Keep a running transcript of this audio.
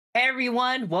Hey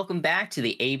everyone, welcome back to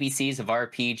the ABCs of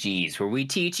RPGs, where we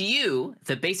teach you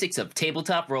the basics of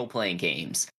tabletop role playing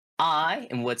games. I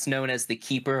am what's known as the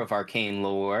Keeper of Arcane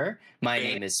Lore. My Eh,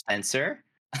 name is Spencer.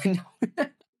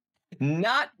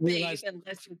 Not Dave, realize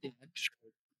unless you're dead.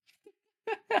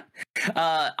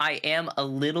 I am a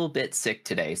little bit sick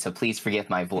today, so please forgive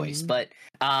my voice. Mhm.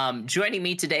 But joining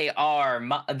me today are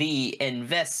the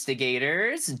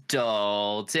investigators,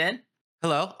 Dalton.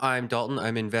 Hello, I'm Dalton.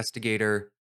 I'm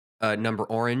investigator number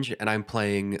orange, and I'm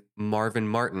playing Marvin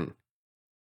Martin.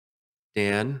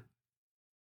 Dan.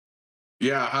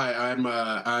 Yeah, hi.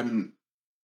 I'm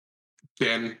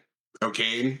Dan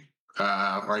O'Kane,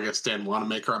 or I guess Dan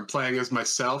Wanamaker. I'm playing as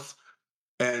myself,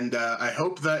 and I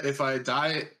hope that if I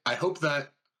die, I hope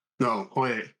that no,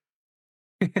 wait.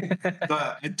 Okay.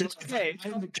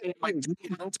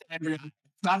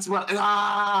 That's what.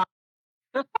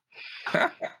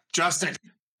 Justin,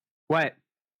 What?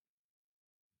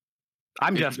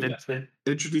 I'm Justin.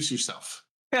 introduce yourself.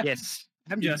 Yes,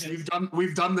 I'm Justin.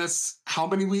 We've done this how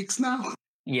many weeks now?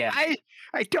 Yeah.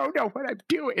 I don't know what I'm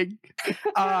doing.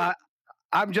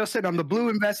 I'm Justin. I'm the blue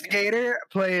investigator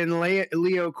playing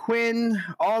Leo Quinn.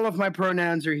 All of my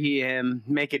pronouns are he, him.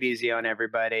 Make it easy on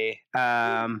everybody.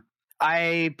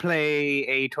 I play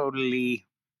a totally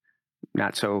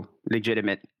not so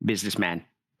legitimate businessman.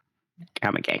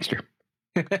 I'm a gangster.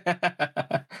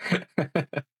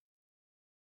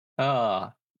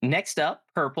 Next up,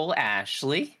 Purple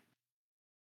Ashley.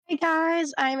 Hey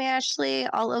guys, I'm Ashley.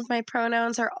 All of my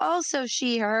pronouns are also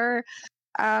she, her.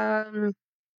 Um,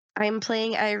 I'm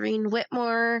playing Irene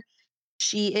Whitmore.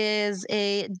 She is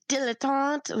a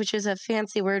dilettante, which is a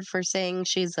fancy word for saying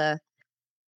she's a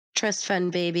trust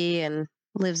fund baby and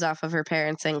lives off of her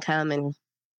parents' income and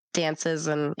dances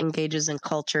and engages in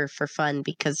culture for fun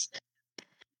because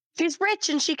she's rich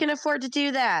and she can afford to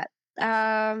do that.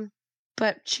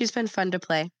 But she's been fun to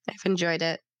play. I've enjoyed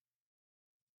it.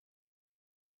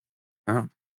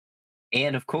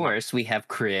 And of course, we have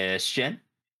Christian.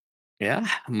 Yeah,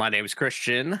 my name is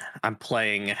Christian. I'm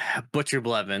playing Butcher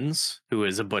Blevins, who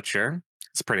is a butcher.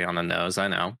 It's pretty on the nose, I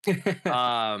know.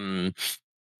 Um,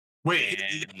 Wait,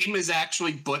 his name is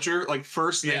actually Butcher, like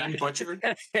first name Yeah. Butcher.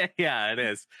 yeah, it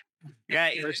is. Yeah,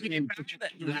 First name Butcher,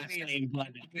 last name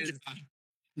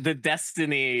the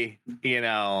destiny,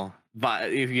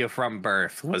 but if you're from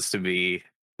birth was to be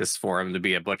this for him to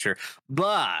be a butcher,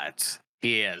 but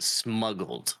he is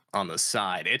smuggled on the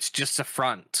side. It's just a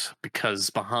front because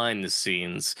behind the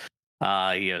scenes,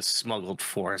 he has smuggled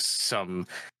for some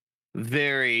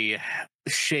very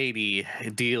shady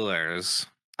dealers,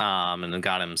 and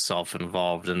got himself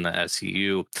involved in the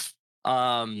SEU.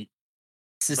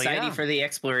 Society yeah. for the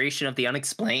Exploration of the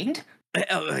Unexplained.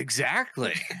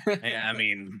 Exactly. I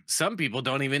mean, some people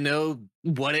don't even know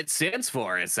what it stands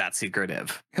for. It's that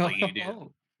secretive. But you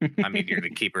do. I mean, you're the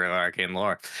keeper of arcane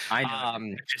lore. I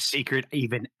know. It's a secret.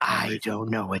 Even I don't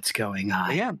know what's going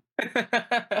on. Yeah.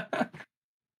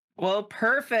 Well,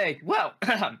 perfect. Well,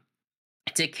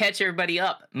 to catch everybody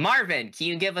up, Marvin, can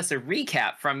you give us a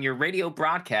recap from your radio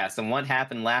broadcast on what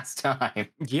happened last time?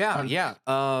 Yeah. Yeah.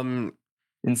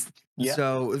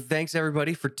 So thanks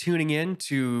everybody for tuning in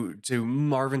to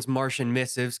Marvin's Martian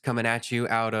Missives coming at you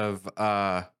out of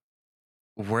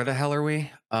where the hell are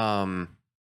we?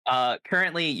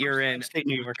 Currently, you're in Upstate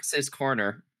New York. Marx's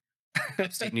corner.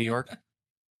 Upstate New York.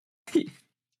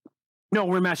 No,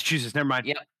 we're Massachusetts. Never mind.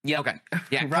 Yep. Okay.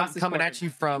 Yeah, Ross's coming corner. at you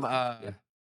from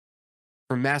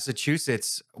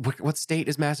Massachusetts. What state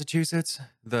is Massachusetts?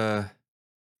 The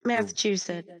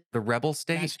Massachusetts. rebel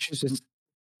state? Massachusetts.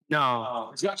 No.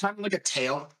 He's got kind of like a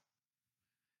tail.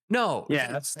 No, Yeah,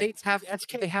 the that's- states have that's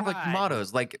they have like Pride.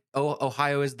 mottos like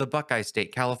Ohio is the Buckeye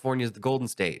state, California is the Golden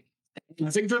State, I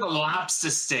think they're the lobster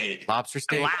state. Lobster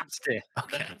state. Lobster.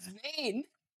 Okay. Maine.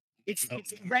 It's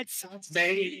Red Sox,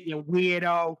 baby, you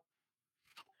weirdo.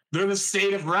 They're the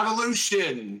state of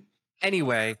revolution.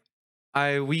 Anyway,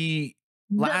 we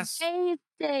last The Bay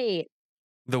State.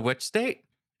 the which state?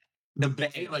 The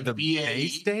Bay, like The BAE. Bay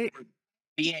State.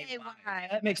 BAY.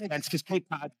 That makes sense because Cape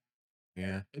Cod.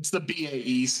 Yeah, It's the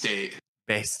BAE state.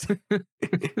 based.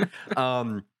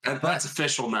 That's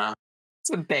official now. It's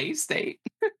a Bay State.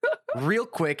 Real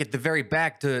quick at the very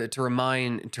back to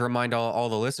remind all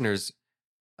the listeners,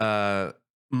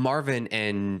 Marvin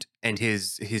and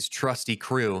his trusty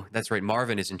crew. That's right,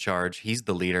 Marvin is in charge. He's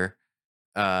the leader.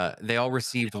 They all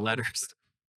received letters.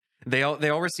 They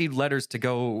all received letters to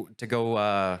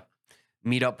go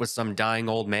meet up with some dying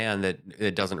old man that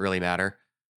it doesn't really matter.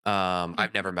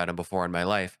 I've never met him before in my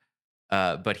life.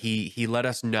 But he let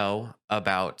us know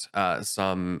about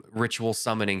some ritual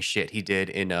summoning shit he did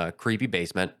in a creepy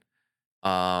basement.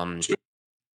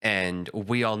 and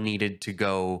we all needed to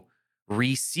go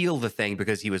reseal the thing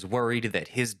because he was worried that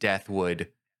his death would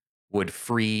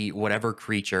free whatever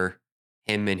creature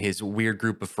him and his weird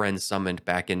group of friends summoned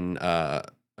back in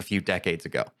a few decades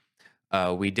ago.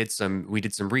 We did some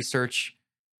research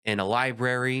in a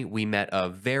library. We met a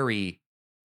very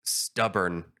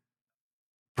stubborn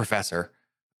professor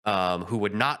who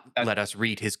would not let us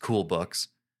read his cool books.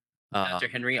 Dr.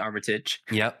 Henry Armitage.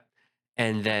 Yep.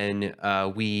 And then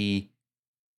we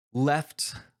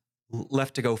left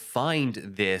to go find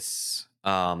this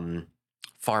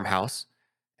farmhouse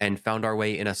and found our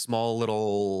way in a small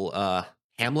little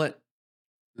hamlet,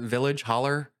 village,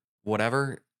 holler,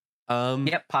 whatever.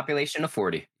 Yep, population of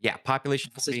 40. Yeah,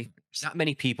 population 40. Not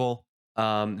many people.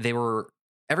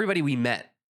 Everybody we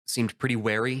met seemed pretty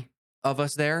wary of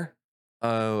us there,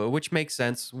 which makes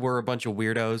sense. We're a bunch of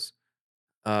weirdos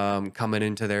coming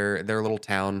into their little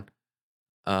town,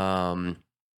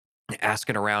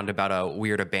 asking around about a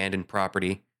weird abandoned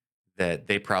property that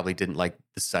they probably didn't like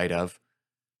the sight of.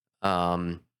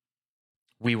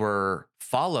 We were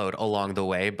followed along the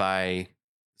way by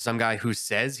some guy who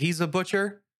says he's a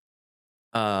butcher.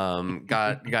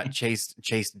 Got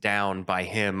chased down by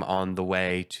him on the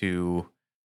way to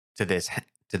this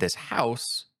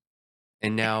house,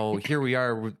 and now here we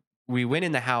are. We went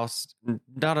in the house.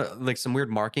 Not like some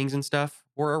weird markings and stuff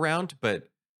were around, but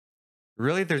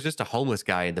really, there's just a homeless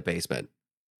guy in the basement.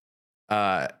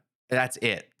 That's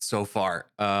it so far.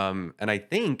 And I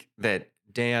think that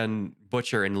Dan,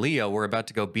 Butcher, and Leo were about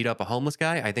to go beat up a homeless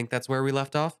guy. I think that's where we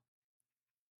left off.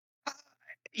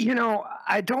 You know,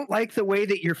 I don't like the way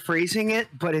that you're phrasing it,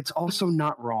 but it's also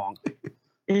not wrong.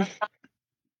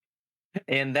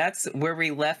 And that's where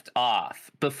we left off.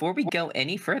 Before we go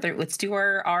any further, let's do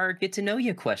our get to know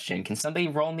you question. Can somebody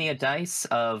roll me a dice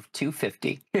of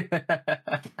 250?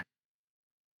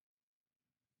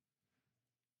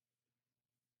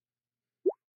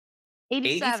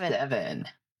 87.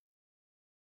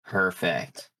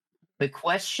 Perfect. The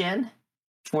question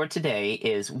for today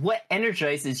is, what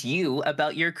energizes you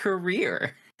about your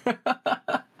career?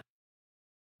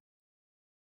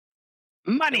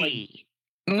 Money.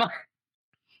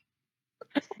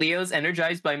 Leo's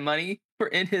energized by money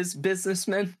in his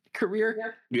businessman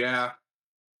career. Yeah,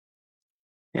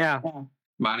 Yeah.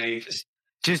 money.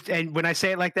 Just and when I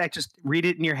say it like that, just read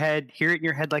it in your head, hear it in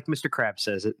your head like Mr. Krabs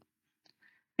says it.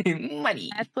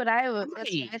 Money. That's what I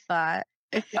thought.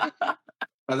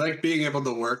 I like being able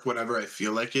to work whenever I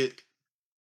feel like it.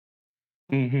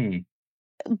 Mm-hmm.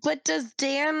 But does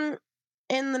Dan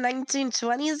in the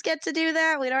 1920s get to do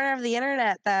that? We don't have the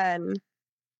internet then.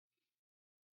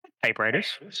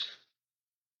 Typewriters.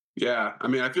 Yeah, I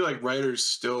mean, I feel like writers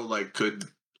still like could,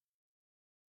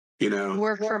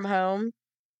 Work from home.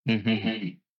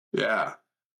 Mm-hmm. Yeah,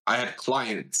 I had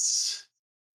clients.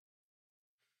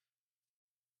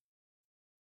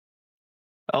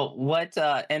 Oh, what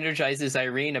energizes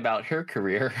Irene about her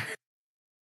career?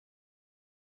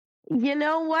 You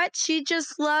know what? She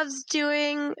just loves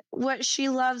doing what she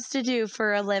loves to do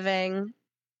for a living,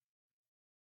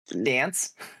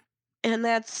 Dance. and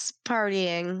that's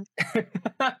partying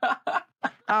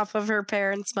off of her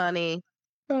parents' money.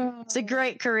 It's a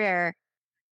great career.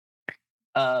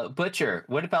 Butcher,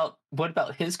 what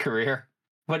about his career?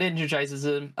 What energizes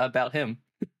him about him?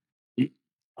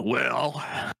 Well,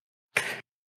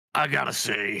 I gotta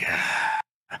say,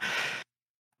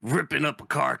 ripping up a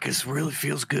carcass really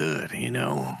feels good, you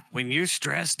know? When you're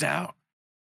stressed out,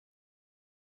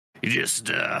 you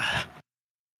start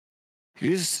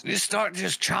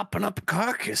just chopping up a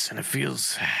carcass, and it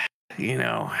feels,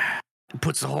 it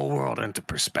puts the whole world into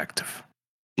perspective.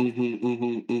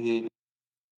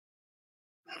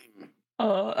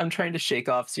 I'm trying to shake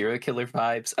off serial killer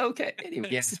vibes. Okay,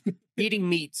 anyways. Yeah. Eating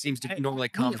meat seems to normally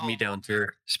calm me down too.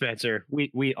 Spencer,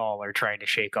 we all are trying to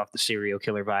shake off the serial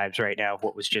killer vibes right now of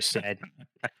what was just said.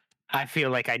 I feel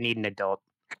like I need an adult.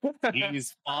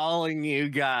 He's following you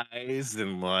guys,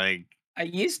 and like, I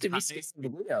used to be scared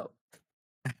of Leo.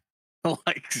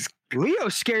 like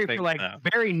Leo's scary for Think like so.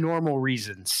 very normal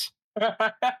reasons.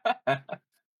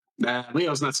 Nah,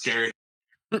 Leo's not scary.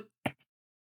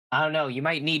 I don't know. You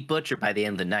might need Butcher by the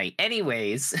end of the night.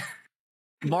 Anyways,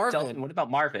 Marvin, Dalton, what about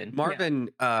Marvin? Marvin,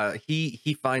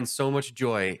 he finds so much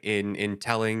joy in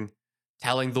telling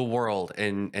the world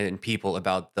and people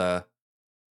about the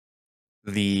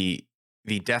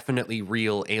definitely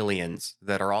real aliens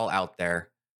that are all out there,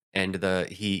 and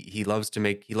he loves to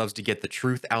get the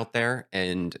truth out there,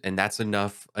 and that's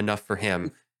enough for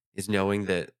him, is knowing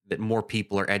that more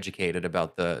people are educated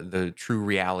about the true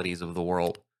realities of the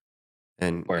world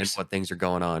and course. what things are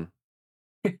going on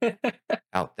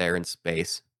out there in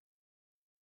space.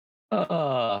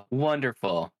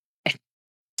 Wonderful.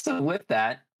 So with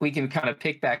that, we can kind of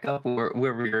pick back up where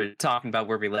we were talking about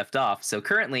where we left off. So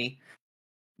currently,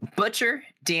 Butcher,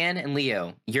 Dan, and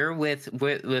Leo, you're with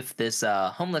this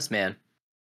homeless man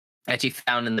that you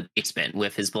found in the basement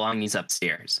with his belongings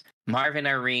upstairs. Marvin and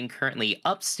Irene currently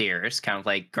upstairs, kind of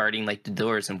like guarding like the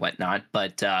doors and whatnot.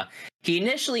 But he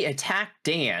initially attacked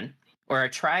Dan, or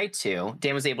tried to.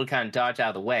 Dan was able to kind of dodge out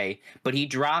of the way, but he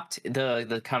dropped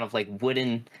the kind of like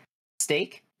wooden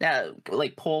stake,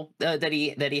 like pole that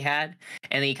he had,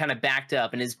 and he kind of backed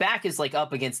up, and his back is like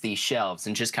up against these shelves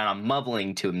and just kind of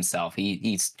mumbling to himself.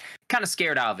 He's kind of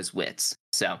scared out of his wits.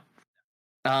 So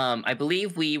I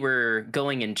believe we were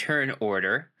going in turn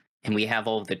order, and we have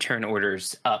all of the turn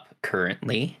orders up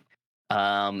currently.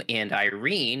 And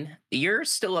Irene, you're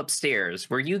still upstairs.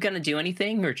 Were you going to do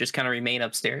anything or just kind of remain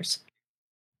upstairs?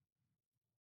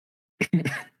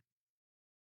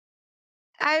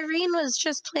 Irene was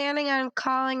just planning on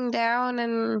calling down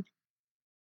and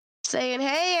saying,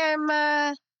 "Hey,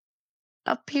 I'm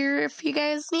up here if you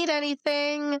guys need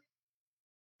anything."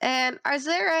 And is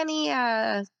there any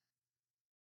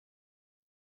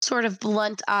sort of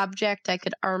blunt object I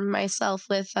could arm myself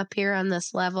with up here on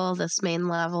this level, this main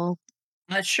level?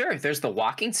 Sure. There's the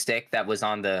walking stick that was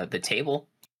on the table.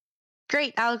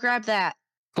 Great, I'll grab that.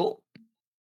 Cool.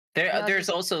 I'll There's just-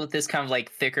 also this kind of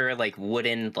like thicker, like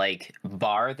wooden, like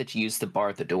bar that you use to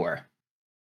bar the door.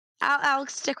 I'll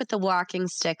stick with the walking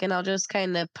stick, and I'll just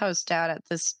kind of post out at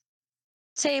this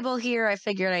table here. I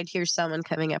figured I'd hear someone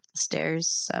coming up the stairs,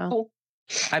 so. Cool.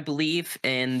 I believe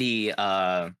in the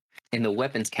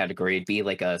weapons category, it'd be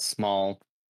like a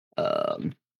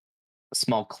um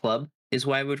small club is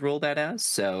what I would roll that as.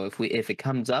 So if it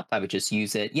comes up, I would just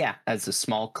use it, yeah, as a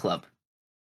small club.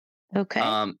 Okay.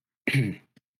 Um,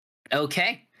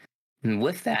 okay. And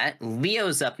with that,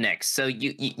 Leo's up next. So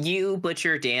you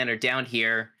Butcher, Dan are down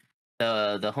here.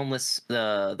 The homeless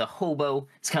the hobo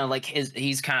is kind of like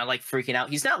he's kind of like freaking out.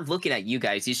 He's not looking at you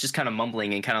guys. He's just kind of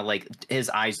mumbling and kind of like his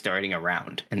eyes darting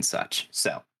around and such.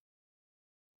 So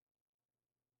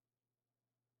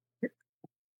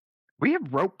We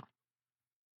have rope.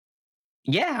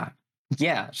 yeah,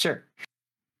 sure.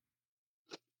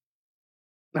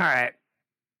 All right.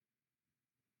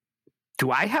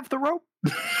 Do I have the rope?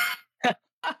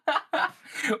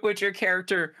 Would your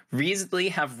character reasonably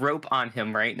have rope on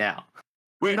him right now?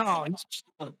 Wait, No.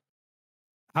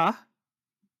 Huh?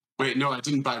 wait, no, I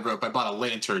didn't buy rope. I bought a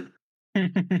lantern.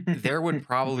 There would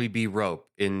probably be rope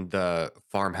in the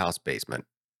farmhouse basement.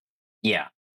 Yeah.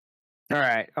 All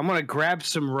right. I'm gonna grab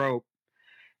some rope,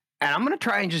 and I'm gonna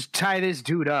try and just tie this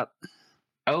dude up.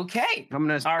 Okay. I'm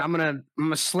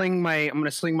gonna sling my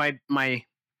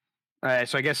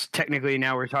so I guess technically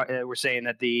now we're saying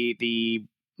that the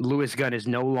Lewis gun is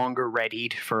no longer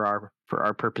readied for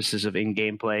our purposes of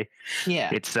in-game play. Yeah.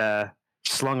 It's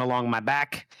slung along my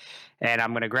back, and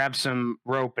I'm gonna grab some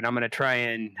rope, and I'm gonna try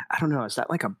and, I don't know, is that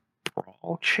like a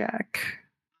brawl check?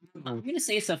 I'm going to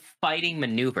say it's a fighting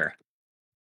maneuver.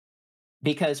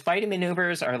 Because fighting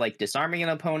maneuvers are like disarming an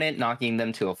opponent, knocking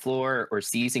them to a floor, or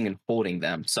seizing and holding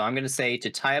them. So I'm going to say to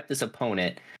tie up this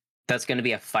opponent, that's going to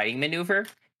be a fighting maneuver.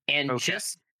 And Okay.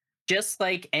 just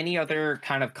like any other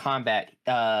kind of combat,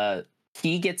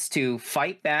 he gets to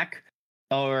fight back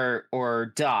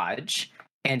or dodge,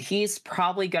 and he's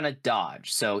probably going to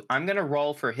dodge. So I'm going to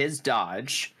roll for his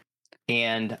dodge,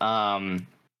 and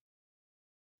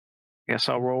Guess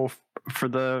I'll roll for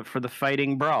the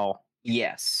fighting brawl.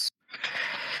 yes.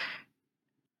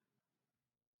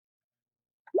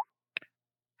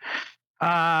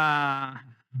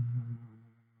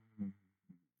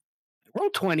 Roll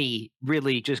 20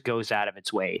 really just goes out of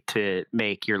its way to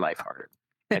make your life harder,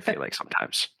 I feel like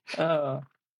sometimes.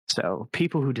 So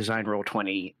people who design Roll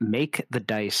 20 make the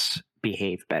dice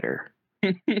behave better.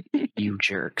 You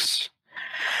jerks.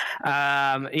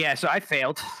 Yeah, so I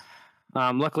failed.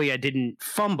 Luckily I didn't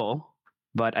fumble,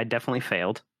 but I definitely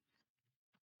failed.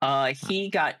 He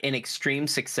got an extreme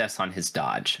success on his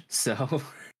dodge. So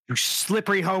You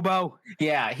slippery hobo.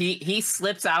 yeah, he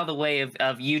slips out of the way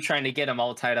of you trying to get him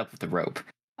all tied up with the rope.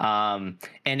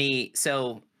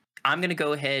 So I'm gonna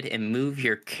go ahead and move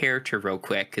your character real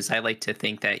quick because I like to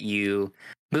think that you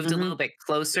moved a little bit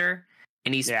closer,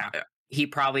 and he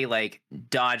probably like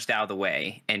dodged out of the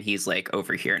way, and he's like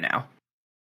over here now.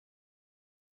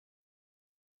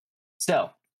 So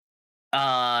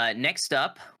next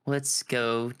up, let's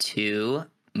go to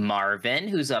Marvin,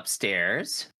 who's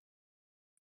upstairs.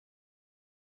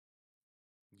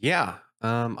 Yeah,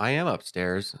 I am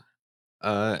upstairs.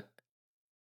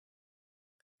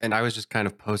 And I was just kind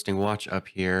of posting watch up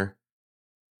here.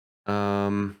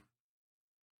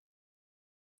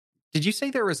 Did you say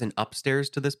there was an upstairs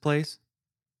to this place?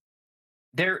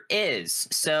 There is.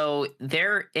 So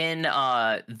they're in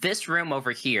this room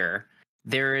over here.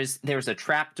 There's a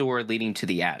trap door leading to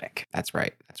the attic. That's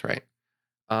right. That's right.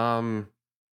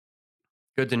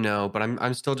 Good to know, but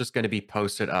I'm still just going to be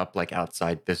posted up like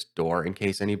outside this door in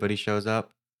case anybody shows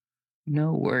up.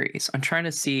 No worries. I'm trying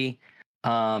to see.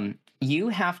 You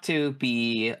have to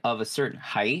be of a certain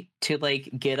height to like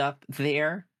get up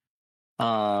there.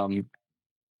 Or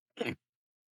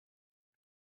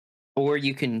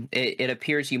you can. It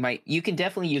appears you can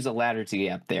definitely use a ladder to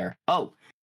get up there. Oh,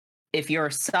 if you're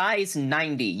size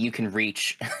 90, you can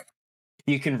reach.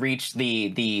 You can reach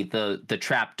the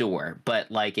trap door,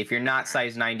 but like if you're not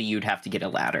size 90, you'd have to get a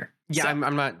ladder. Yeah, So,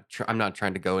 I'm not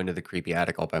trying to go into the creepy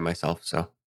attic all by myself. So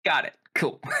got it.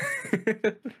 Cool.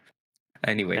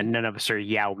 Anyway, And none of us are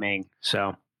Yao Ming,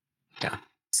 so yeah.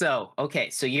 so okay,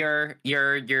 so you're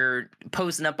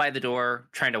posing up by the door,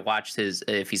 trying to watch his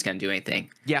if he's gonna do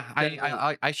anything. Yeah,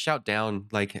 I shout down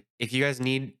like if you guys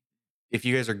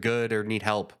are good or need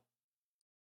help,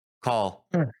 call.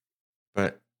 Sure.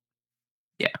 But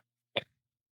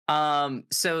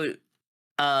So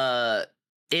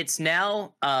it's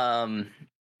now the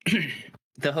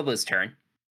hobo's turn,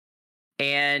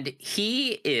 and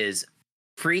he is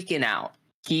freaking out.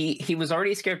 He was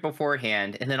already scared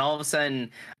beforehand, and then all of a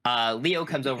sudden Leo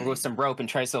comes over with some rope and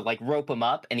tries to like rope him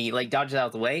up, and he like dodges out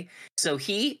of the way. So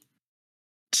he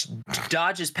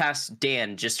dodges past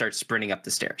Dan, just starts sprinting up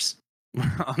the stairs.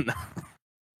 Oh no.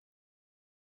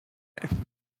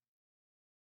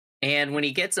 And when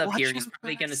he gets up Watch here, he's out,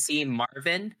 probably going to guys. see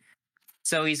Marvin.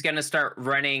 So he's going to start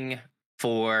running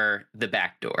for the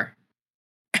back door.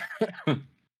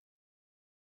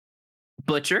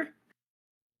 Butcher?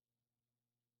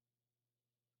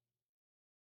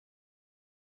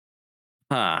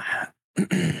 Huh.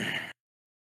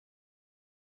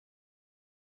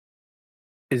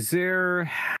 Is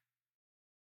there?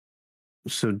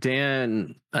 So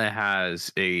Dan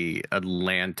has a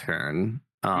lantern.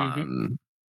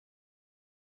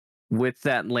 With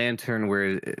that lantern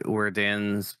where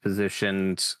Dan's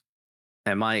positioned,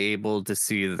 am I able to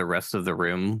see the rest of the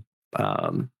room?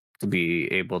 To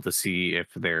be able to see if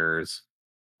there's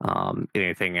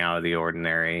anything out of the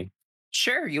ordinary.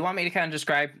 Sure. You want me to kind of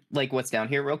describe like what's down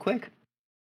here real quick?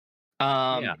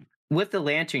 Yeah. With the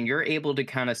lantern, you're able to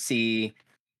kind of see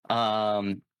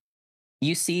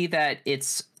you see that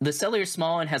the cellar is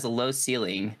small and has a low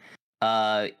ceiling.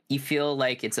 You feel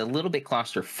like it's a little bit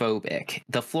claustrophobic.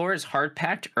 The floor is hard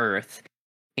packed earth,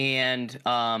 and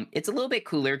it's a little bit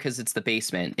cooler because it's the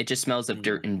basement. It just smells of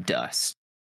dirt and dust.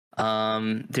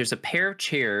 There's a pair of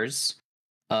chairs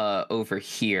over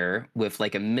here with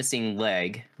like a missing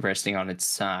leg resting on its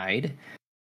side.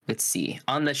 Let's see.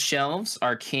 On the shelves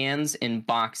are cans and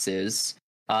boxes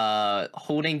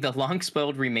holding the long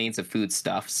spoiled remains of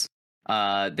foodstuffs.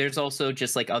 There's also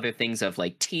just like other things of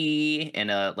like tea and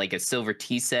like a silver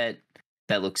tea set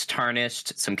that looks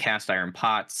tarnished, some cast iron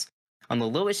pots. On the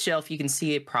lowest shelf, you can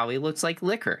see it probably looks like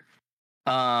liquor.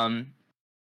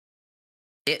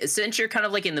 Since you're kind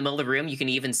of like in the middle of the room, you can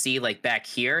even see like back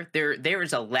here, there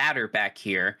is a ladder back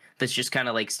here that's just kind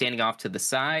of like standing off to the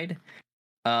side.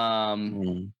 As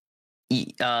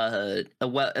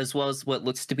well as what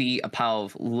looks to be a pile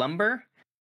of lumber,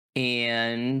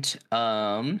 and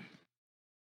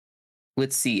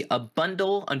let's see, a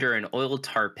bundle under an oiled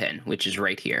tar pen, which is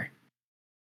right here.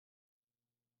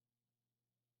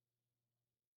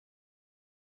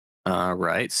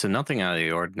 Right. So nothing out of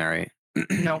the ordinary.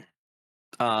 No.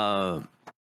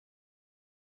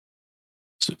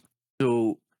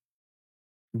 So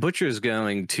Butcher's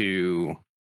going to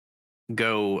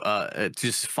go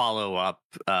just follow up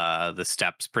the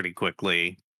steps pretty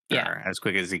quickly. Yeah. Or as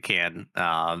quick as he can.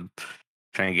 Trying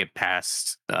to get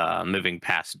past moving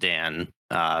past Dan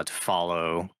to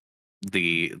follow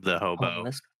the hobo.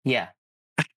 Yeah.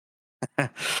 To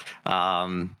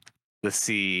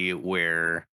see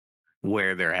where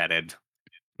they're headed.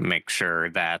 Make sure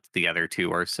that the other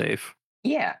two are safe.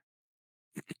 Yeah.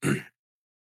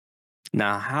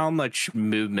 Now, how much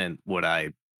movement would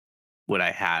I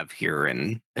have here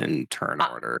in turn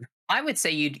order? I would say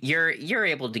you're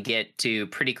able to get to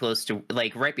pretty close to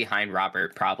like right behind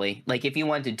Robert, probably. Like if you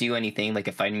wanted to do anything like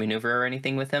a fighting maneuver or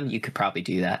anything with him, you could probably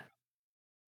do that.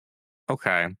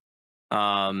 Okay.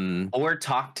 Or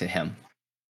talk to him.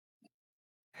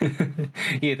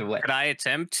 Either way. Could I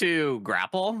attempt to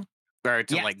grapple or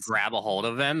to like Yes. grab a hold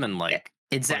of him and like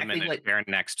exactly put him in what a chair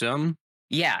next to him?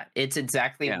 Yeah, it's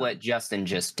exactly what Justin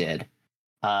just did.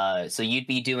 So you'd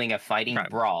be doing a fighting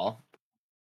brawl.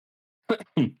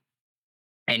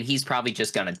 And he's probably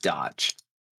just gonna dodge.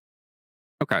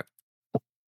 Okay.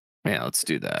 Yeah, let's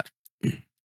do that.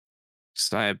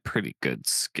 So I have pretty good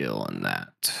skill in that.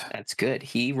 That's good.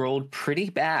 He rolled pretty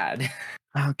bad.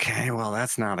 Okay, well,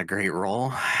 that's not a great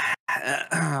roll.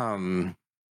 Second.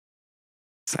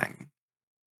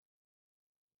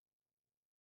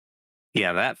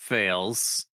 Yeah, that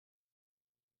fails.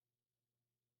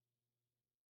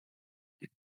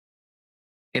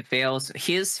 It fails.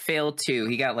 His failed too.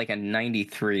 He got like a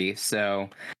 93. So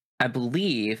I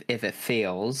believe if it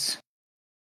fails,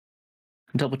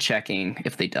 I'm double checking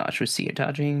if they dodge. Let's see. You're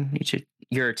dodging.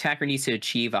 Your attacker needs to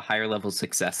achieve a higher level of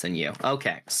success than you.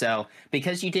 Okay. So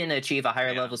because you didn't achieve a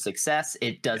higher level of success,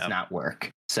 it does not work.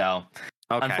 So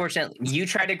unfortunately, you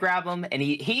try to grab him, and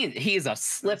he is a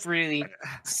slippery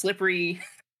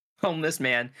homeless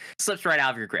man. Slips right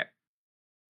out of your grip.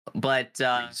 But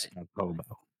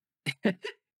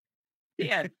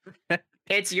yeah,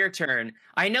 it's your turn.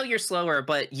 I know you're slower,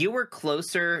 but you were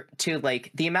closer to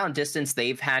like the amount of distance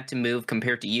they've had to move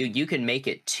compared to you. You can make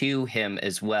it to him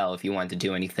as well if you want to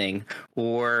do anything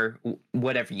or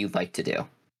whatever you'd like to do.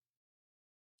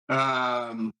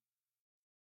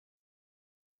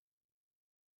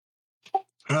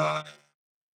 Uh,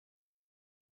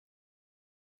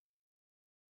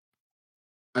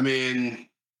 I mean,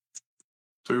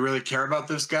 do we really care about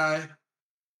this guy?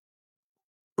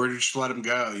 Or just let him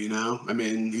go, you know? I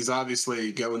mean, he's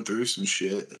obviously going through some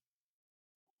shit.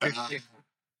 I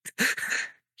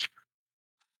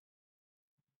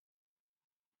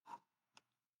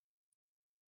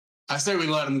say we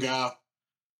let him go.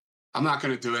 I'm not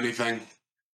going to do anything.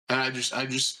 And I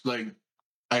just like,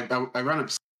 I run up.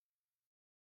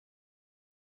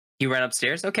 You run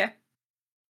upstairs? Okay.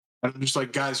 I'm just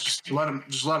like, guys, just let him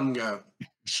go.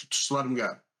 Just let him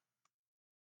go.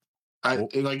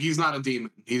 Like, he's not a demon.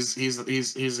 He's a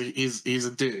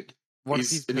dude. What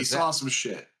if he's and he saw possessed? some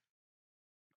shit.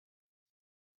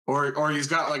 Or he's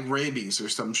got like rabies or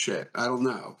some shit. I don't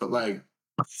know. But like,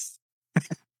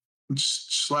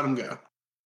 just let him go.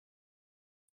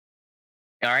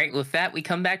 All right, with that, we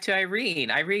come back to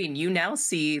Irene. Irene, you now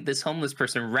see this homeless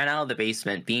person run out of the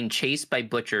basement, being chased by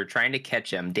Butcher, trying to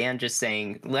catch him. Dan just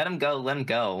saying, "Let him go, let him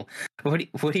go."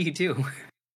 What do you do?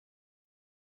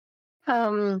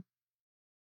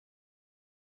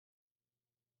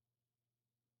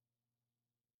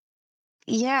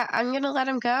 Yeah, I'm gonna let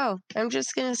him go. I'm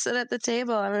just gonna sit at the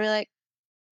table. I'm gonna be like,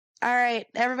 all right,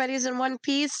 everybody's in one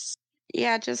piece.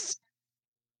 Yeah, just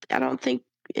I don't think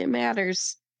it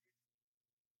matters.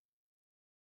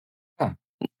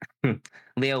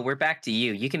 Leo, we're back to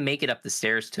you. You can make it up the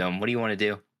stairs to him. What do you want to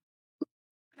do?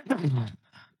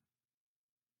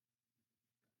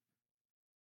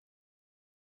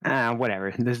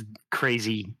 Whatever. This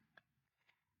crazy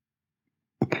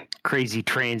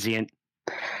transient.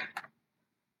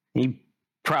 He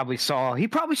probably saw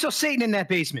Satan in that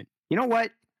basement. You know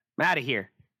what? I'm out of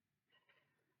here.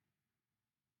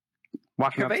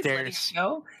 Walking upstairs.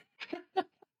 Go?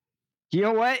 You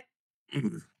know what?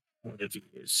 What if he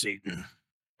is Satan?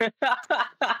 Can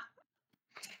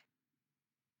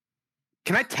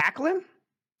I tackle him?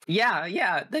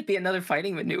 Yeah, that'd be another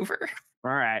fighting maneuver.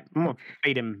 All right, I'm gonna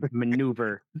fight him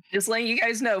maneuver. Just letting you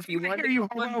guys know, if you want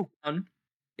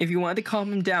to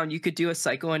calm him down, you could do a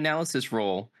psychoanalysis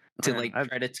roll to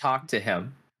try to talk to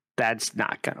him. That's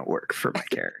not gonna work for my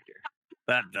character.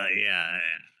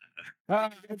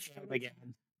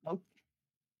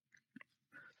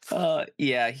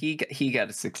 Yeah, he got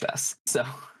a success. So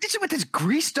This is with this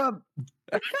greased up.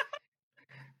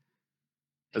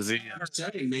 Is he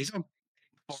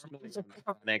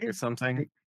Nick or something?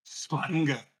 Let him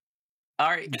go. all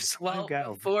right. Well,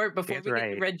 before we get to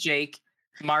Red Jake,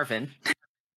 Marvin.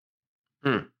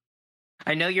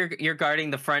 I know you're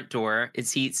guarding the front door.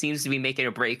 He seems to be making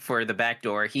a break for the back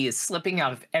door. He is slipping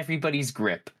out of everybody's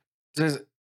grip. Just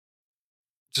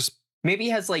Maybe he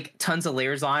has like tons of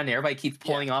layers on, and everybody keeps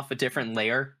pulling off a different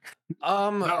layer.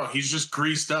 No, he's just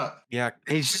greased up. Yeah,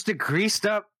 He's just a greased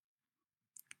up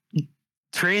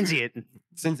transient.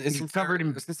 Since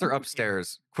they're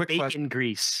upstairs, Bacon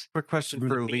grease. Quick question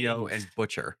for Leo and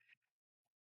Butcher.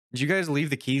 Did you guys leave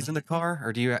the keys in the car,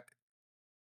 or do you?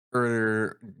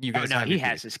 Or you guys? Oh, no, have he your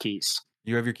has keys? his keys.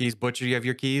 You have your keys, Butcher. You have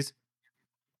your keys.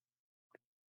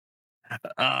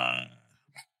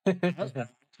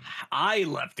 I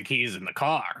left the keys in the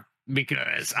car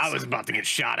because I was about to get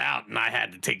shot out and I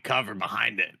had to take cover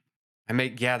behind it.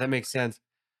 That makes sense.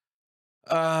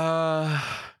 Well,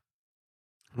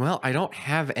 I don't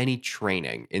have any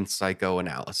training in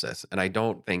psychoanalysis, and I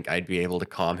don't think I'd be able to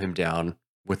calm him down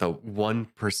with a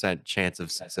 1% chance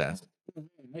of success.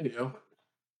 I do.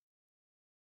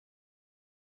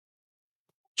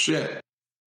 Shit.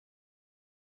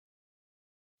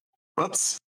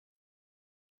 Whoops.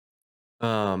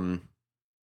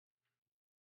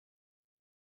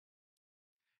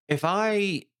 If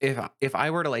I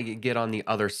were to like get on the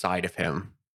other side of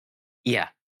him Yeah,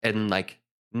 and like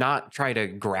not try to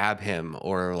grab him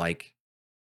or like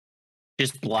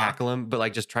just block. tackle him, but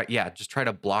like just try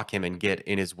to block him and get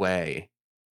in his way.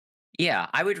 Yeah,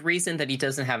 I would reason that he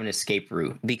doesn't have an escape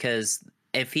route because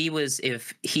if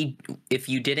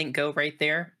you didn't go right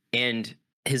there and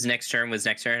his next turn was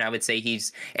next turn, I would say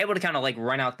he's able to kind of like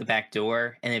run out the back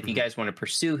door. And if you Mhm. guys want to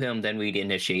pursue him, then we'd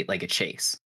initiate like a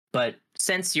chase. But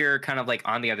since you're kind of like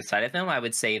on the other side of him, I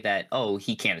would say that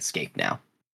he can't escape now.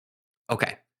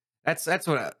 Okay. That's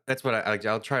what I like.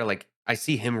 I'll try to like I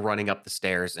see him running up the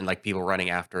stairs and like people running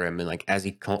after him and like as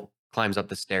he climbs up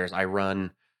the stairs, I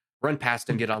run past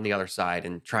him, get on the other side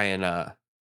and try and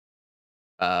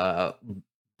uh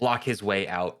block his way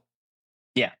out.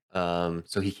 Yeah.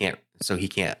 So he can't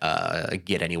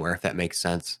get anywhere, if that makes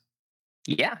sense.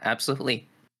 Yeah, absolutely.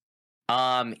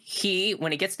 He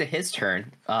when it gets to his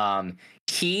turn,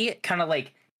 he kind of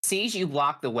like sees you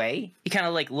block the way. He kind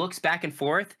of like looks back and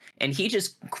forth, and he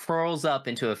just curls up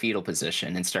into a fetal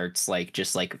position and starts like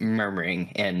just like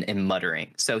murmuring and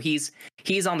muttering. So he's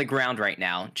on the ground right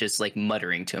now, just like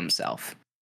muttering to himself.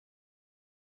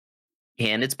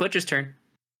 And it's Butcher's turn.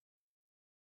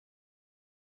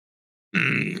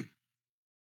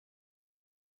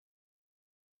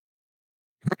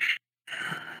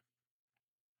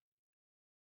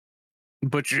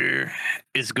 Butcher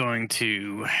is going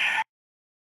to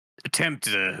attempt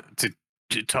to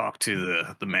talk to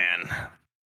the man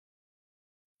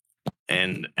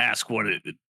and ask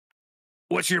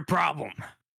what's your problem?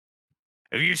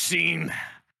 Have you seen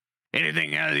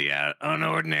anything out of the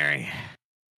unordinary?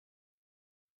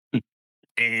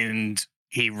 And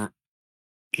he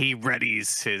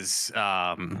readies his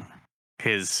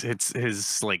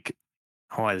like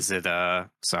what is it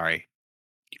sorry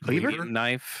Cleaver? medium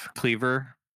knife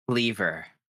cleaver. Lever.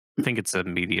 I think it's a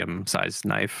medium sized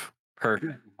knife.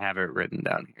 Perfect. I have it written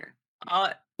down here.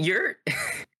 You're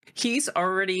he's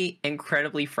already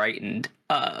incredibly frightened.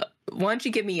 Why don't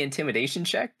you give me an intimidation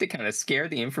check to kind of scare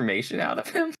the information out of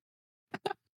him?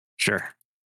 Sure.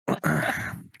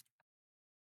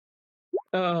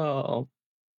 Oh.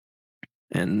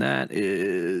 And that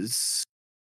is,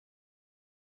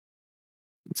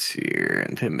 let's see here,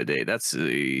 intimidate. That's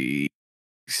a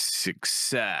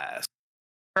success.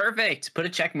 Perfect. Put a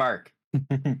check mark.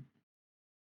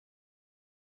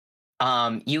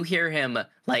 You hear him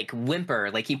like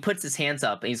whimper, like he puts his hands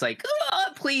up and he's like,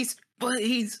 please,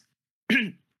 please.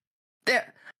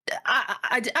 There,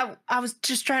 I was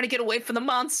just trying to get away from the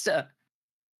monster.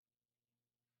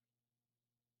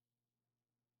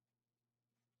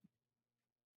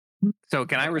 So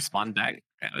can I respond back,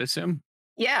 I would assume?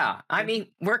 Yeah, I mean,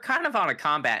 we're kind of on a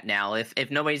combat now. If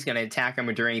nobody's going to attack him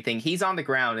or do anything, he's on the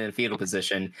ground in a fetal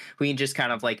position. We can just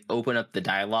kind of like open up the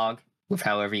dialogue with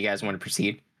however you guys want to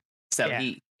proceed. So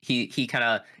Yeah. he kind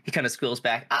of squeals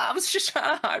back. I was just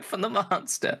trying to hide from the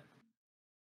monster.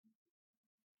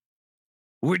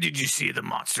 Where did you see the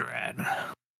monster at?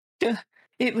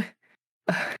 It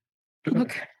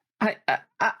look.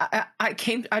 I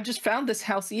came. I just found this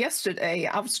house yesterday.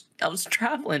 I was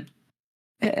traveling,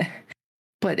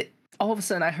 but all of a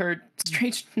sudden I heard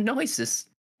strange noises,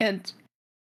 and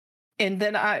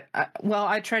then I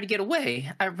tried to get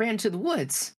away. I ran to the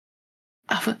woods.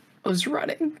 I was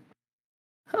running,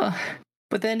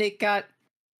 but then it got.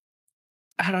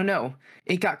 I don't know.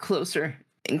 It got closer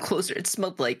and closer. It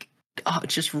smelled like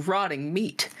just rotting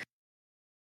meat,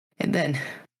 and then.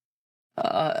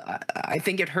 I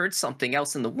think it heard something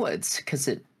else in the woods because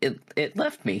it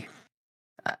left me.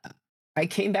 I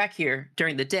came back here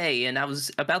during the day and I was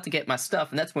about to get my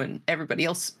stuff, and that's when everybody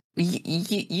else,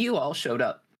 you all showed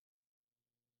up.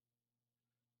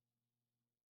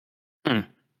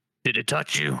 Did it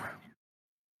touch you?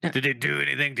 Did it do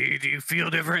anything to you? Do you feel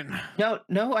different?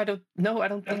 No, I don't. No, I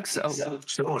don't think so.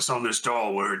 Show us on this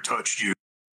doll where it touched you.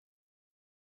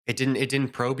 It didn't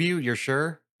probe you, you're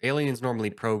sure? Aliens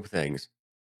normally probe things.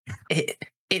 It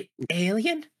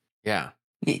alien? Yeah.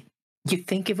 You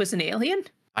think it was an alien?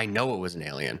 I know it was an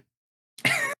alien.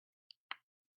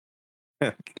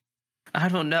 I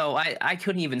don't know. I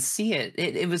couldn't even see it.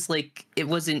 It was like it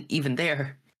wasn't even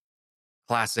there.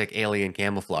 Classic alien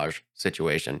camouflage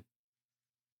situation.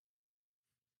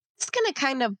 It's gonna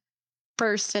kind of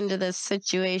burst into this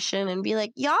situation and be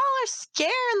like, y'all are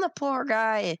scaring the poor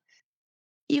guy.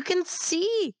 You can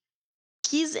see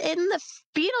he's in the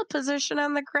fetal position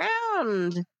on the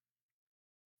ground.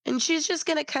 And she's just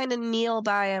gonna kind of kneel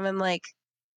by him and like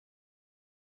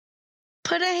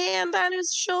put a hand on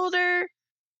his shoulder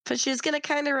but she's gonna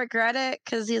kind of regret it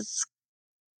because he's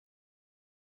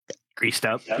Greased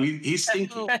up. He's a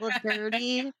thinking. little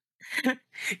dirty.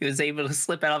 He was able to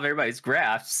slip out of everybody's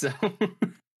grasp. So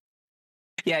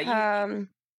yeah, Um,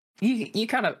 you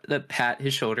kind of pat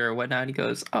his shoulder or whatnot. And he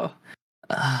goes, "Oh,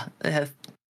 uh,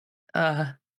 uh,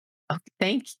 oh,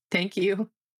 thank you."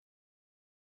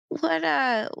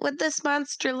 what this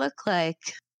monster look like?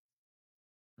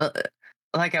 Uh,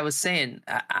 like I was saying,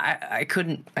 I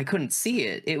couldn't see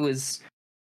it. It was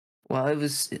well, it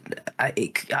was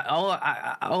all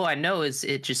I know is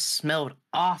it just smelled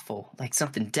awful, like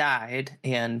something died,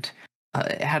 and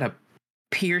it had a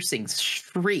piercing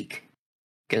shriek,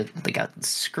 like a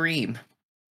scream.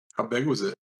 How big was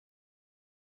it?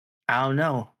 I don't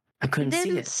know. I couldn't see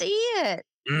Didn't it. see it.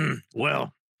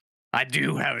 Well, I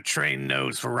do have a trained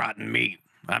nose for rotten meat.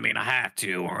 I mean, I have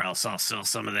to, or else I'll sell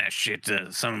some of that shit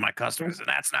to some of my customers, and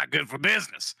that's not good for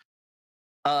business.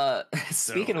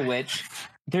 Speaking So- of which,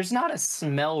 there's not a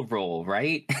smell roll,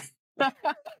 right? I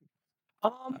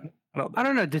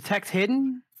don't know. Detect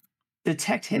hidden?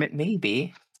 Detect him,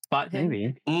 maybe. Spot him.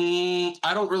 Maybe.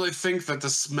 I don't really think that the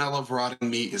smell of rotting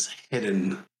meat is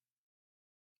hidden.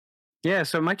 Yeah,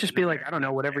 so it might just be like, I don't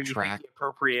know, whatever you think Track. the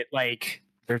appropriate, like,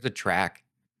 There's a track.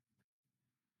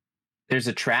 There's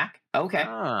a track. Okay.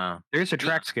 Ah. there's a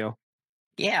track skill.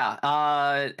 Yeah.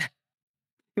 Why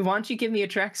don't you give me a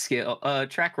track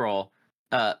roll,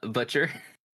 Butcher?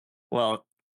 Well,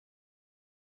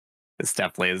 this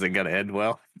definitely isn't going to end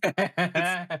well.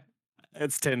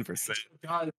 It's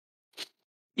 10%.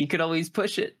 You could always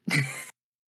push it.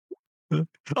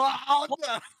 Oh,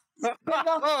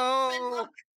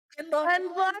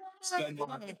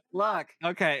 luck.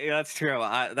 Okay, yeah, that's true.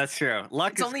 That's true.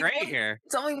 Luck It's is only great one- here.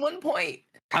 It's only 1 point.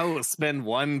 I will spend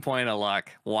 1 point of luck.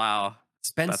 Wow.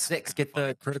 Spend That's 6, get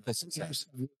the critical success.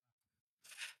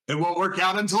 It won't work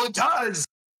out until it does.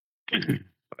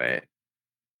 Wait.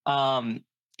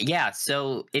 Yeah,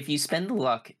 so if you spend the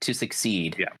luck to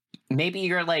succeed, Yeah. maybe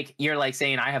you're like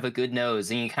saying I have a good nose,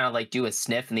 and you kind of like do a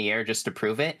sniff in the air just to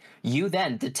prove it. You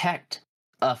then detect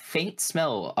a faint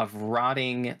smell of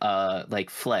rotting like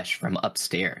flesh from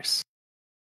upstairs.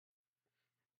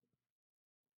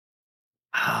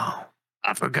 Oh,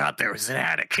 I forgot there was an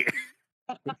attic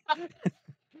here.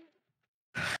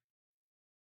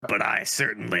 But I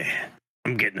certainly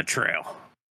am getting a trail.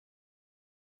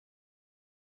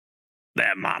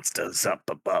 That monster's up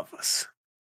above us.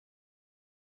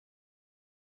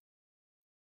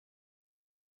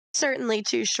 Certainly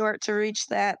too short to reach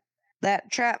that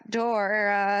trap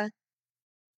door.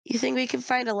 You think we can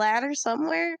find a ladder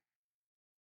somewhere?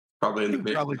 Probably in the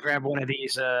Probably basement. grab one of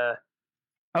these.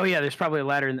 Oh, yeah, there's probably a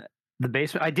ladder in the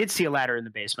basement. I did see a ladder in the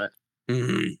basement.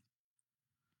 Mhm.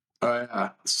 Oh yeah,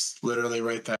 it's literally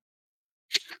right there.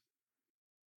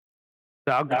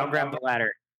 So I'll grab the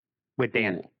ladder with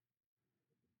Dan. Ooh.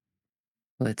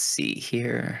 Let's see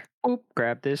here. Boop,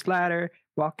 grab this ladder,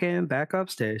 walking back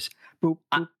upstairs. Boop,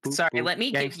 boop, boop, Sorry, boop. let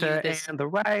me give you Gangsta this. and the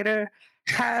writer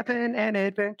having an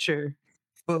adventure.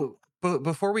 But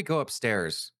before we go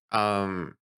upstairs, I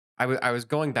was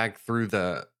going back through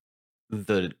the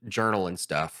journal and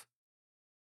stuff.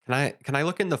 Can I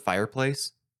look in the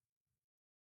fireplace?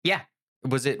 Yeah.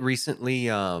 Was it recently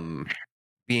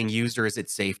being used, or is it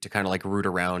safe to kind of like root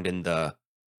around in the?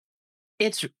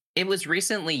 It was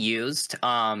recently used.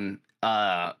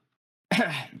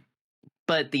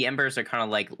 But the embers are kind of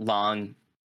like long,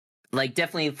 like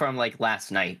definitely from like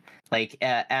last night. Like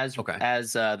as Okay.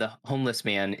 the homeless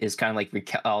man is kind of like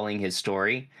recalling his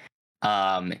story.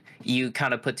 You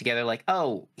kind of put together like,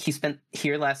 oh, he spent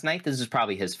here last night. This is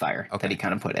probably his fire that Okay. he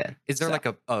kind of put in. Is there So- like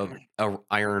a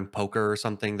iron poker or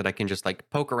something that I can just like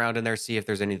poke around in there, see if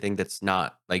there's anything that's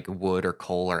not like wood or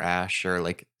coal or ash, or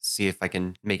like see if I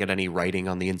can make it any writing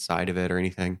on the inside of it or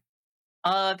anything?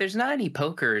 There's not any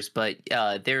pokers, but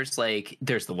there's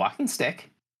the walking stick.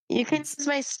 You can use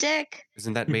my stick.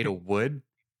 Isn't that made of wood?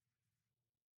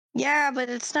 Yeah, but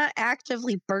it's not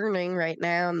actively burning right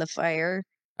now in the fire.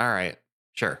 All right,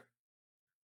 sure.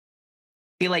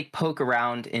 You like poke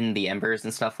around in the embers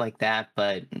and stuff like that,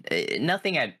 but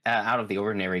nothing out of the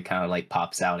ordinary kind of like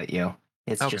pops out at you.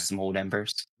 It's Okay. just some old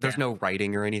embers. There's Yeah. no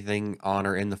writing or anything on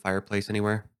or in the fireplace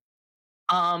anywhere.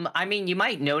 I mean, you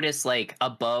might notice like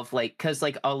above, like, because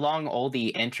like along all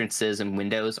the entrances and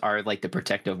windows are like the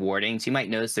protective wardings. You might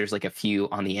notice there's like a few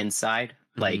on the inside,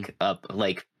 Mhm. like up,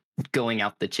 like going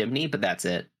out the chimney, but that's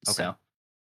it. Okay. So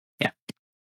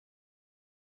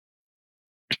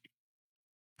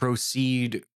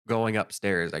Proceed going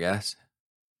upstairs, I guess.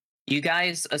 you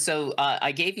guys,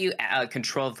 I gave you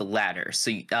control of the ladder,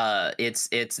 so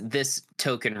it's this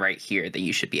token right here that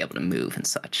you should be able to move and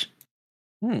such.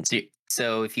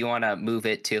 So if you want to move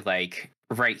it to like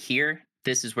right here,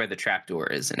 this is where the trapdoor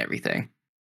is and everything.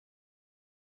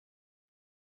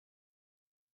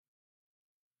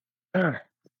 I'd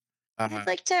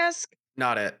like to ask.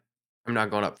 Not it. I'm not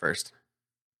going up first.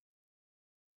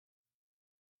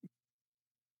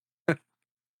 All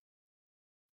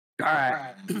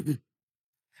right.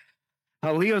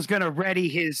 Leo's gonna ready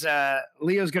his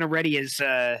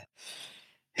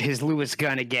his Lewis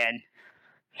gun again.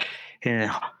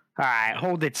 Yeah. All right,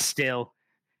 hold it still.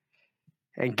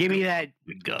 And give me that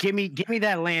give me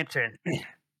that lantern.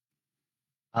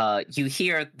 You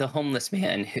hear the homeless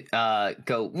man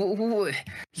go,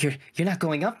 You're not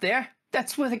going up there.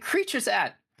 That's where the creature's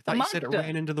at. I thought The you said it monster."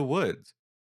 ran into the woods.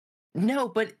 No,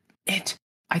 but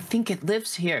I think it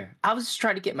lives here. I was just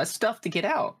trying to get my stuff to get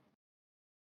out.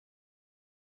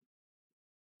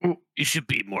 You should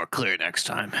be more clear next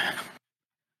time.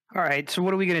 All right, so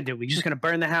what are we gonna do? We just gonna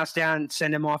burn the house down,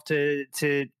 send him off to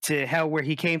hell where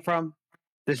he came from?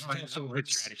 This is also a good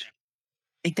strategy.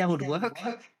 Think that would work?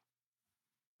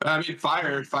 I mean,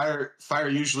 fire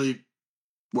usually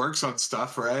works on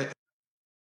stuff, right?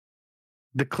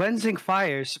 The cleansing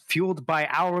fires fueled by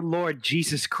our Lord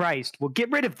Jesus Christ will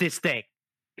get rid of this thing.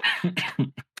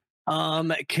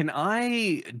 Can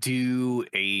I do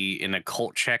an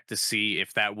occult check to see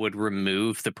if that would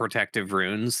remove the protective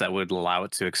runes that would allow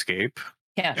it to escape?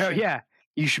 Yeah, Oh sure. yeah,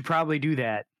 you should probably do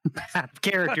that.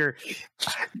 Character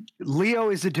Leo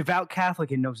is a devout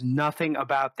Catholic and knows nothing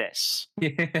about this.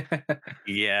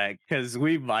 Yeah, because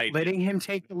we might. Letting him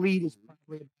take the lead is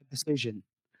probably a bad decision.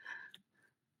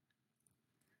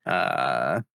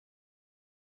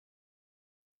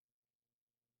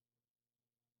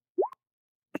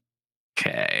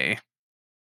 Okay.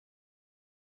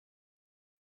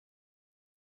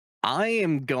 I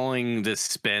am going to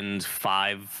spend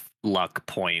 5 luck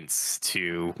points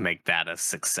to make that a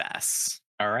success.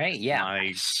 All right, yeah.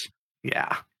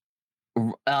 Yeah.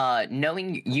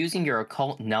 Using your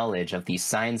occult knowledge of these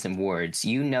signs and words,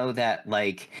 you know that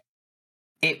like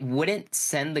it wouldn't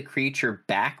send the creature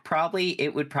back. Probably,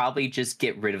 it would probably just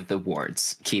get rid of the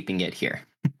wards, keeping it here.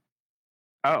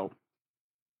 Oh.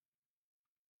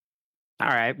 All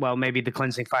right. Well, maybe the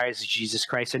cleansing fires of Jesus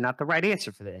Christ are not the right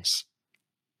answer for this.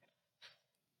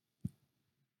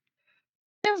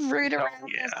 I've root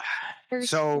around this first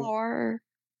floor.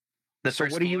 So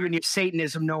what do you and your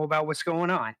Satanism know about what's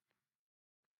going on?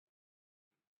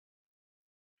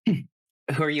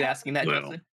 Who are you asking that,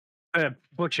 Well, Justin?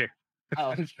 Butcher.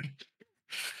 Oh,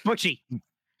 Butchie.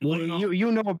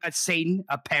 You know about Satan,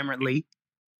 apparently.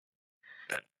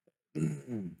 I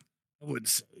would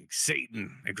say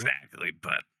Satan exactly,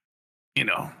 but you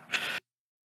know,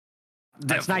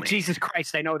 That's not Jesus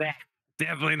Christ. I know that.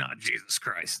 Definitely not Jesus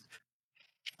Christ.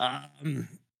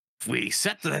 If we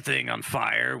set the thing on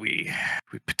fire, we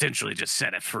potentially just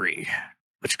set it free,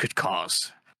 which could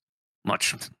cause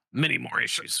many more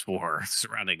issues for the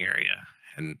surrounding area.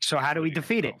 And So how do we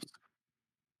defeat it?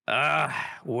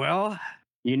 Well,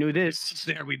 You knew this.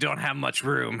 there we don't have much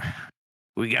room.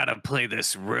 We gotta play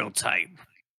this real tight.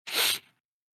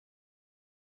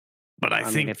 But I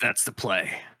mean, think if- that's the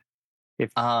play.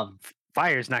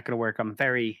 Fire's not going to work. I'm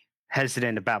very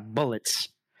hesitant about bullets.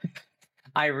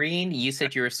 Irene, you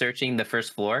said you were searching the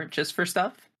first floor just for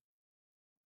stuff.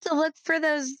 To look for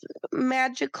those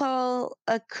magical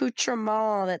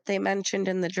accoutrements that they mentioned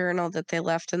in the journal that they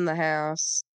left in the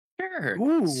house. Sure.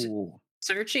 Ooh.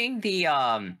 Searching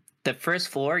the first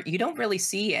floor, you don't really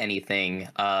see anything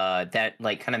that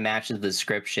like kind of matches the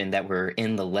description that were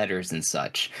in the letters and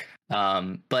such.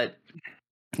 But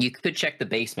you could check the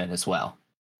basement as well.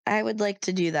 I would like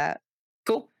to do that.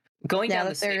 Cool. Going Now down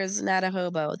that there is not a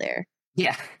hobo there.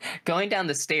 Yeah, going down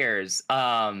the stairs.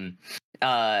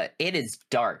 It is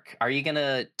dark. Are you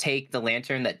gonna take the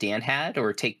lantern that Dan had,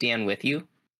 or take Dan with you?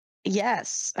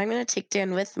 Yes, I'm going to take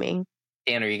Dan with me.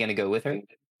 Dan, are you gonna go with her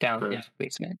down the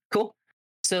basement? Cool.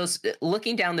 So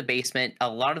looking down the basement, a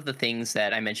lot of the things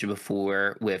that I mentioned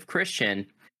before with Christian,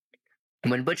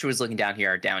 when Butcher was looking down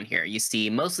here, are down here. You see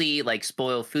mostly like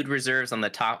spoiled food reserves on the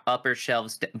top upper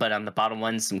shelves, but on the bottom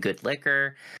ones, some good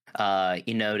liquor.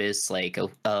 You notice like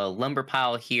a lumber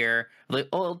pile here, the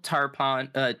old tarpon.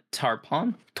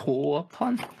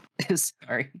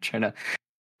 Sorry, I'm trying to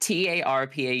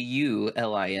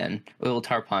TARPAULIN, oil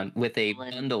tarpon with a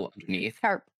bundle underneath.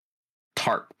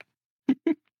 Tarp.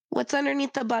 What's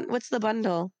underneath the What's the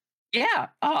bundle? Yeah.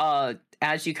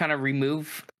 As you kind of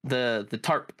remove the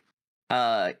tarp,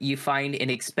 you find an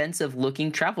expensive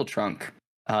looking travel trunk.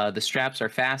 The straps are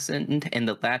fastened and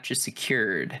the latch is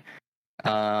secured.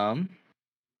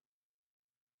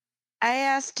 I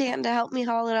asked Dan to help me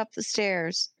haul it up the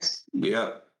stairs.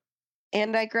 Yeah.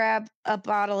 And I grab a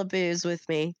bottle of booze with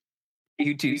me.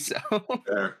 You do so.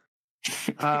 There.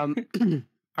 All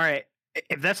right.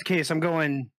 If that's the case, I'm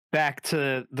going back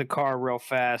to the car real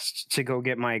fast to go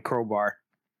get my crowbar.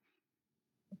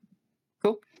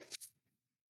 Cool.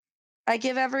 I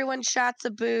give everyone shots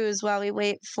of booze while we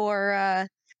wait for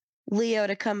Leo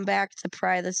to come back to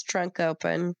pry this trunk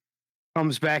open.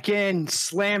 Comes back in,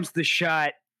 slams the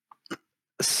shot,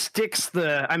 sticks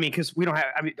the. I mean, because we don't have.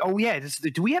 I mean, oh yeah.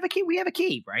 Do we have a key? We have a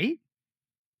key, right?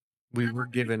 We were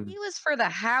given. He was for the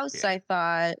house, Yeah. I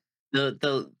thought.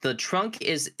 The trunk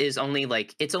is only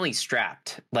like it's only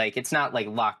strapped. Like it's not like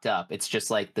locked up. It's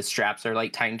just like the straps are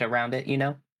like tightened around it, you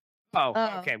know? Oh,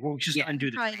 Oh. okay. We'll just Yeah.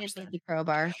 undo the. Probably traps didn't then. need the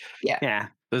crowbar. Yeah.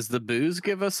 Does the booze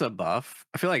give us a buff?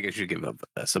 I feel like it should give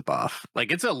us a buff. Like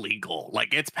it's illegal.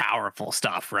 Like it's powerful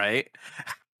stuff, right?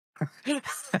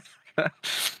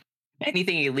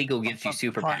 Anything illegal gives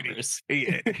you Party. superpowers.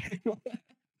 Yeah.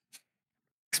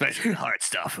 Especially the hard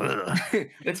stuff. Ugh.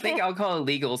 Let's make alcohol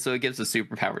illegal so it gives us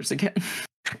superpowers again.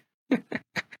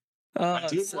 I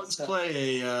did once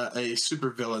play a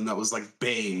supervillain that was like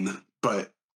Bane,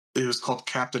 but it was called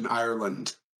Captain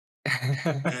Ireland.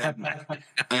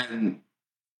 And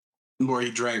the more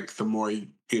you drank, the more you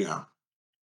know.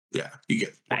 Yeah, you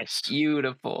get. Nice.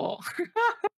 Beautiful.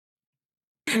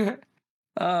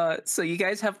 So you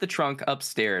guys have the trunk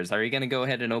upstairs. Are you going to go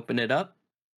ahead and open it up?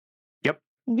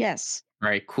 Yes. All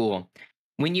right, cool.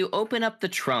 When you open up the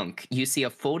trunk, you see a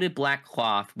folded black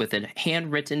cloth with a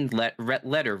handwritten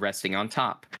letter resting on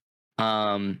top.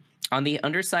 On the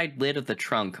underside lid of the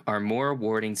trunk are more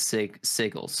warding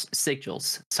sigils.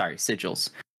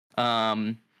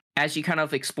 As you kind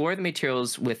of explore the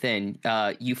materials within,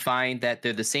 you find that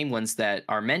they're the same ones that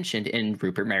are mentioned in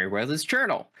Rupert Merriweather's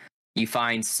journal. You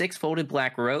find 6 folded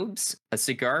black robes, a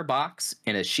cigar box,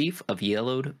 and a sheaf of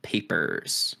yellowed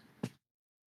papers.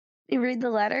 You read the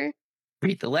letter?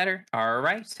 Read the letter. All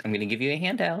right. I'm going to give you a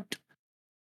handout.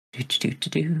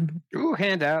 Ooh,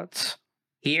 handouts.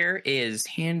 Here is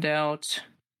handout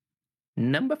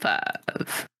number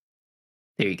 5.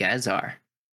 There you guys are.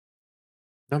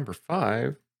 Number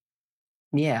 5.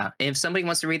 Yeah. If somebody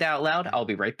wants to read that out loud, I'll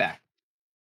be right back.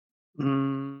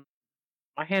 My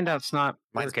handout's not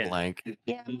Mine's working. blank.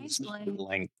 Yeah, mine's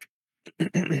blank.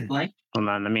 Blank. Hold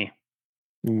on, let me.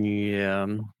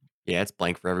 Yeah. Yeah, it's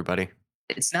blank for everybody.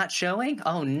 It's not showing?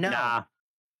 Oh, no. Nah.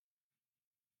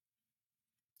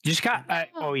 Just got.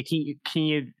 Can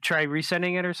you try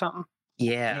resending it or something?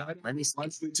 Yeah. Let me see.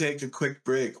 Once we take a quick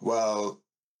break while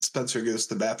Spencer goes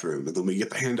to the bathroom, and then we get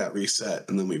the handout reset,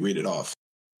 and then we read it off.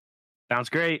 Sounds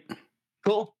great.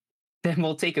 Cool. Then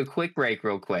we'll take a quick break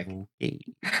real quick. Okay.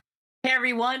 Hey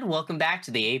everyone, welcome back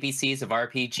to the ABCs of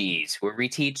RPGs, where we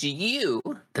teach you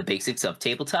the basics of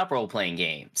tabletop role-playing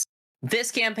games.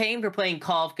 This campaign, we're playing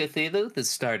Call of Cthulhu, the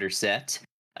starter set,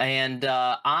 and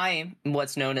I'm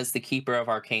what's known as the Keeper of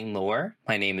Arcane Lore.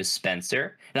 My name is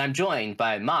Spencer, and I'm joined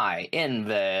by my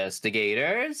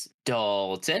investigators,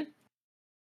 Dalton,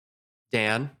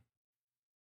 Dan.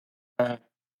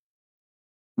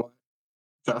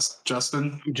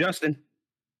 Justin? I'm Justin.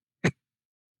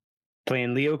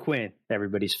 Playing Leo Quinn,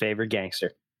 everybody's favorite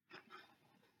gangster.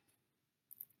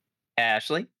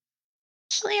 Ashley,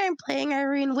 Actually, I'm playing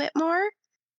Irene Whitmore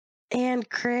and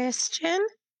Christian.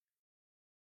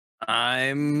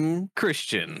 I'm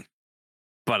Christian,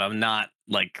 but I'm not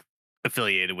like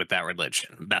affiliated with that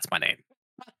religion. That's my name.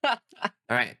 All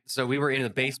right. So we were in the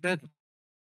basement.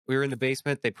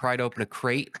 They pried open a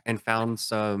crate and found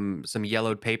some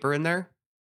yellowed paper in there.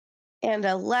 And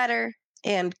a letter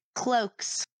and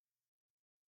cloaks.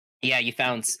 yeah, you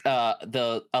found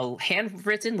a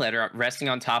handwritten letter resting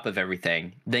on top of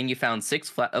everything. Then you found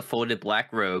 6 folded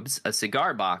black robes, a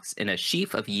cigar box, and a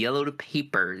sheaf of yellowed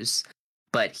papers.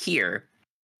 But here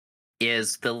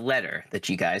is the letter that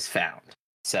you guys found.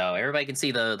 So everybody can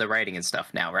see the writing and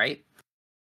stuff now, right?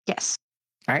 Yes.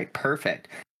 All right, perfect.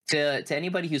 To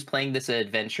anybody who's playing this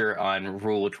adventure on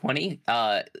Rule 20,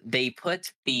 they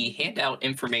put the handout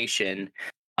information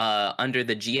under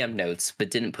the GM notes,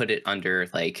 but didn't put it under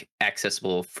like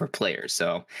accessible for players.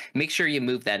 So make sure you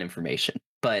move that information.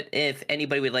 But if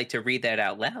anybody would like to read that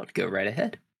out loud, go right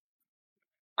ahead.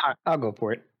 I'll go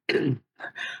for it.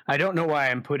 I don't know why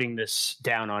I'm putting this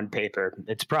down on paper.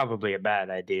 It's probably a bad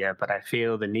idea, but I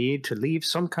feel the need to leave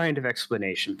some kind of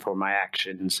explanation for my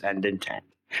actions and intent.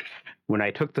 When I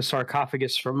took the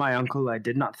sarcophagus from my uncle, I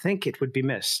did not think it would be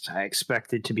missed. I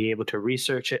expected to be able to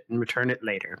research it and return it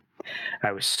later.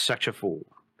 I was such a fool.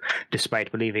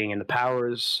 Despite believing in the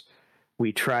powers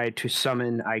we tried to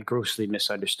summon, I grossly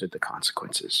misunderstood the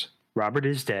consequences. Robert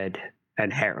is dead,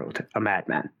 and Harold a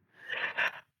madman.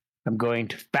 I'm going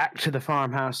back to the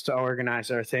farmhouse to organize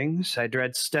our things. I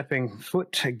dread stepping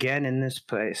foot again in this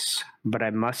place, but I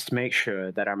must make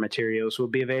sure that our materials will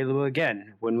be available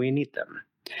again when we need them.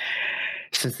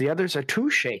 Since the others are too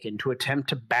shaken to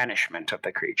attempt a banishment of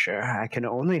the creature, I can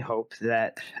only hope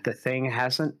that the thing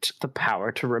hasn't the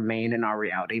power to remain in our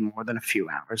reality more than a few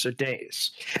hours or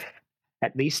days.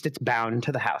 At least it's bound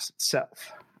to the house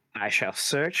itself. I shall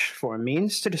search for a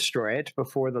means to destroy it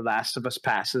before the last of us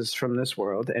passes from this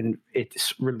world and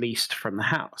it's released from the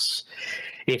house,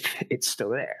 if it's still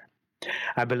there.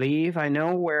 I believe I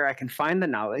know where I can find the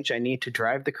knowledge I need to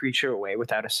drive the creature away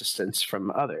without assistance from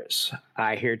others.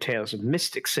 I hear tales of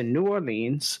mystics in New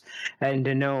Orleans and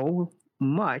know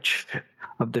much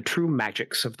of the true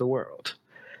magics of the world.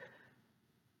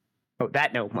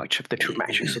 Know much of the true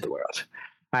magics of the world.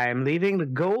 I am leaving the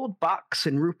gold box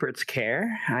in Rupert's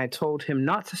care. I told him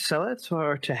not to sell it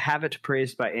or to have it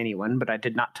praised by anyone, but I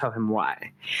did not tell him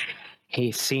why.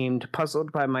 He seemed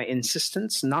puzzled by my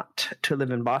insistence not to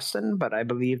live in Boston, but I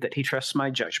believe that he trusts my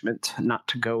judgment not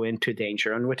to go into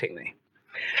danger unwittingly.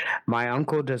 My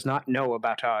uncle does not know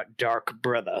about our dark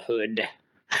brotherhood,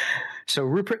 so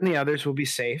Rupert and the others will be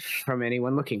safe from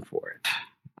anyone looking for it.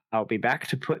 I'll be back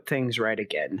to put things right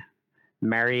again.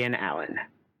 Marion Allen.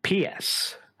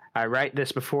 P.S. I write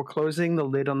this before closing the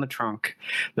lid on the trunk.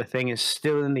 The thing is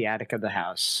still in the attic of the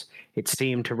house. It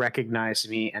seemed to recognize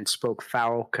me and spoke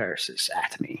foul curses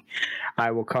at me.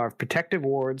 I will carve protective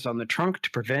wards on the trunk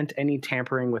to prevent any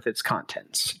tampering with its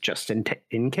contents, just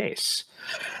in case.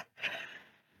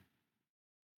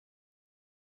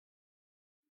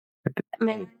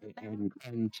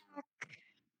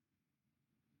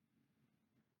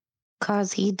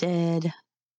 Cause he did.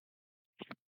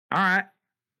 All right.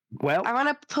 Well, I want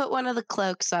to put one of the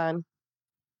cloaks on.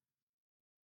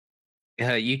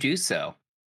 You do so.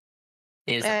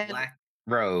 It is a And- black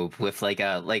robe with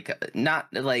not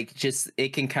like just it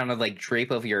can kind of like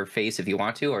drape over your face if you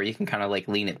want to, or you can kind of like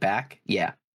lean it back.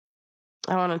 Yeah.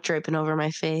 I want it draping over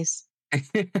my face.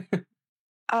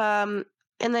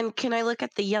 And then can I look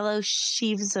at the yellow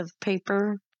sheaves of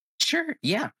paper? Sure.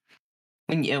 Yeah.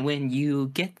 When you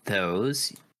get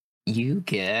those, you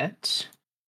get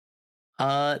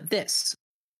this.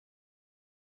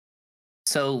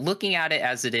 So looking at it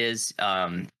as it is,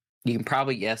 you can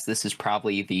probably guess this is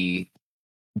probably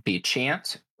the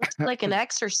chant. It's like an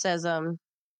exorcism.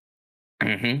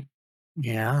 Mm-hmm.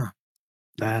 Yeah,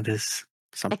 that is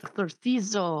something.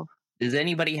 Exorcizo. Does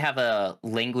anybody have a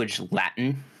language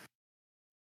Latin?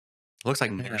 Looks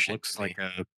like Yeah, it Martian looks to me.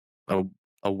 like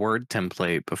a word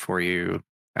template before you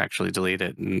actually delete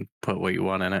it and put what you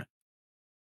want in it.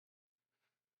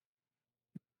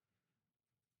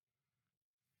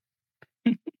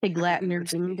 Big Latin or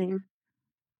ding ding.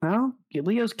 well,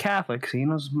 Leo's Catholic, so he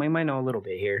might know a little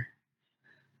bit here.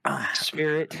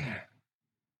 Spirit.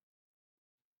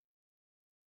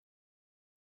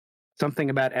 Something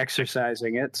about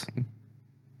exercising it.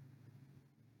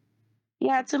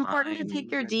 Yeah, it's important to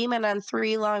take your demon on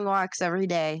 3 long walks every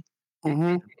day.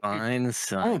 Mm-hmm. Fine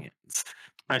science.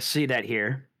 I see that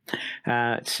here.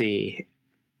 Let's see.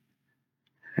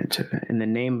 In the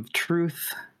name of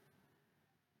truth,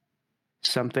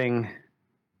 something,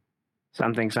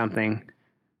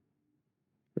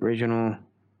 original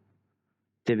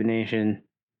divination.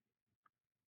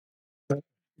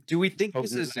 Do we think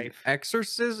this Potent is an knife.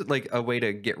 exorcism, like a way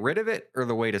to get rid of it, or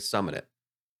the way to summon it?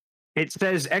 It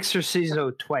says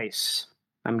exorcizo twice.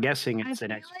 I'm guessing I it's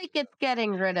feel an like it's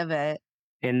getting rid of it.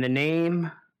 in the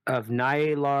name of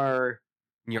Nylar.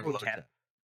 Nyarlathotep.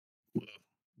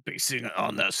 Basing it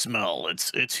on that smell,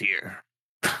 it's here.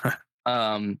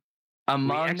 Among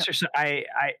I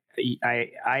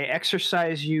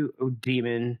exercise you, O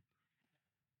demon.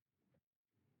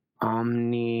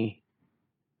 Omni.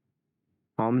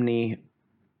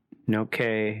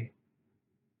 Okay.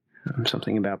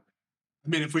 Something about. I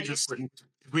mean, if we just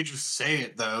say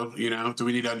it though, do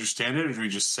we need to understand it or do we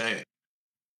just say it?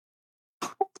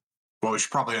 Well, we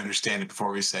should probably understand it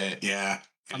before we say it. Yeah.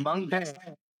 among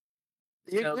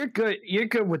You're good. You're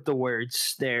good with the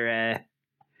words there,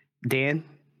 Dan.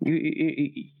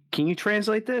 You can you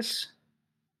translate this?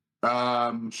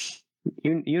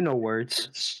 You know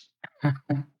words.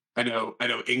 I know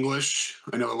English.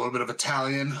 I know a little bit of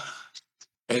Italian,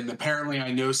 and apparently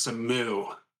I know some moo.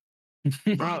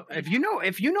 Well, if you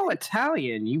know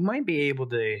Italian, you might be able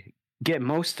to get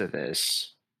most of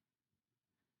this.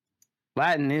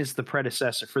 Latin is the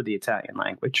predecessor for the Italian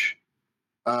language.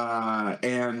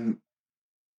 And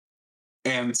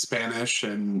Spanish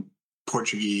and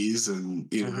Portuguese and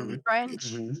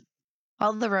French. Mhm.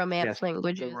 All the romance Yes,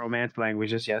 languages. romance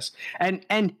languages, yes. And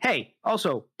hey,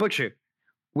 also butcher,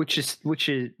 which is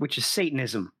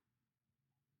Satanism.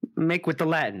 Make with the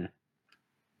Latin.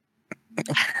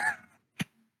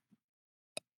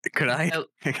 Could I? Oh.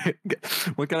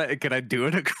 What can I do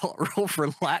in a cult roll for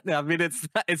Latin? I mean, it's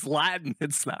Latin.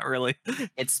 It's not really.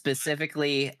 It's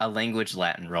specifically a language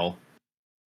Latin roll.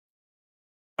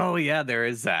 Oh yeah, there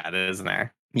is that, isn't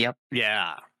there? Yep.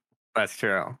 Yeah, that's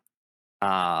true.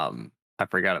 I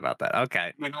forgot about that.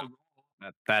 Okay,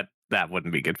 that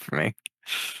wouldn't be good for me.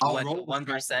 I'll What, roll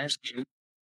 1%?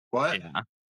 What? Yeah.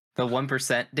 The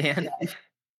 1%, Dan.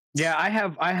 Yeah, I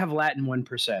have Latin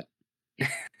 1%. Yeah,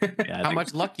 I How think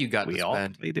much luck you got to we all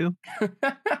spend? we do.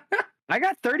 I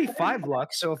got 35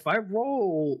 luck, so if I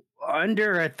roll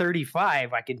under a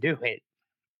 35, I can do it.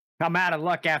 I'm out of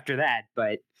luck after that,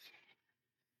 but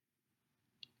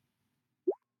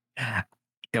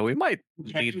Yeah, we might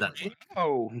need that.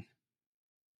 oh,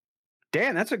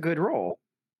 Dan, that's a good roll.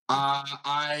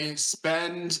 I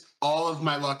spend all of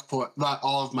my not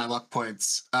all of my luck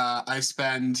points. I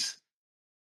spend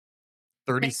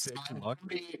 36 luck.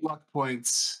 38 luck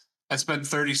points. I spend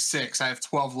 36. I have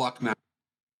 12 luck now.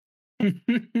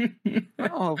 Well,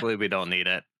 hopefully, we don't need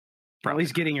it. At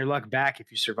least getting your luck back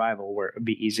if you survive will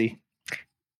be easy.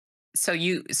 So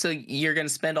you're gonna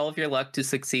spend all of your luck to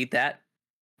succeed that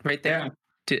right there?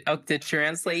 Yeah. To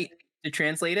translate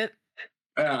it?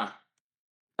 Yeah.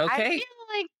 I Okay. feel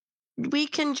like we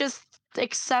can just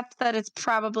accept that it's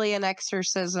probably an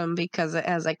exorcism because it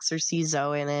has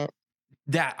exorcizo in it.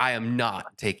 That I am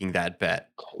not taking that bet.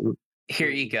 Here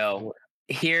you go.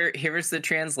 Here is the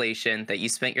translation that you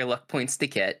spent your luck points to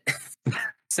get.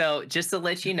 So just to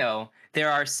let you know, there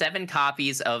are 7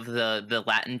 copies of the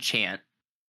Latin chant.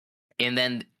 And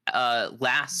then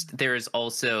last there is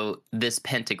also this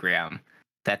pentagram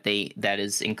that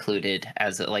is included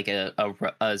as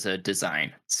as a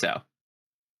design. So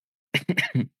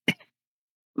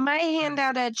My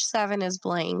handout edge 7 is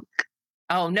blank.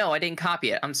 oh no, I didn't copy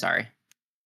it. I'm sorry.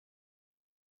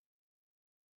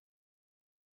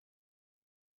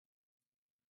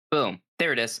 Boom.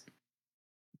 There it is.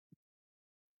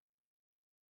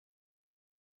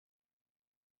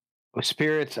 With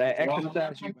spirits, I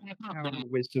exercise you by the power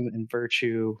of wisdom and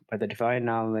virtue, by the divine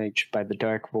knowledge, by the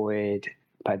dark void,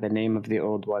 by the name of the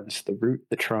old ones, the root,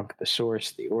 the trunk, the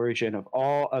source, the origin of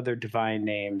all other divine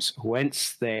names,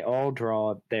 whence they all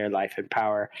draw their life and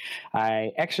power.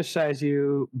 I exercise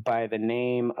you by the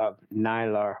name of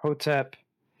Nyarlathotep,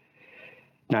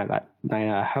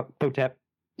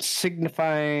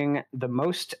 signifying the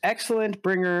most excellent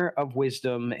bringer of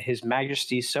wisdom, his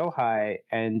majesty so high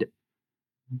and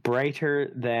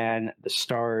brighter than the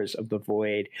stars of the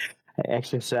void. I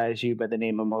exercise you by the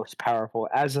name of most powerful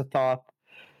Azathoth.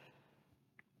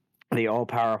 The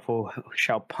all-powerful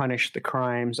shall punish the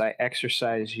crimes. I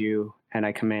exercise you, and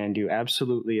I command you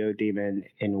absolutely, O demon,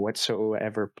 in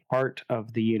whatsoever part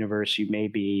of the universe you may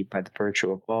be, by the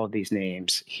virtue of all these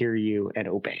names, hear you and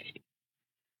obey.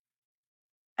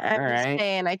 I'm All just right.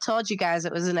 saying, I told you guys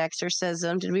it was an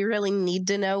exorcism. Did we really need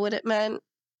to know what it meant?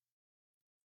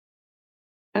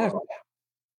 Well,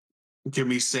 can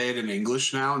we say it in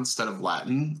English now instead of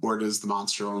Latin, or does the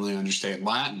monster only understand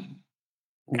Latin?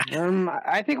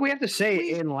 I think we have to say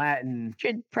it in Latin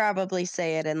Should probably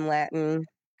say it in Latin.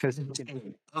 because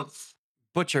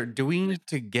Butcher, do we need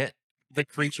to get the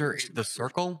creature in the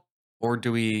circle, or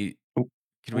do we?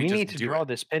 Can we we just need to do draw it?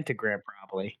 this pentagram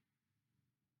probably.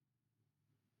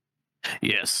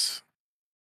 Yes.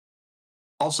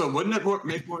 Also, wouldn't it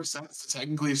make more sense to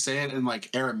technically say it in like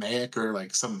Aramaic or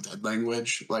like some dead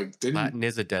language? Like, didn't Latin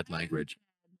is a dead language.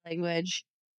 Language.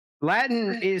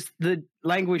 Latin is the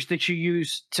language that you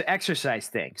use to exercise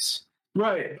things.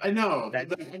 right? I know.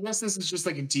 That- I guess this is just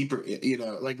like a deeper,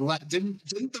 like didn't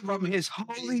the Romans His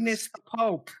Holiness the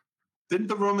Pope. didn't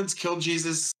the Romans kill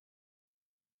Jesus?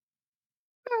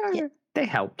 Yeah. They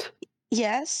helped.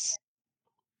 Yes.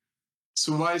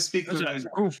 So why speak? It was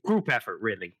a group effort,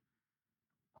 really.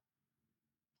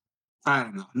 I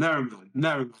don't know. Never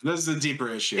mind. This is a deeper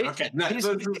issue. Okay.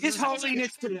 His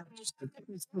Holiness the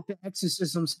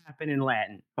exorcisms happen in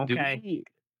Latin. Okay.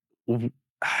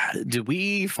 Do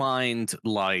we find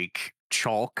like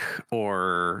chalk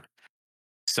or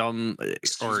some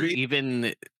or me?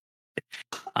 even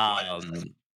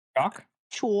Chalk?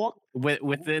 Chalk.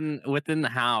 within the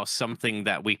house something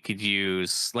that we could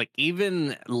use, like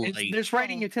even like There's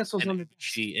writing utensils on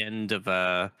the end of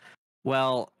a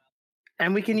well,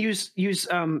 and we can use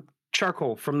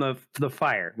charcoal from the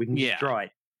fire. We can Yeah. just draw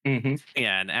it. Mm-hmm.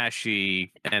 yeah, an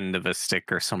ashy end of a stick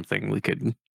or something we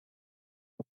could.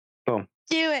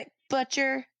 Do it,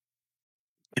 Butcher.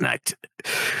 Can I?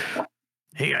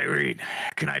 Hey, Irene,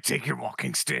 can I take your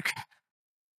walking stick?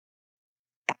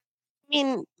 I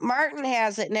mean, Martin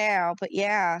has it now, but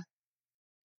yeah.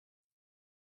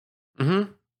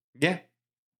 Mm-hmm. Yeah.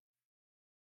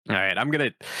 All right,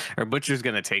 our butcher's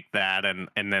gonna take that and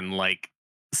then like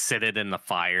sit it in the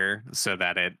fire so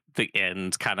that the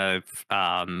end kind of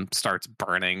starts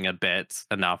burning a bit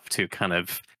enough to kind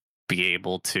of be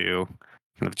able to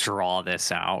kind of draw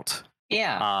this out.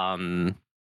 Yeah.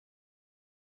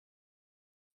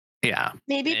 Yeah.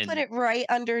 Maybe put And it right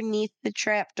underneath the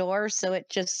trap door so it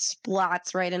just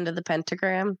splots right into the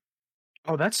pentagram.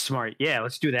 Oh, that's smart. Yeah,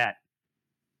 let's do that.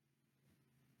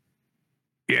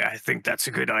 yeah, I think that's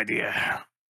a good idea.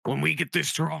 When we get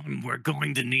this drawn, we're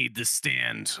going to need to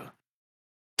stand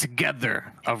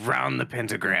together around the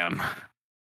pentagram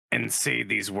and say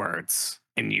these words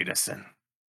in unison.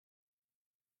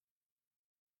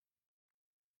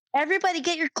 Everybody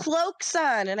get your cloaks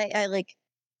on. And I like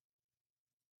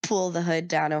pull the hood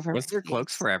down over Was my there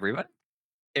cloaks face. for everybody?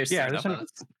 There's Yeah, some there's of some-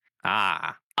 us.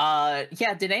 Ah,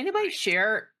 Yeah, did anybody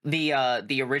share the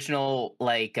original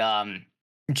like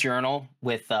journal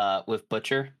with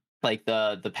Butcher? Like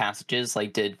the passages?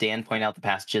 Like did Dan point out the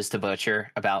passages to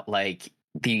Butcher about like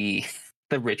the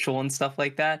the ritual and stuff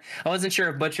like that? I wasn't sure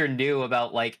if Butcher knew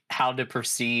about like how to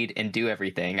proceed and do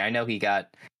everything. I know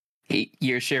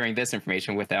you're sharing this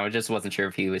information with him. I just wasn't sure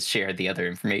if he was shared the other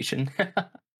information.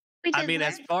 We I did mean,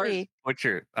 as last far as week.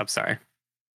 Butcher, I'm sorry.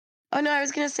 Oh no, I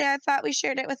was gonna say I thought we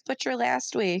shared it with Butcher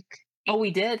last week. Oh, we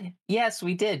did. Yes,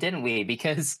 we did, didn't we?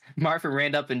 Because Marvin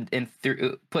ran up and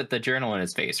put the journal in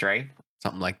his face, right?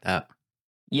 Something like that.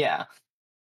 Yeah.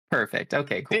 Perfect.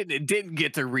 Okay, cool. Didn't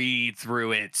get to read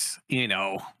through it,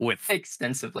 with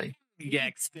Extensively.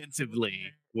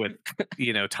 extensively with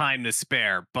time to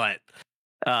spare, but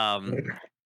a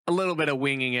little bit of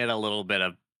winging it, a little bit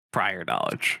of prior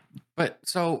knowledge. But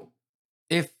so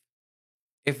if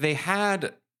they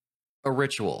had a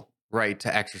ritual, right,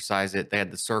 to exercise it, they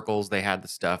had the circles, they had the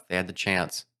stuff, they had the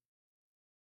chants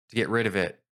to get rid of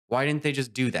it. Why didn't they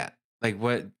just do that? Like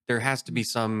what there has to be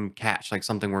some catch, like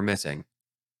something we're missing.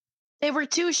 They were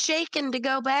too shaken to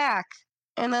go back,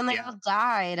 and then they all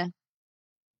died.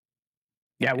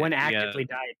 Yeah, one Yeah. actively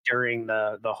died during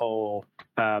the whole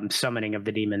summoning of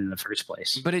the demon in the first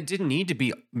place. But it didn't need to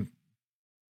be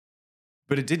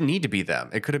them.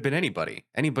 It could have been anybody.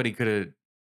 Anybody could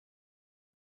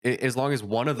have, as long as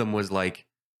one of them was like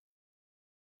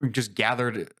just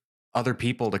gathered other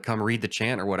people to come read the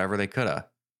chant or whatever, they could have.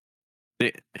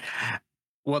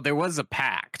 Well, there was a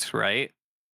pact, right?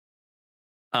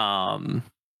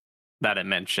 That it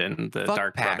mentioned the Fuck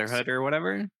Dark pacts. Brotherhood or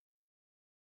whatever.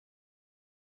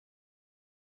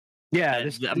 Yeah,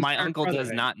 And my Dark uncle does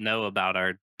Brotherhood. not know about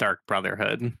our Dark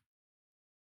Brotherhood.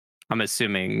 I'm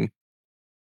assuming.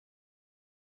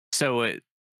 So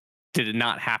did it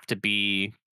not have to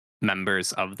be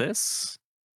members of this?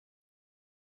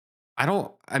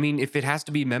 I mean, if it has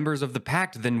to be members of the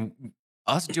pact, then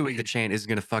us doing the chant isn't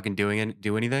going to fucking do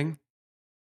anything.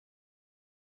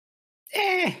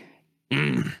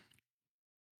 Mm.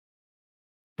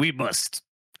 We must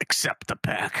accept the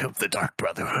pact of the Dark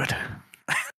Brotherhood.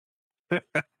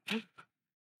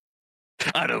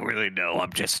 I don't really know.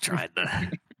 I'm just trying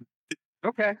to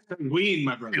Okay. Ween,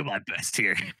 my brother. do my best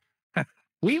here.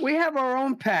 We have our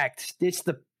own pact. It's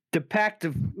the pact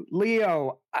of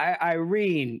Leo,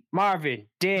 Irene, Marvin,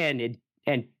 Dan,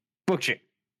 and Butcher.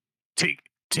 Take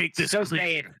this So clear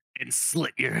saying. and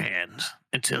slit your hand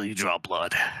until you draw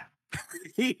blood.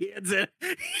 He hands it.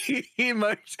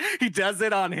 He does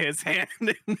it on his hand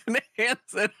and then hands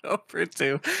it over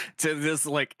to just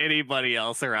like anybody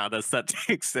else around us that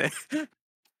takes it.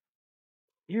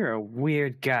 You're a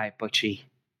weird guy, Butchie.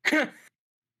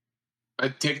 I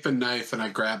take the knife and I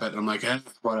grab it. And I'm like,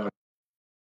 whatever.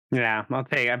 Yeah, I'll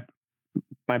take.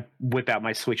 I whip out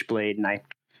my switchblade and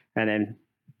then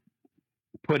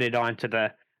put it onto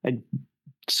and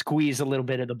squeeze a little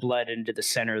bit of the blood into the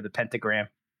center of the pentagram.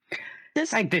 I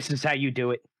think this is how you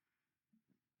do it.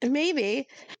 Maybe.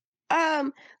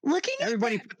 Looking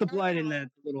Everybody at put the blood in the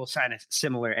little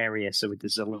similar area so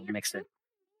there's a little mix in.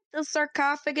 the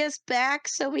sarcophagus back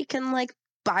so we can like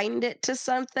bind it to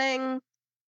something.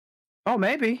 Oh,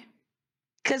 maybe.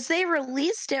 Because they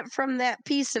released it from that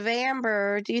piece of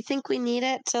amber. Do you think we need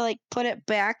it to like put it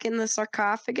back in the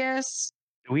sarcophagus?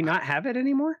 Do we not have it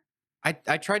anymore?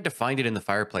 I tried to find it in the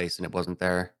fireplace and it wasn't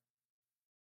there.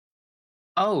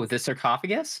 Oh, the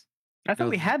sarcophagus? I thought No,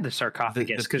 we had the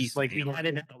sarcophagus piece because of like we amber. had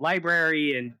it at the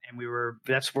library and we were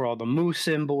that's where all the moose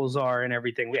symbols are and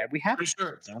everything. We have Pretty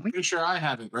sure. don't we? Pretty sure I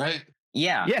have it, right?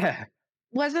 Yeah. Yeah.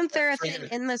 Wasn't there a thing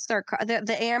in the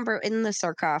the amber in the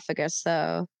sarcophagus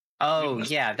though? Oh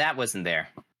yeah, that wasn't there.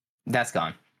 That's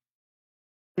gone.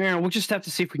 Yeah, we'll just have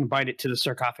to see if we can bind it to the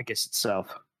sarcophagus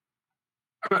itself.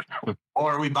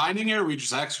 Or are we binding it, or are we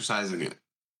just exercising it?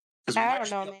 'Cause we I might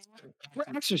don't know, just- man.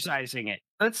 We're exercising it.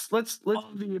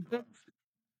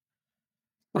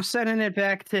 We're sending it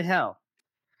back to hell.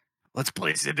 Let's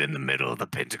place it in the middle of the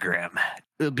pentagram.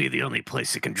 It'll be the only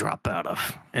place it can drop out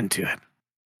of into it.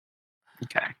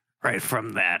 Okay. Right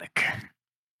from the attic.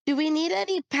 Do we need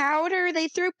any powder? They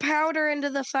threw powder into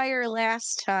the fire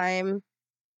last time.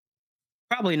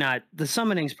 Probably not. The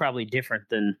summoning's probably different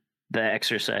than the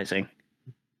exercising.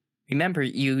 Remember,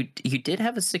 you did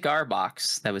have a cigar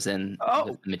box that was in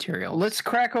Oh, the material. Let's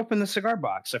crack open the cigar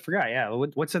box. I forgot. Yeah,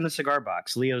 what's in the cigar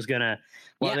box? Leo's gonna.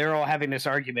 While they're all having this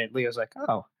argument, Leo's like,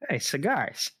 "Oh, hey,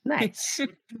 cigars, nice."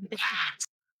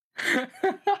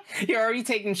 You're already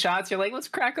taking shots. You're like, let's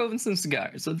crack open some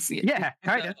cigars. Let's see it. Yeah,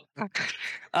 kind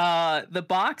of. The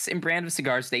box and brand of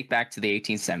cigars date back to the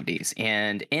 1870s,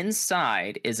 and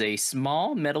inside is a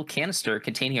small metal canister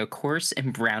containing a coarse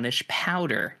and brownish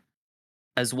powder,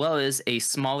 as well as a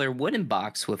smaller wooden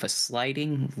box with a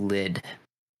sliding lid.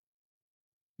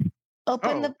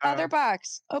 Open the other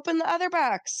box. Open the other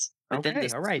box. But then Okay,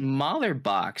 the all right. smaller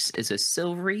box is a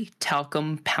silvery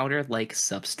talcum powder-like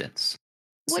substance.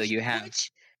 So you have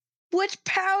Which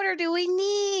powder do we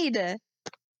need?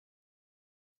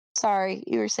 Sorry,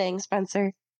 you were saying,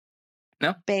 Spencer.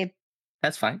 No. Babe.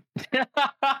 that's fine.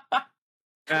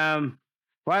 Why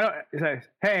don't?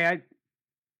 Hey,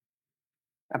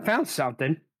 I found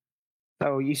something.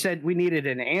 So you said we needed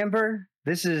an amber.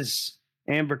 This is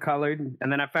amber colored,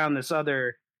 and then I found this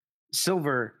other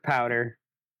silver powder.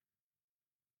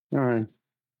 All right.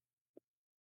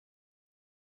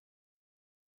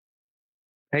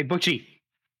 Hey, Butchie.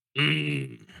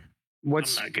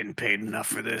 What's? I'm not getting paid enough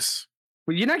for this.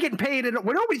 Well, you're not getting paid.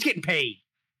 We're nobody's getting paid.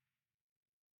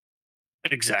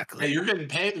 Exactly. Hey, you're getting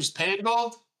paid. There's pay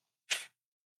involved. You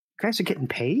guys are getting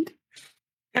paid.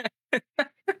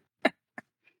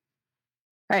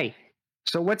 Hey,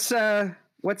 so what's in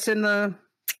the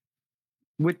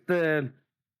with the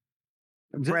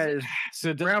bread?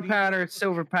 So Brown powder,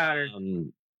 silver powder.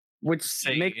 What's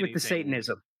say make with the anything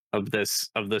Satanism? of this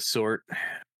sort?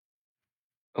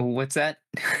 What's that?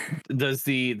 Does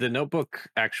the notebook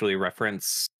actually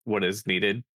reference what is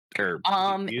needed or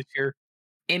used here?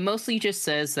 It mostly just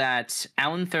says that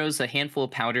Alan throws a handful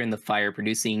of powder in the fire,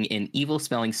 producing an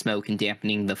evil-smelling smoke and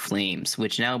dampening the flames,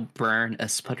 which now burn a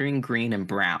sputtering green and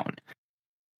brown.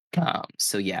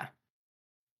 So yeah.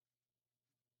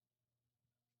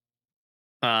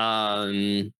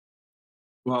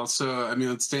 Well, so I mean,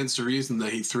 it stands to reason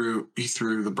that he threw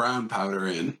the brown powder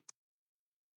in.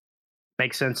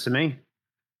 Makes sense to me.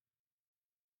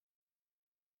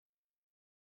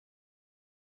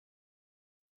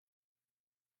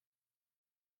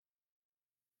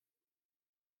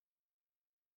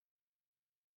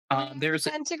 There's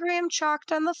Pentagram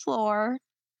chalked on the floor.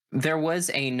 There was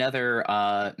another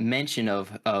mention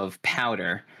of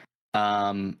powder.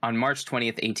 On March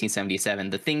 20th, 1877,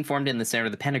 the thing formed in the center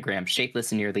of the pentagram,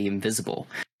 shapeless and nearly invisible.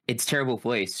 Its terrible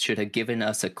voice should have given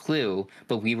us a clue,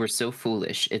 but we were so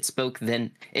foolish. It spoke.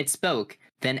 Then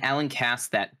Alan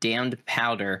cast that damned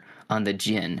powder on the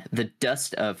jinn, the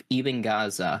dust of Ibn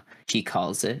Gaza, he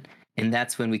calls it, and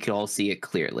that's when we could all see it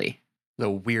clearly. The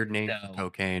weird name No. for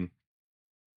cocaine.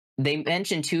 They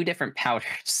mentioned two different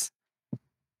powders.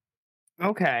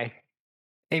 Okay.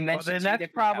 They Well, mentioned then two that's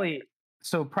different probably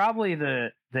probably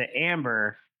the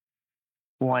amber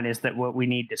one is that what we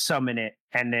need to summon it,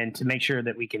 and then to make sure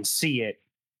that we can see it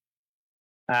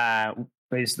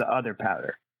is the other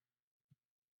powder.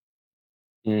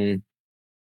 We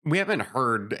haven't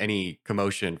heard any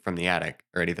commotion from the attic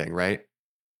or anything, right?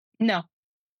 No.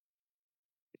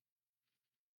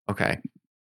 Okay.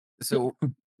 So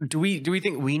do we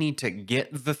think we need to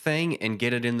get the thing and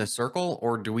get it in the circle,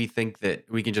 or do we think that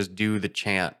we can just do the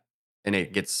chant and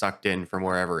it gets sucked in from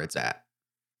wherever it's at?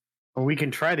 Well, we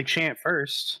can try the chant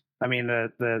first. I mean,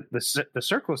 the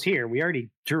circle's here. We already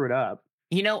drew it up.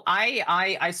 You know,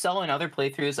 I saw in other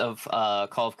playthroughs of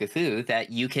Call of Cthulhu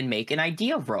that you can make an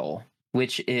idea roll,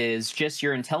 which is just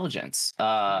your intelligence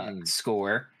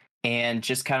score, and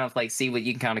just kind of like see what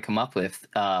you can kind of come up with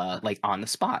like on the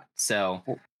spot. So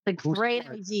A great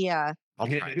idea. I'll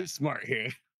try Who's smart here?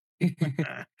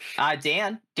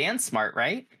 Dan's smart,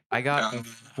 right? I got a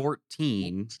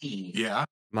 14. Yeah.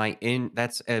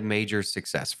 That's a major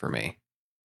success for me.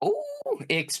 Oh,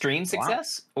 extreme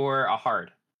success or a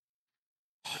hard?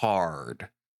 Hard.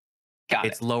 Got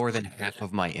It's it. lower than half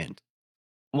of my int.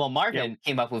 Well, Marvin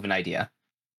came up with an idea.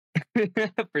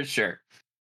 For sure.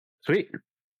 Sweet.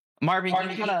 Marvin,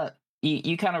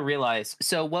 you kind of realize.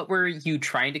 So, what were you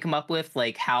trying to come up with,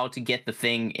 like how to get the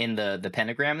thing in the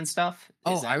pentagram and stuff?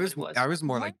 Is Oh, that what it I was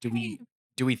more like, do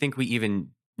we think we even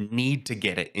need to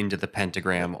get it into the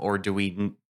pentagram, or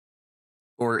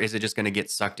or is it just going to get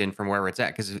sucked in from wherever it's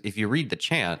at? Because if you read the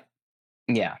chant,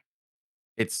 Yeah.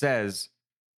 it says,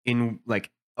 in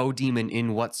like, "O demon,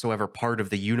 in whatsoever part of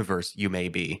the universe you may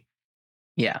be."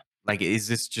 Yeah. Like, is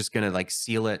this just going to like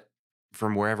seal it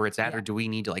from wherever it's at, or do we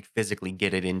need to like physically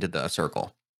get it into the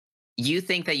circle? You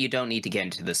think that you don't need to get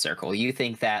into the circle. You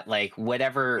think that like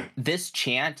whatever this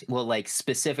chant will like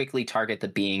specifically target the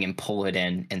being and pull it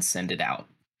in and send it out.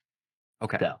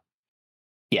 Okay. So,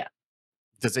 yeah.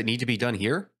 Does it need to be done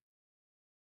here?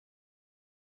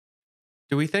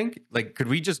 Do we think? Like, could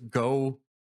we just go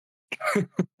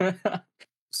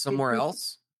somewhere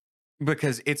else?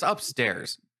 Because it's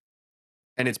upstairs.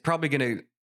 And it's probably going to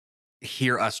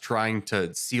hear us trying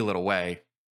to seal it away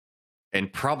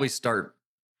and probably start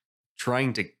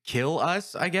trying to kill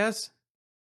us, I guess.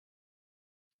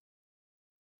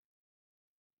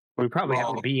 We probably have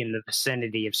to Well- be in the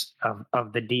vicinity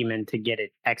of the demon to get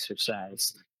it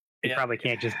exorcised. We probably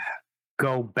can't just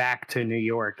go back to New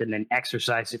York and then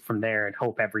exercise it from there and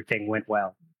hope everything went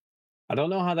well. I don't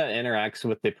know how that interacts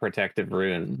with the protective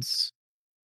runes,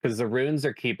 because the runes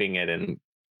are keeping it in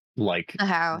like The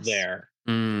house. there.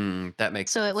 That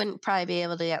makes So sense. it wouldn't probably be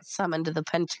able to get summoned to the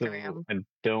So pentagram. I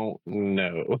don't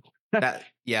know.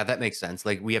 that makes sense.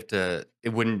 Like, we have to, it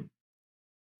wouldn't,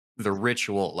 the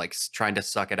ritual, like trying to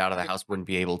suck it out of the house, wouldn't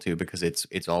be able to because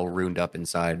it's all ruined up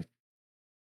inside.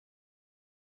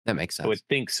 That makes I would sense.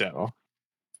 think so.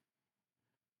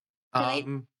 Can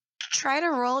I- Try to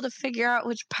roll to figure out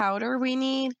which powder we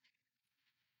need.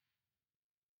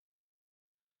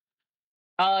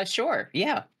 Sure.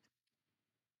 Yeah.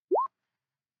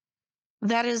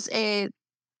 That is a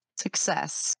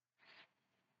success.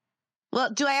 Well,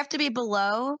 do I have to be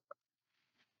below?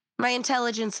 My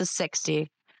intelligence is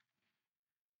 60.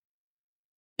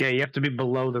 Yeah, you have to be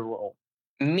below the roll.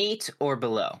 Meet or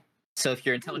below. So if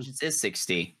your intelligence is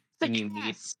 60, then you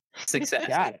meet success.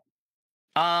 Got it.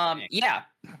 Yeah.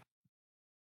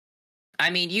 I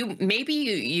mean,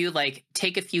 you like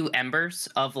take a few embers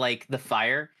of like the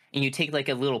fire and you take like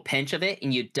a little pinch of it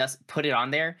and you just put it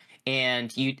on there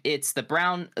and it's the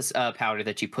brown powder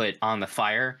that you put on the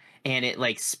fire and it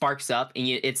like sparks up and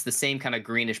it's the same kind of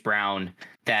greenish brown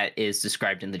that is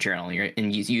described in the journal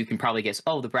and you can probably guess,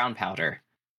 oh, the brown powder.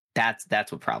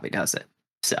 That's what probably does it.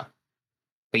 So,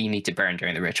 but you need to burn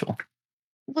during the ritual.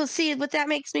 Well, see, but that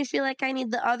makes me feel like I need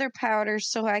the other powder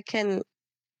so I can,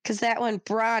 because that one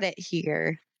brought it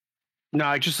here.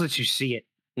 No, it just lets you see it.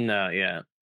 No, yeah.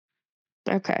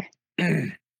 Okay.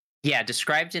 Yeah,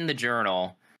 described in the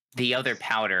journal, the other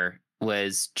powder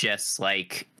was just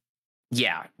like,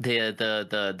 yeah,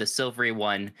 the silvery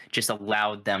one just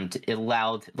allowed them to, it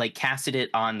allowed, like casted it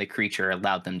on the creature,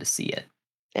 allowed them to see it.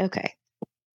 Okay.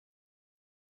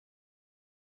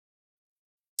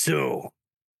 So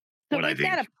So What I we've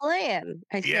got a think- plan,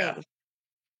 I Yeah. think.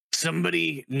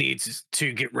 somebody needs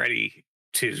to get ready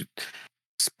to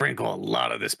sprinkle a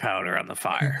lot of this powder on the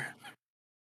fire.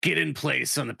 Get in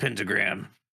place on the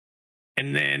pentagram.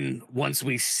 And then once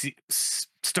we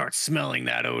start smelling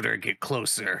that odor, get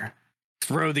closer.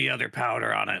 Throw the other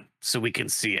powder on it so we can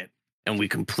see it and we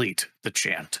complete the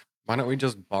chant. Why don't we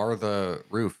just bar the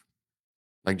roof?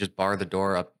 Like, just bar the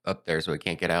door up there so it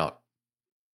can't get out.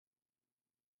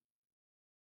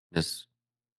 Just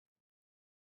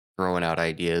throwing out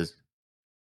ideas.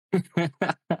 I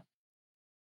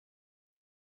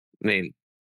mean,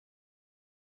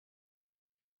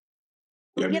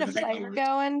 Yeah, Get a I think that fire works.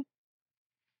 going.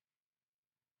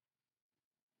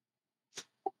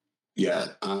 Yeah.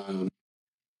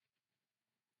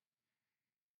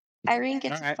 Irene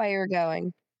gets All right. a fire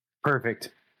going.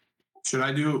 Perfect. Should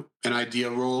I do an idea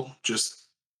roll just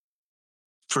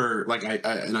for like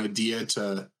an idea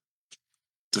to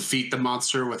defeat the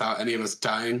monster without any of us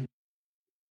dying?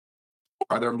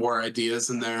 Are there more ideas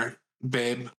in there,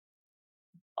 babe?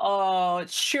 Oh,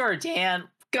 sure, Dan.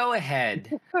 Go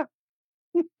ahead.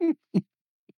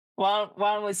 Why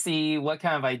don't we see what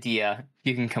kind of idea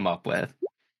you can come up with?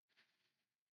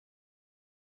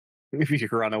 if you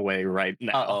run away right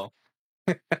now.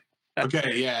 Uh-oh.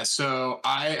 Okay, yeah. So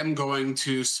I am going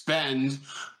to spend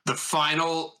the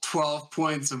final 12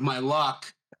 points of my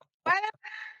luck. Why not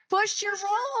push your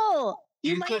roll?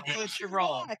 You might could get push your some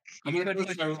roll. luck. I'm You gonna could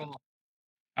push push my your roll.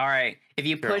 All right. If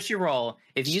you Sure. push your roll,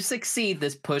 if you succeed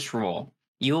this push roll,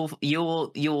 you'll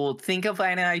think of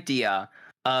an idea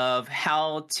of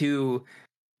how to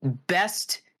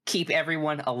best keep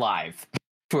everyone alive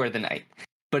for the night.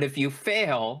 But if you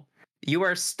fail, you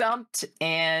are stumped,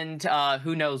 and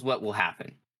who knows what will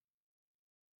happen.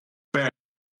 Fair.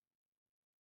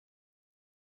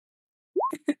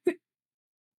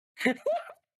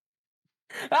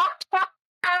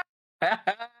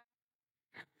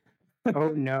 Oh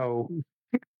no.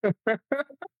 All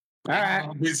right.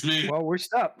 It's me. Well, we're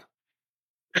stuck.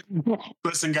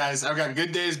 Listen, guys, I've got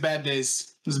good days, bad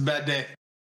days. This is a bad day.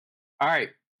 All right.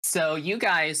 So you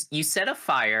guys, you set a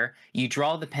fire. You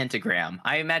draw the pentagram.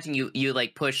 I imagine you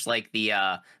like push like the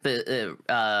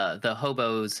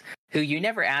hobos who you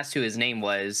never asked who his name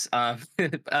was.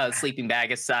 Sleeping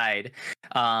bag aside.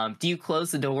 Do you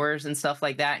close the doors and stuff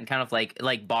like that, and kind of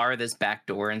like bar this back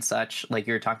door and such, like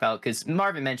you were talking about? Because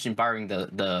Marvin mentioned barring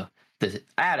the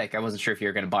attic. I wasn't sure if you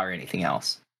were going to bar anything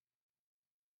else.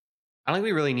 I don't think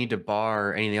we really need to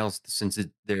bar anything else since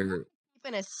they're. Keep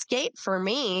an escape for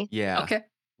me. Yeah. Okay.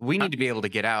 We need to be able to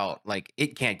get out. Like,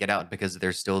 it can't get out because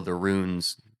there's still the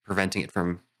runes preventing it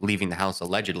from leaving the house,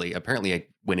 allegedly. Apparently,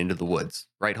 it went into the woods.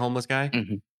 Right, homeless guy?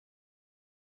 Mm-hmm.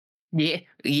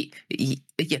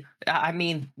 Yeah. I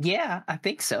mean, yeah, I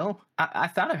think so. I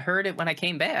thought I heard it when I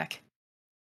came back.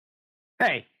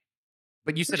 Hey,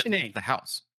 But you said What's it your left name? the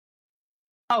house.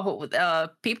 Oh,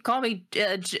 people call me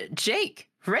Jake,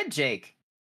 Red Jake.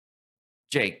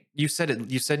 Jake, you said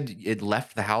it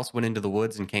left the house, went into the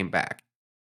woods, and came back.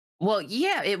 Well,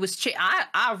 yeah, it was.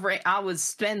 I was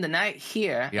spend the night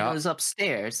here. And Yeah. it was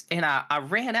upstairs, and I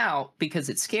ran out because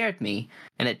it scared me,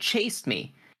 and it chased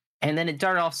me, and then it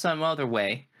darted off some other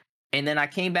way, and then I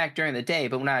came back during the day.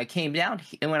 But when I came down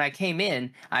and when I came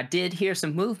in, I did hear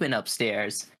some movement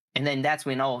upstairs, and then that's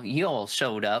when you all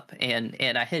showed up, and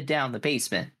I hid down the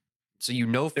basement. So you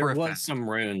know There for a was fact. some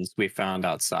runes we found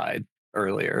outside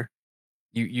earlier.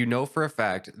 You know for a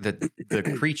fact that the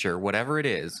creature, whatever it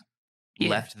is, Yeah.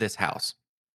 left this house.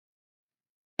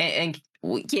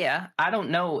 Yeah, I don't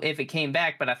know if it came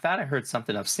back, but I thought I heard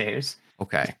something upstairs.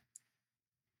 Okay.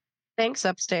 Thanks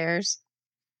upstairs.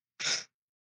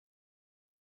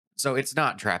 So it's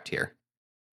not trapped here.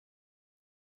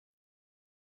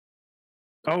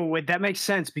 oh, wait, that makes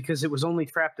sense because it was only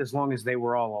trapped as long as they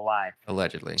were all alive.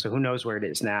 Allegedly. So who knows where it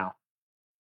is now?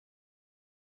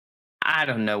 I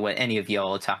don't know what any of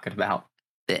y'all are talking about.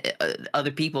 Other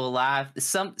people alive.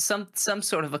 Some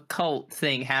sort of occult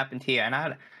thing happened here, and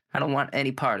I don't want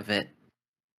any part of it.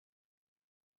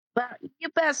 Well, you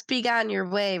best be on your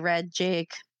way, Red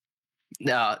Jake.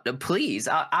 Please,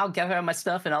 I'll gather my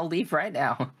stuff and I'll leave right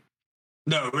now.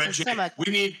 No, Red Thanks so Jake, much.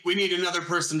 we need another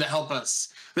person to help us.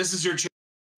 This is your chance.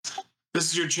 This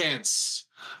is your chance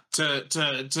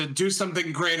to do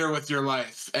something greater with your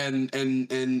life. And I'm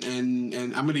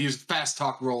going to use a fast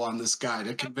talk roll on this guy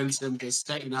to convince him to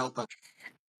stay and help us.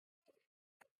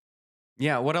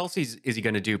 Yeah, what else is he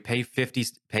going to do? Pay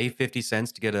 50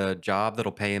 cents to get a job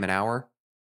that'll pay him an hour?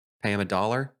 Pay him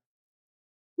 $1?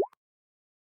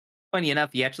 Funny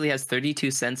enough, he actually has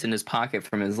 32 cents in his pocket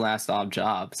from his last odd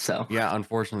job. So Yeah,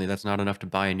 unfortunately, that's not enough to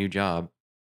buy a new job.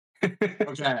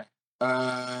 Okay.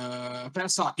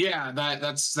 Fast talk. Yeah,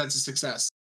 that's a success.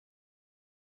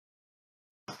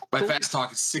 My Cool. fast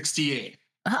talk is 68.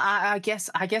 I guess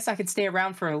I could stay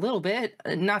around for a little bit,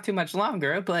 not too much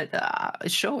longer, but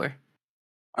sure.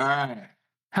 All right.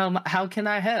 How can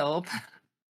I help? All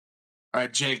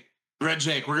right, Jake. Red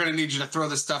Jake, we're going to need you to throw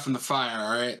this stuff in the fire,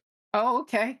 all right? Oh,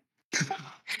 okay.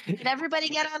 Did everybody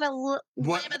get on a limb of the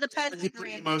What is the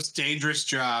pentagram? most dangerous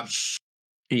job?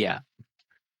 Yeah.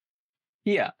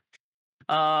 Yeah.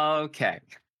 Okay.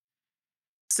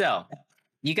 So,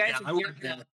 you guys Yeah, I are would-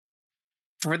 geared up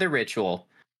for the ritual.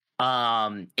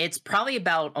 It's probably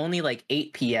about only like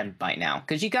 8 p.m. by now,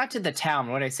 because you got to the town,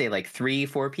 what did I say, like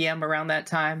 4 p.m. around that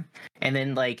time, and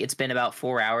then like it's been about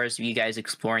 4 hours of you guys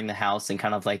exploring the house and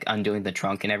kind of like undoing the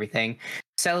trunk and everything.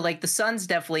 So like the sun's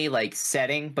definitely like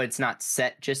setting, but it's not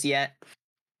set just yet.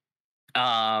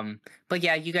 But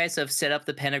yeah, you guys have set up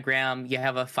the pentagram. You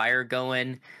have a fire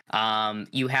going.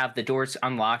 You have the doors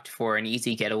unlocked for an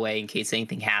easy getaway in case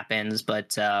anything happens.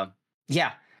 But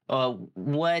yeah.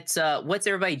 What's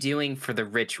everybody doing for the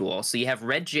ritual? So you have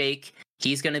Red Jake.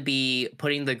 He's going to be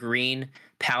putting the green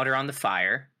powder on the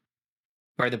fire,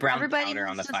 or the brown Everybody powder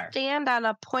on the needs to fire. stand on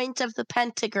a point of the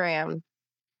pentagram.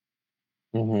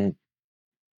 Mm-hmm.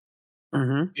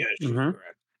 Mm-hmm. Yeah, Mhm.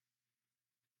 correct.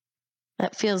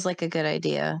 That feels like a good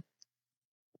idea.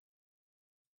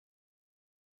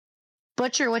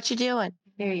 Butcher, what you doing?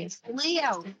 Here he is.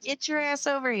 Leo, get your ass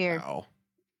over here. Wow.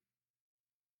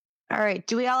 All right.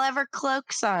 Do we all have our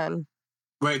cloaks on?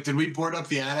 Wait, did we board up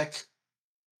the attic?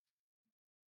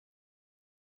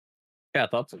 Yeah, I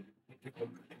thought so.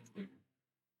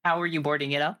 How are you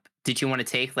boarding it up? Did you want to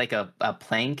take like a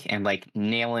plank and like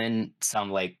nail in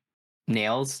some like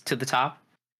nails to the top?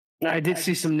 I did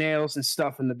see some nails and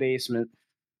stuff in the basement.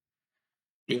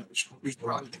 Yeah, we should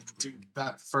probably do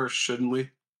that first, shouldn't we?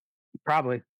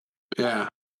 Probably. Yeah.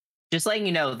 Just letting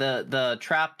you know, the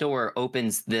trap door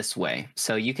opens this way,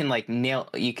 so you can like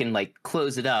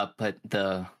close it up, but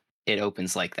it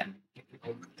opens like that.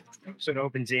 So it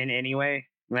opens in anyway.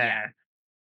 Yeah.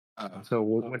 So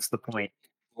what's the point?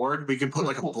 Board. We can put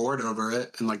like a board over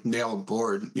it and like nail a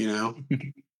board. You know,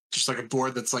 just like a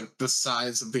board that's like the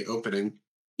size of the opening.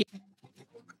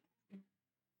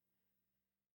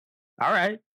 All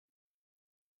right.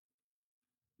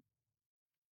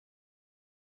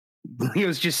 He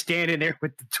was just standing there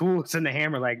with the tools and the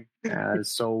hammer, like,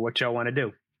 so what y'all want to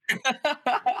do?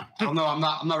 I don't know. I'm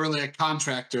not really a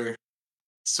contractor,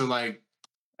 so like,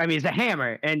 I mean, it's a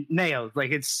hammer and nails.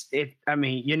 Like I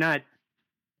mean, you're not.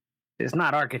 It's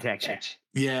not architecture.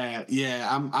 yeah.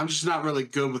 I'm just not really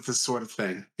good with this sort of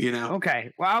thing. You know.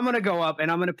 Okay. Well, I'm gonna go up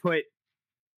and I'm gonna put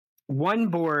one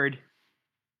board.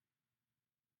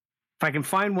 If I can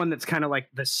find one that's kind of like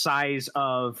the size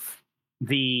of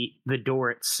the door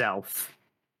itself,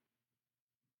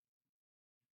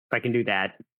 if I can do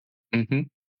that, Mm-hmm.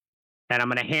 and I'm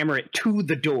gonna hammer it to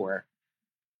the door.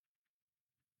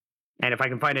 And if I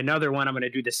can find another one, I'm going to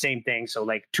do the same thing. So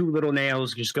like 2 little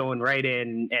nails just going right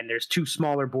in, and there's 2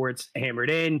 smaller boards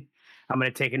hammered in. I'm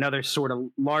going to take another sort of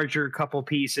larger couple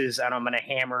pieces, and I'm going to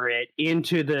hammer it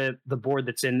into the board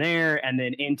that's in there, and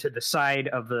then into the side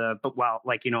of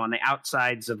like, on the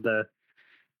outsides of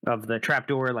the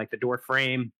trapdoor, like the door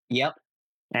frame. Yep.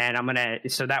 And I'm going to,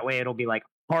 so that way it'll be like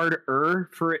harder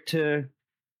for it to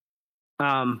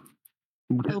Open.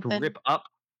 rip up.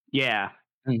 Yeah.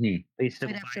 Mm-hmm. At least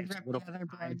We'd it'll have to buy us a rip little the other time.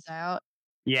 boards out.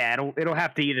 Yeah, it'll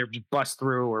have to either bust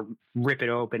through or rip it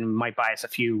open. Might buy us a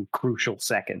few crucial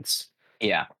seconds.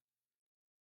 Yeah.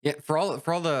 Yeah, for all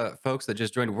the folks that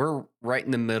just joined, we're right in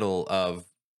the middle of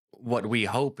what we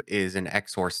hope is an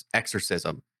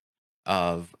exorcism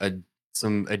of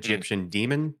some Egyptian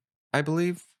demon, I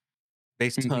believe,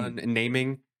 based on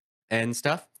naming and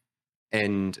stuff.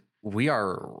 And we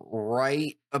are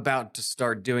right about to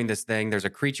start doing this thing. There's a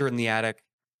creature in the attic.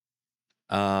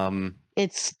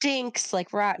 It stinks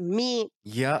like rotten meat.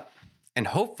 Yep. And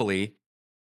hopefully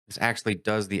this actually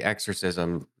does the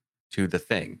exorcism to the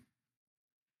thing.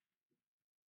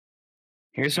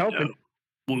 Here's hoping.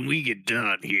 When we get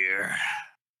done here,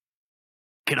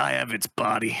 can I have its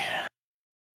body?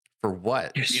 For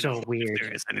what? You're so If weird.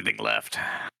 there is anything left.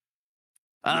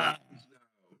 No,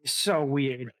 So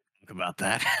weird. Think about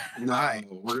that. no,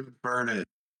 we're gonna burn it.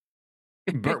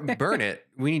 Burn it.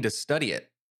 We need to study it.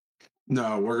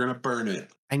 No, we're gonna burn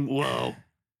it. Whoa.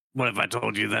 What if I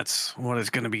told you that's what it's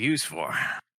going to be used for?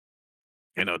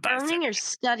 Burning or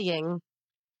studying?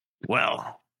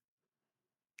 Well,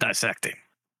 dissecting.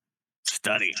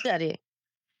 Study. Study.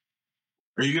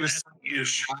 Are you gonna sell your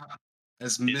shop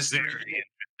as Is mystery very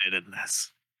interested in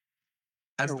this.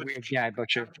 as You're a the weird guy,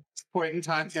 Butcher. point in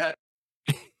time yet?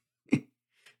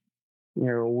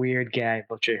 You're a weird guy,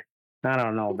 Butcher. I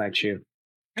don't know about you.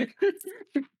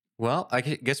 Well, I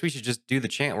guess we should just do the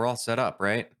chant. We're all set up,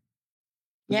 right?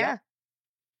 Yeah.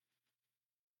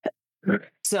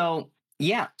 So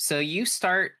you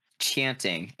start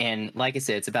chanting, and like I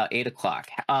said, it's about 8:00.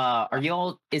 Are you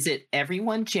all? Is it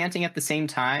everyone chanting at the same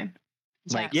time?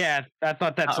 Like, Yeah, I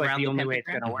thought that's like Around the the only way it's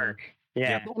pentagram? gonna work.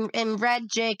 Yeah. And Red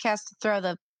Jake has to throw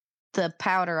the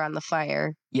powder on the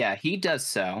fire. Yeah, he does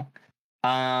so.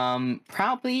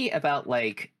 Probably about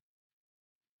like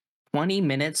 20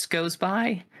 minutes goes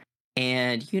by,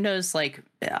 and you notice like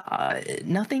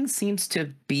nothing seems to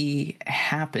be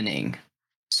happening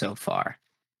so far.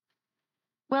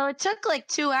 Well, it took like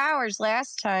 2 hours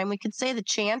last time. We could say the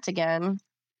chant again.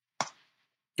 I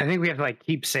think we have to like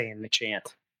keep saying the chant.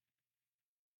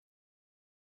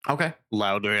 Okay.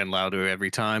 Louder and louder every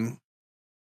time.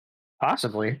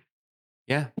 Possibly.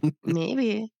 Yeah.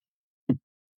 Maybe.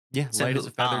 Yeah. So, Light as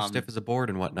a feather, stiff as a board,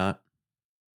 and whatnot.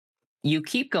 You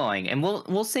keep going, and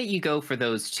we'll say you go for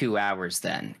those 2 hours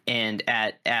then. And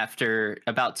after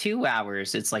about 2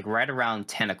 hours, it's like right around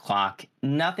 10:00.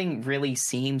 Nothing really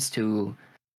seems to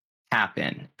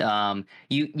happen.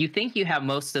 You think you have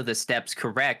most of the steps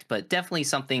correct, but definitely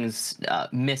something's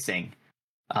missing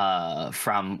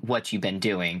from what you've been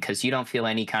doing, because you don't feel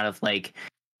any kind of like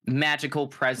magical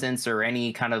presence or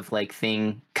any kind of like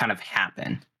thing kind of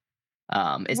happen.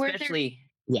 Especially,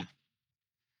 yeah.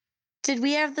 Did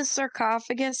we have the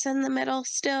sarcophagus in the middle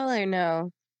still or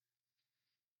no?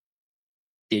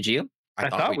 Did you? I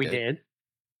thought we did.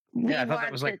 We Yeah, I thought that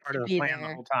want was like it part to of the be plan the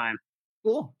there. whole time.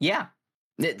 Cool. Yeah.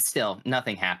 it still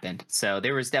nothing happened. So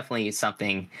there was definitely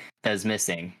something that was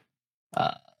missing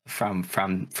uh, from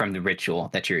the ritual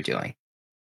that you're doing.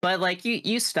 But like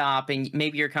you stop and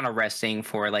maybe you're kind of resting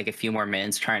for like a few more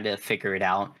minutes trying to figure it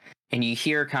out, and you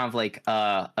hear kind of like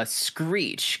a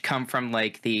screech come from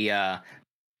like the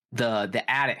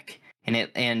attic,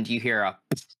 and you hear a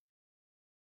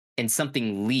and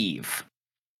something leave.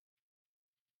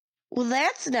 Well,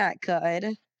 that's not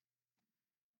good.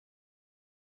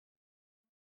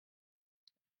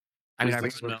 I mean,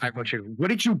 What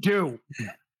did you do?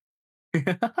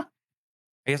 I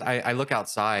guess I look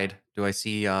outside. Do I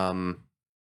see anything?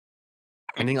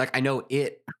 Like, I know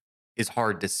it is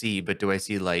hard to see, but do I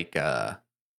see like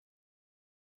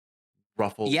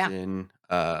ruffles Yeah. in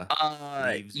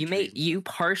leaves You and may trees? you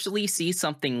partially see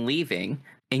something leaving,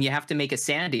 and you have to make a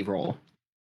sanity roll.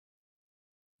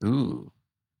 Ooh.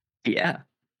 Yeah.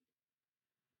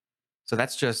 So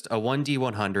that's just a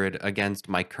 1d100 against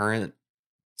my current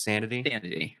sanity.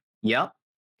 Sanity. Yep.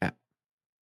 Yeah.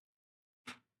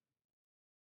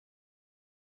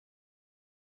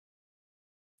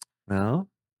 Well,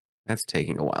 that's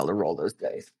taking a while to roll those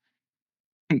dice.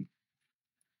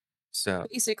 So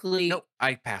Basically, nope,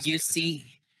 I passed. you see,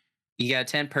 you got a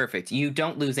 10. Perfect. You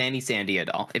don't lose any sanity at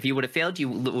all. If you would have failed, you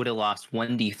would have lost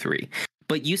 1d3.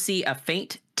 But you see a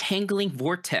faint, tangling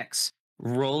vortex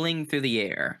rolling through the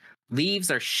air. Leaves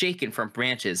are shaken from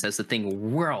branches as the thing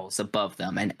whirls above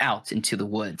them and out into the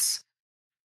woods.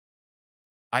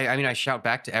 I mean, I shout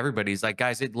back to everybody. He's like,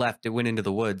 guys, it left. It went into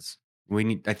the woods.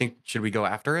 I think, should we go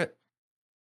after it?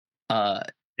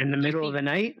 In the middle of the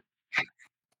night?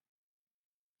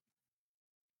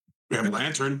 We have a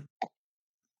lantern.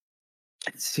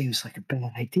 It seems like a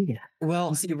bad idea.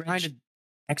 Well, see, trying to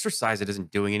exercise it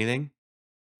isn't doing anything.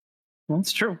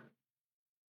 That's true.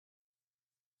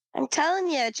 I'm telling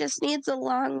you, it just needs a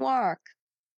long walk.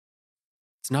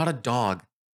 It's not a dog.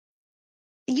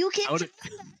 You can How try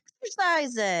did- to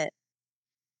exercise it.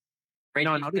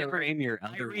 No, How do you frame your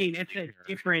other Irene, it's a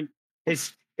different.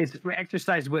 It's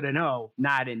exercise with an O,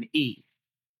 not an E.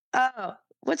 Oh,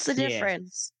 what's the Yeah.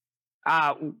 difference?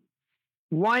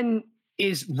 One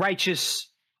is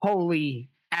righteous, holy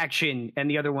action, and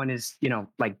the other one is,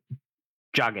 like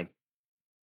jogging.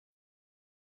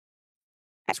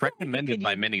 I It's think we recommended could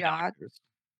by use many jog. doctors.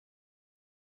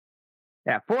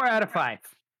 Yeah, 4 out of 5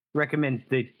 recommend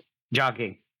the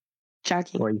jogging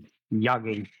Jogging, or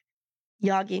jogging.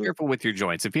 jogging. Careful with your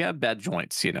joints. If you have bad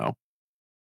joints, Going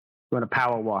to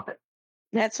power walk.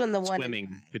 That's when the one.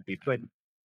 swimming could be But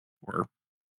or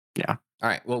All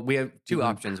right. Well, we have 2 Mhm.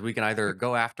 options. We can either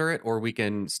go after it or we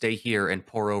can stay here and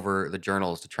pore over the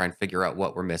journals to try and figure out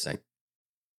what we're missing.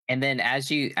 And then as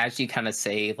you kind of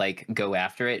say like go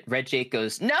after it, Red Jake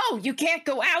goes, "No, you can't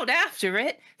go out after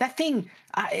it. That thing,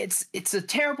 it's a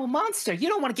terrible monster. You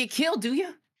don't want to get killed, do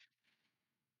you?"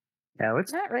 yeah,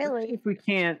 let's Not let's see really. if we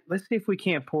can't. Let's see if we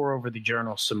can't pour over the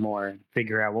journal some more and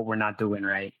figure out what we're not doing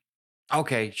right.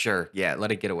 Okay, sure. Yeah,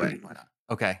 let it get away. Why not?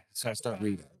 Okay. So I start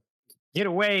reading. Get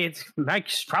away! It's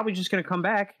Mike's probably just going to come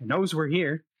back. Knows we're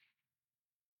here.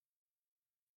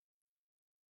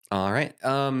 All right.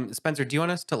 Spencer, do you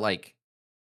want us to like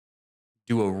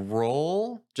do a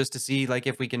roll just to see like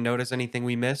if we can notice anything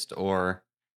we missed or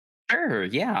Sure,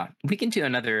 yeah. We can do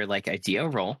another like idea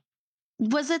roll.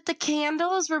 Was it the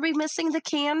candles? Were we missing the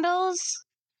candles?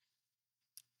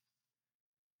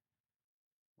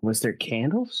 Was there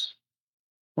candles?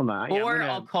 Hold on. Or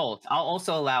occult. I'll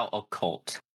also allow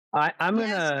occult. I'm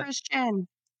Yes, gonna. Christian.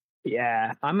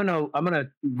 Yeah, I'm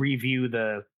gonna review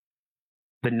the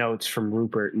notes from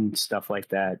Rupert and stuff like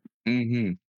that.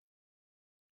 Mm-hmm.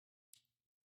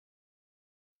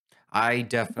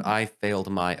 I failed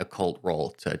my occult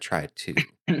roll to try to.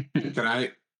 Can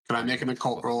I make an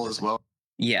occult roll as well?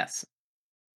 Yes.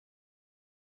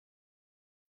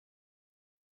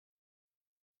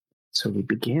 So we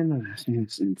began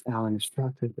the Alan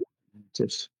instructed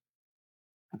just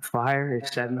a fire is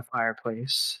set in the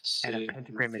fireplace and a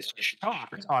pentagram is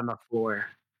chalked on the floor.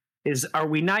 Are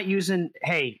we not using?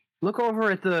 Hey, look over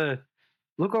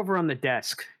on the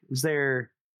desk. Is there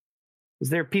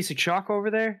a piece of chalk over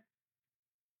there?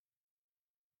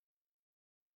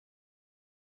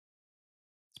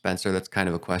 Spencer, that's kind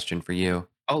of a question for you.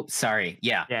 Oh, sorry.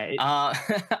 Yeah. Yeah.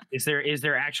 Is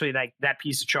there actually like that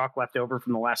piece of chalk left over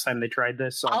from the last time they tried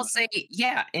this? I'll say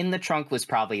yeah. In the trunk was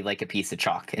probably like a piece of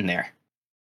chalk in there.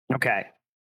 Okay.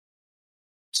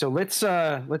 So let's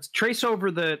trace over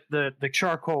the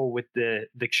charcoal with the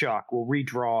chalk. We'll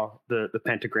redraw the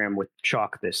pentagram with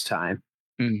chalk this time.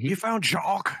 Mm-hmm. You found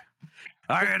chalk?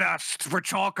 I had asked for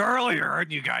chalk earlier,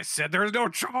 and you guys said there's no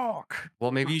chalk.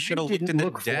 Well, maybe you should have looked didn't in the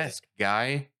look for it. desk,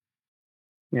 guy.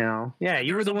 Yeah,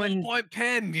 you were There's the a one. ballpoint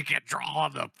pen. You can't draw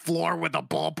on the floor with a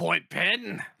ballpoint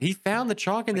pen. He found the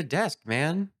chalk in the desk,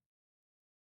 man.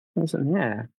 Listen,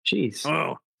 yeah, jeez.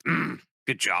 Oh,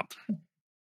 good job.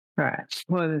 All right.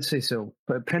 Well, let's see. So,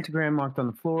 put a pentagram marked on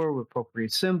the floor with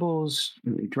appropriate symbols,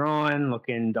 drawn,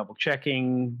 looking, double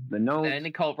checking the note. And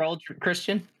occult roll,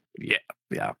 Christian.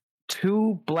 Yeah.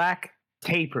 2 black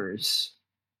tapers.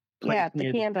 Yeah, placed the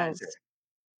near candles. center,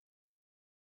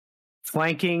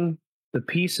 flanking the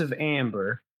piece of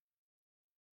amber.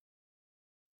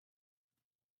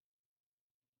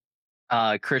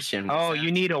 Christian. Oh,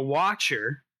 you need a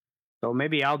watcher. So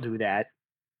maybe I'll do that.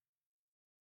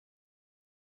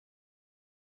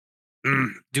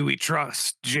 Do we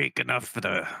trust Jake enough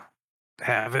to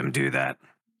have him do that?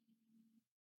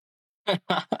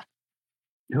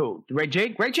 Who? Ray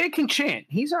Jake? Ray Jake can chant.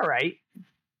 He's all right.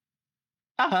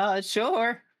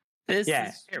 Sure. This Yeah,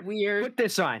 is here, weird. Put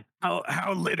this on.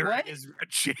 How literate What? is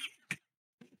Jake?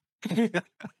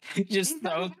 Just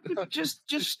throw.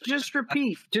 Just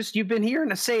repeat. Just you've been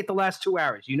hearing us say it the last 2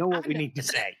 hours. You know what we need to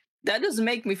say. That doesn't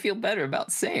make me feel better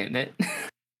about saying it.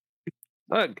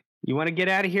 Look, you want to get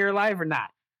out of here alive or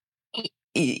not?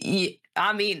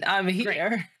 I mean, I'm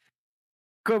here.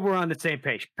 Good, we're on the same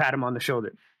page. Pat him on the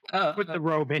shoulder. Put the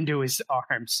robe into his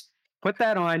arms. Put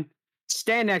that on.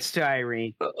 Stand next to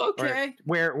Irene. Okay.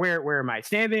 Where am I?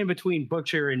 Stand in between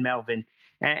Butcher and Melvin,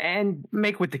 and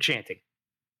make with the chanting.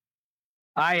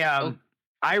 I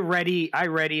ready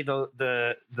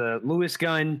the Lewis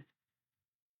gun.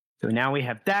 So now we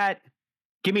have that.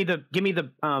 Give me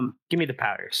the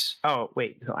powders. Oh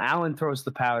wait, so Alan throws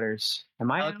the powders. Am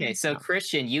I Okay, Alan? so No.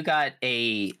 Christian, you got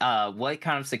a what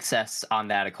kind of success on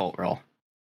that occult roll?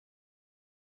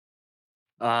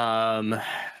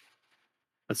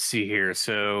 Let's see here.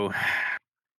 So,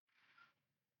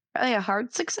 Probably a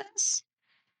hard success.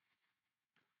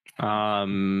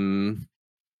 well,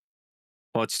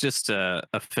 it's just a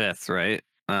fifth, right?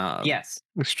 Yes.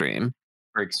 Extreme.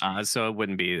 For extreme. So it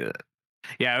wouldn't be.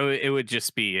 It would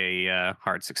just be a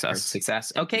hard success.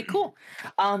 Success. Okay, cool.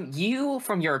 You,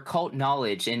 from your occult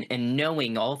knowledge and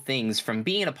knowing all things from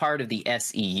being a part of the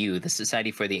SEU, the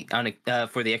Society for the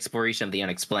Exploration of the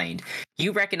Unexplained,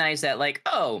 you recognize that, like,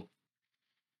 oh,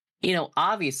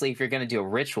 obviously, if you're going to do a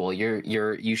ritual,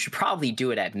 you should probably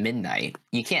do it at midnight.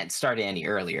 You can't start it any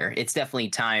earlier. It's definitely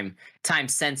time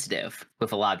sensitive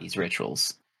with a lot of these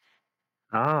rituals.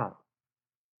 Oh.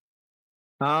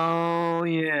 Oh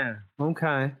yeah.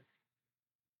 Okay.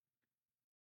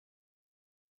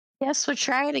 Yes, we'll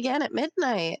try it again at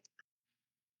midnight.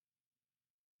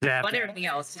 But everything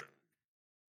else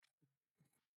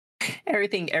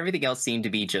seemed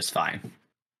to be just fine.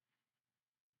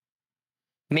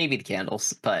 Maybe the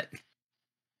candles, but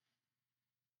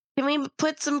Can we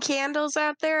put some candles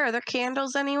out there? Are there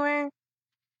candles anywhere?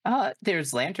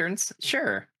 there's lanterns.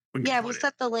 Sure. Yeah, we'll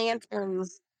set the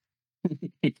lanterns.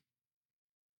 Do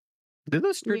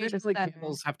those Weird traditionally aesthetic.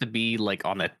 candles have to be like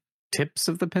on the tips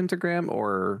of the pentagram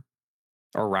or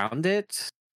around it?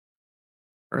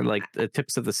 Or like the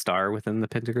tips of the star within the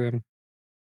pentagram?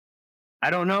 I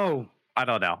don't know. I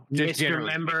don't know. Just Mr.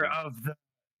 generally Member speaking. of the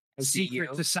SEU?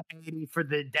 Secret Society for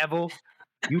the Devil.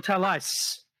 You tell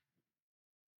us.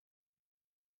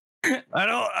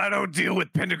 I don't deal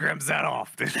with pentagrams that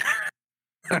often.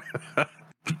 Are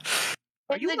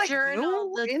In you the like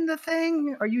journal, new in the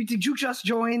thing? Did you just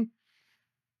join?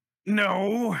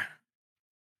 No.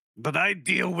 But I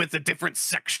deal with a different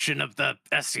section of the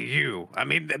SEU. I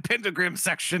mean, the pentagram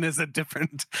section is a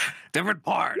different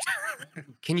part.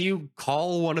 Can you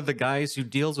call one of the guys who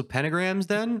deals with pentagrams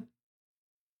then?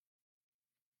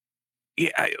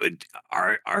 Yeah,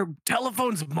 are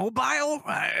telephones mobile?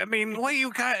 I mean, what are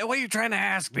you trying to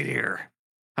ask me here?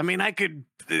 I mean, I could.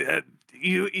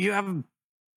 We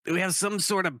have some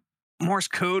sort of Morse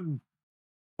code.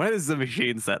 What is the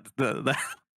machine set?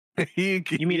 You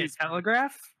mean a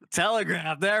telegraph?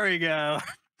 telegraph? There we go.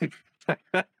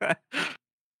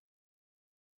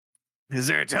 Is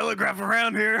there a telegraph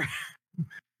around here?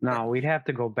 No, we'd have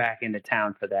to go back into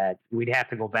town for that. We'd have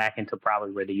to go back into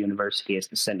probably where the university is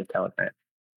to send a telegram.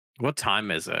 What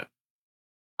time is it?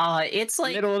 It's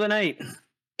like Middle of the night.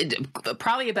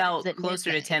 probably about Is it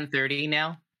closer to midnight? 10:30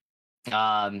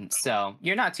 now. So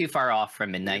you're not too far off from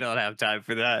We midnight. don't have time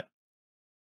for that.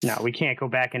 No, we can't go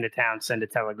back into town, send a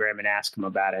telegram, and ask them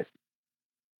about it.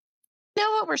 You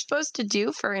know what we're supposed to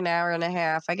do for an hour and a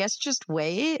half? I guess just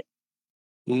wait.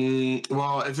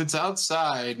 Well, if it's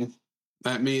outside,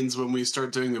 that means when we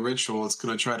start doing the ritual, it's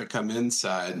going to try to come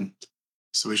inside.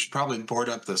 So we should probably board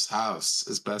up this house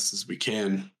as best as we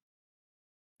can.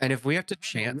 And if we have to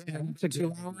chant for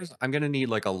 2 hours, I'm gonna need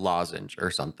like a lozenge or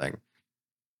something.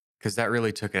 because that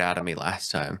really took it out of me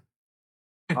last time.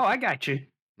 Oh, I got you.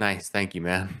 Nice, thank you,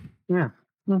 man. Yeah.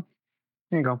 There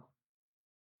you go.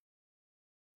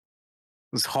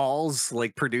 Was Halls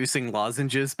like producing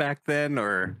lozenges back then,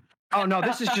 or Oh no,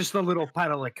 this is just a little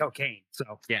puddle of cocaine.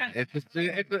 So Yeah, it's just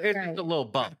a little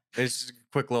bump. It's just a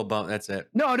quick little bump. That's it.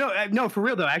 no, for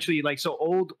real though. Actually, like so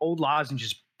old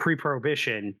lozenges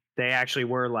pre-prohibition, they actually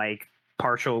were like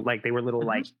partial, like they were little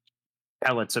like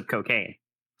pellets of cocaine.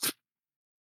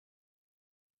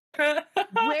 Where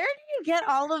do you get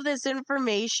all of this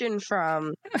information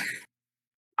from?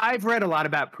 I've read a lot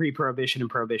about pre-prohibition and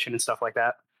prohibition and stuff like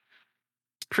that.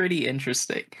 Pretty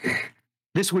interesting.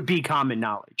 This would be common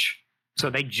knowledge. So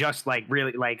they just like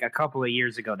really like a couple of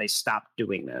years ago they stopped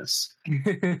doing this. So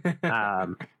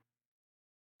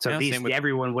Yeah, these same with-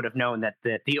 everyone would have known that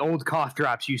the old cough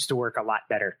drops used to work a lot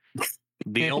better.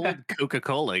 the old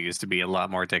Coca-Cola used to be a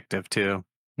lot more addictive too,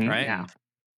 right? Yeah.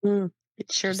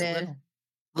 It sure Just a did.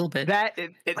 little bit. That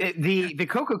the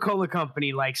Coca-Cola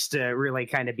company likes to really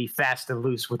kind of be fast and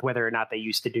loose with whether or not they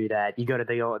used to do that. You go to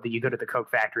the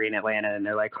Coke factory in Atlanta and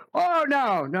they're like, "Oh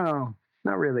no,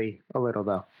 not really. A little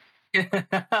though."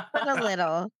 But a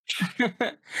little.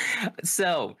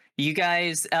 So you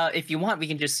guys, if you want, we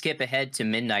can just skip ahead to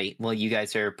midnight while you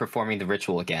guys are performing the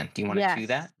ritual again. Do you want to do Yes.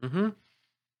 that? Mm-hmm.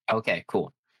 Okay,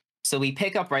 cool. So we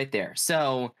pick up right there.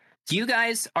 So you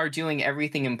guys are doing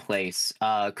everything in place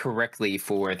correctly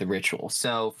for the ritual.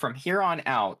 So from here on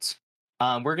out,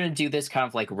 we're going to do this kind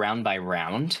of like round by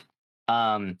round,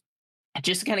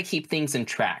 just to kind of keep things in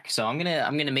track. So I'm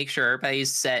gonna make sure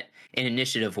everybody's set in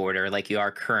initiative order like you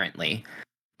are currently.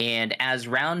 And as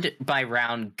round by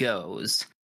round goes,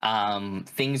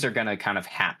 things are gonna kind of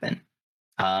happen.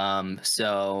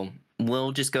 So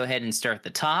we'll just go ahead and start at the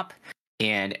top,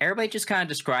 and everybody just kind of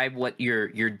describe what you're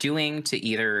doing to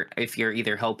if you're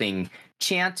either helping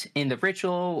chant in the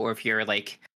ritual or if you're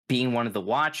like being one of the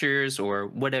watchers or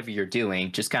whatever you're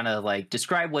doing. Just kind of like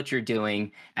describe what you're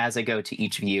doing as I go to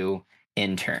each of you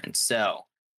in turn. So,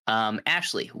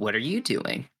 Ashley, what are you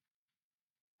doing?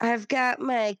 I've got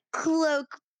my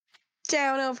cloak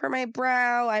down over my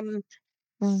brow. I'm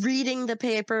reading the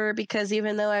paper because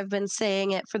even though I've been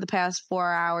saying it for the past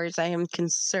 4 hours, I am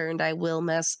concerned I will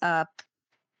mess up.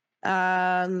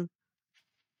 And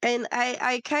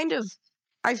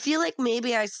I feel like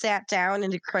maybe I sat down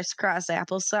into crisscross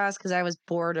applesauce because I was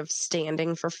bored of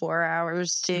standing for 4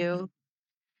 hours too.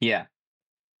 Yeah.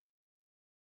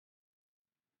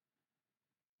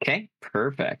 Okay,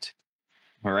 perfect.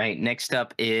 All right, next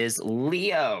up is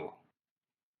Leo.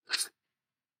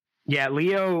 Yeah,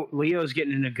 Leo's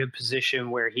getting in a good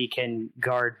position where he can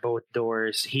guard both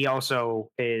doors. He also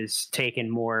is taking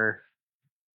more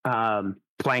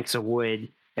planks of wood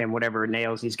and whatever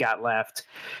nails he's got left,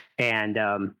 and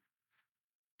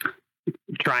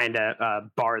trying to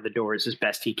bar the doors as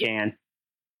best he can.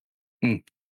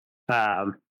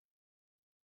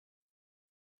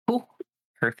 Cool.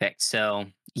 Perfect. So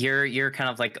you're kind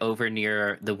of like over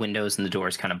near the windows and the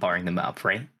doors, kind of barring them up,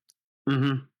 right?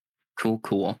 Mm-hmm.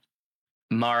 Cool.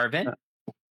 Marvin.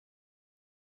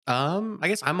 I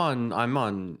guess I'm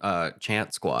on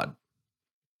chant squad.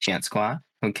 Chant squad.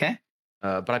 Okay.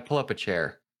 But I pull up a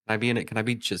chair. Can I be in it? Can I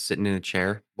be just sitting in a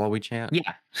chair while we chant?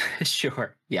 Yeah.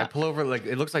 Sure. I Yeah. pull over, like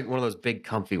it looks like one of those big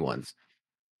comfy ones.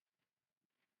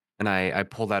 And I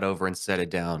pull that over and set it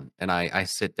down. And I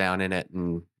sit down in it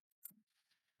and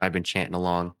I've been chanting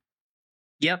along.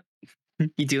 Yep.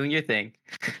 You doing your thing.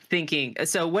 Thinking.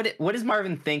 So what does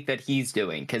Marvin think that he's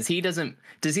doing? Because he doesn't.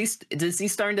 Does he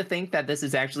starting to think that this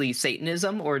is actually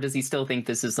Satanism, or does he still think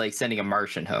this is like sending a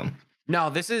Martian home? No,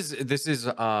 this is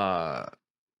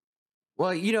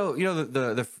well, you know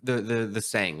the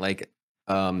saying, like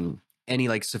any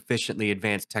like sufficiently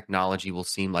advanced technology will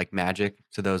seem like magic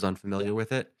to those unfamiliar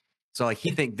with it. So like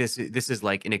he think this is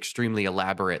like an extremely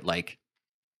elaborate like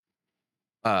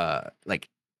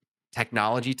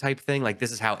technology type thing. Like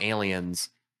this is how aliens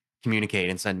communicate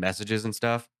and send messages and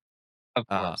stuff. Of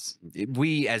course.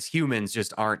 We as humans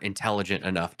just aren't intelligent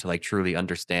enough to like truly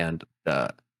understand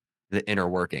the inner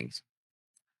workings.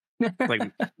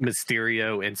 Like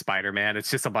Mysterio and Spider-Man. It's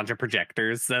just a bunch of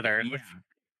projectors that are.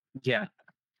 Yeah.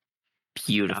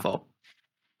 Beautiful.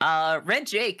 Red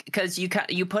Jake, because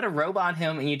you put a robe on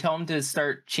him and you told him to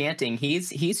start chanting.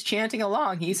 He's chanting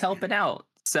along. He's helping out.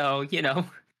 So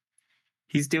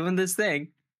he's doing this thing.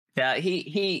 Yeah,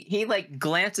 he like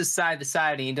glances side to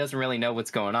side and he doesn't really know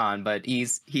what's going on, but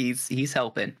he's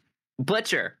helping.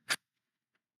 Butcher.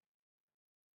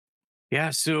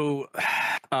 Yeah, so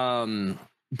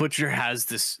Butcher has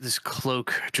this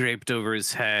cloak draped over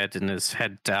his head and his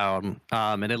head down.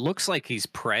 And it looks like he's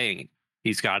praying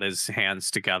He's got his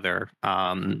hands together,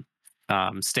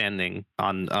 standing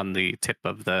on the tip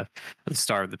of the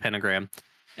star of the pentagram,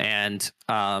 and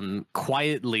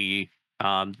quietly,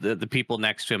 the people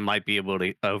next to him might be able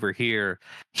to overhear.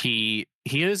 He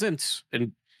isn't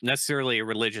necessarily a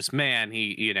religious man.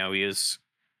 He is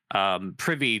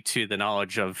privy to the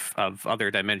knowledge of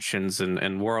other dimensions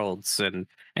and worlds and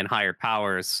higher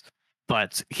powers,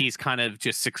 but he's kind of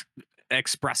just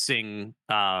expressing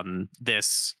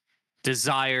this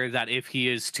desire that if he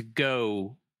is to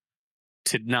go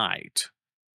tonight,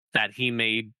 that he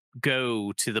may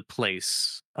go to the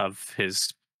place of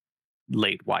his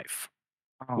late wife,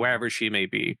 wherever she may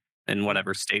be, in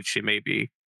whatever state she may be,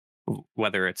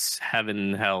 whether it's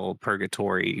heaven, hell,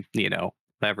 purgatory,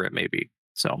 whatever it may be.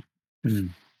 So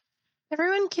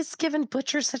Everyone keeps giving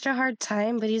Butcher such a hard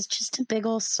time, but he's just a big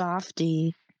old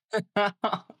softy.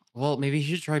 Well, maybe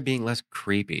you should try being less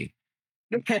creepy.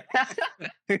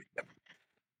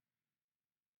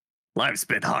 Life's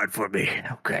been hard for me.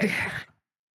 Okay.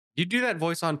 You do that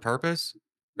voice on purpose,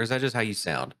 or is that just how you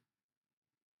sound?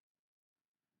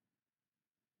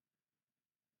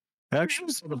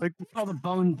 Actually, All the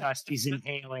bone dust he's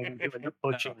inhaling and doing the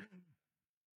butching.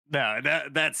 no,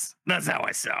 that's how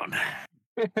I sound.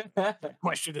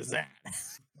 Question is that.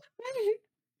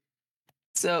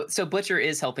 So Butcher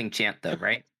is helping chant though,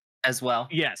 right? As well.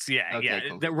 yes, yeah, Okay, yeah.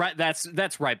 cool.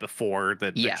 That's right before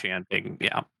the Yeah. chanting.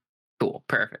 Yeah. Cool.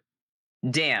 Perfect.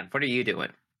 Dan, what are you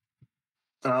doing?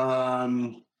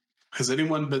 Has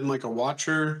anyone been like a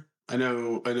watcher? I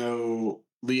know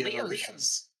Leo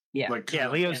is. Yeah. Like Yeah,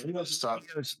 Leo's stuff.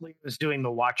 Leo's doing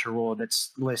the watcher role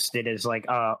that's listed as like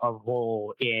a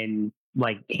role in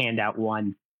like handout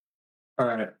 1. All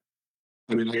right.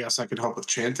 I mean, I guess I could help with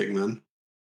chanting then.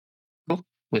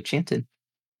 With chanted.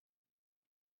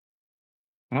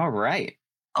 All right.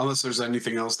 Unless there's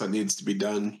anything else that needs to be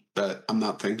done that I'm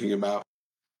not thinking about.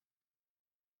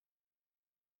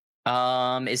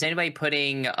 Is anybody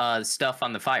putting stuff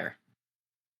on the fire?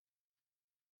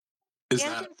 Is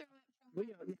Dan that can throw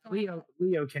it from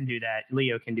Leo can do that.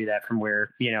 Leo can do that from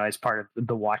where, as part of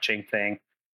the watching thing.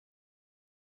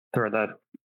 Throw the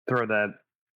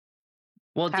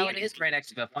Well, How Dan would is it right next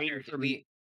to the fire.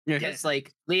 Yeah. Because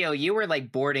like Leo, you were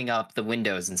like boarding up the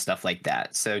windows and stuff like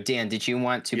that. So Dan, did you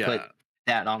want to put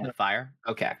that on the fire?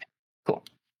 Okay, cool.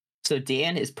 So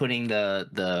Dan is putting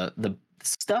the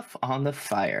stuff on the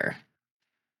fire.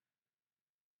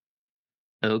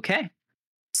 Okay.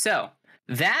 So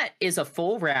that is a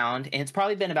full round, and it's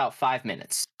probably been about 5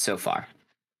 minutes so far.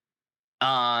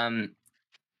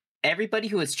 Everybody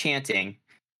who is chanting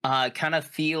kind of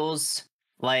feels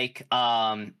like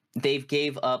they've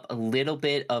gave up a little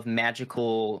bit of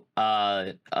magical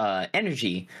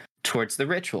energy towards the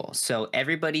ritual. So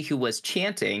everybody who was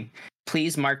chanting,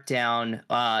 please mark down.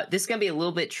 This is gonna be a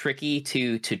little bit tricky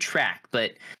to track,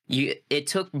 but it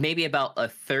took maybe about a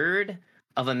third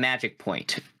of a magic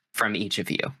point from each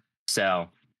of you. So,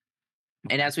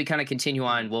 and as we kind of continue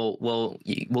on, we'll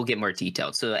get more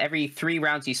detailed. So every 3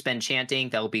 rounds you spend chanting,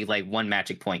 that will be like 1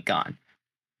 magic point gone.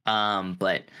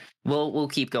 But we'll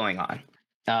keep going on.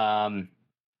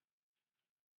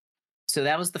 So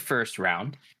that was the first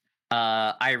round.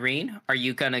 Irene, are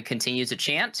you gonna continue to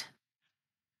chant?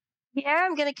 Yeah,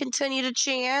 I'm gonna continue to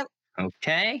chant.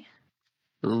 Okay.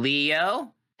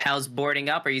 Leo, how's boarding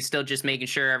up? Are you still just making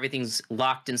sure everything's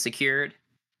locked and secured?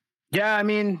 Yeah, I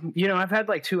mean, I've had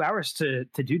like 2 hours to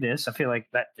do this. I feel like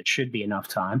that should be enough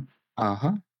time.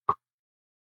 Uh-huh.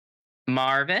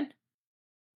 Marvin?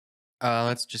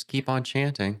 Let's just keep on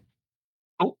chanting.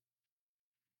 All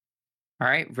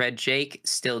right, Red Jake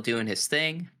still doing his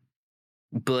thing.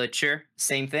 Butcher,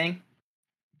 same thing.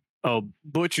 Oh,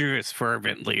 Butcher is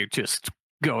fervently just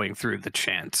going through the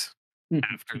chant.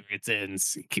 After it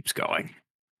ends, he keeps going.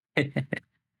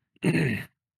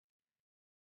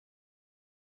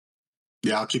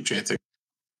 Yeah, I'll keep chanting.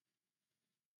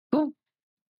 Cool.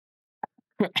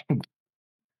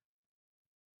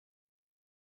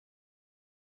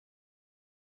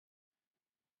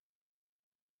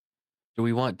 Do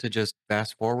we want to just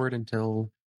fast forward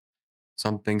until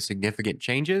something significant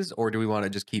changes, or do we want to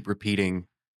just keep repeating?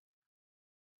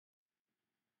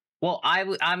 Well,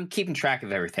 I'm keeping track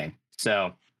of everything.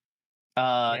 So,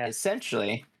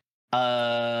 essentially,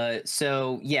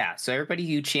 so everybody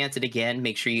who chanted again,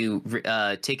 make sure you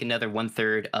take another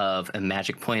 1/3 of a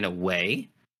magic point away,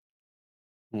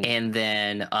 and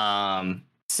then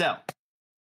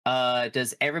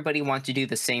does everybody want to do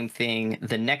the same thing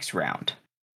the next round?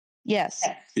 Yes.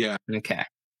 Yeah. Okay.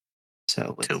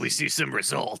 So Till we see some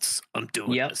results, I'm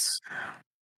doing Yep. this.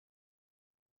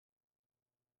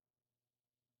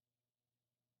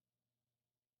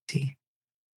 see.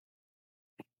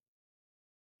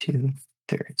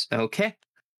 2/3. Okay.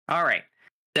 All right.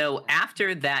 So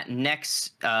after that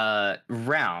next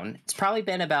round, it's probably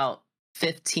been about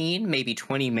 15, maybe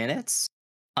 20 minutes.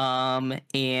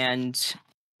 And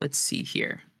let's see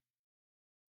here.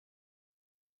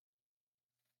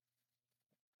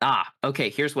 Okay,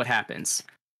 here's what happens.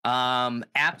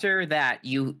 After that,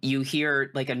 you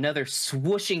hear like another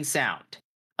swooshing sound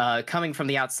coming from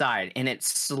the outside, and it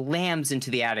slams into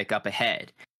the attic up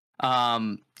ahead.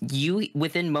 You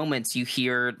within moments you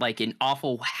hear like an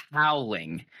awful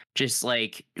howling, just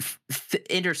like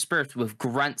interspersed with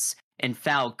grunts and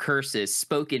foul curses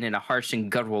spoken in a harsh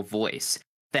and guttural voice.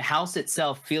 The house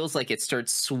itself feels like it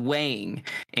starts swaying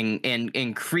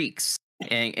and creaks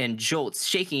and jolts,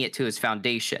 shaking it to its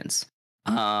foundations.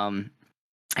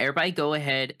 Everybody go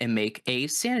ahead and make a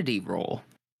sanity roll.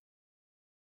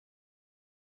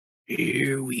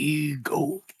 Here we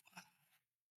go.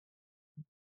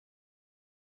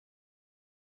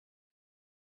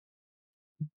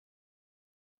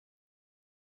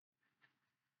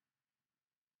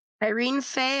 Irene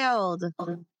failed.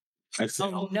 I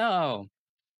fail. No.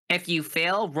 If you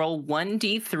fail, roll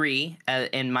 1d3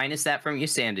 and minus that from your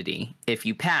sanity. If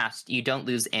you passed, you don't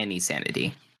lose any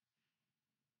sanity.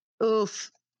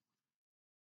 Oof.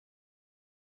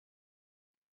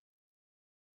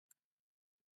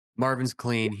 Marvin's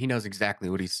clean. He knows exactly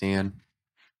what he's seeing.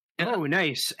 Oh,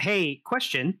 nice. Hey,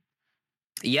 question.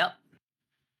 Yep.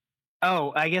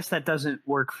 Oh, I guess that doesn't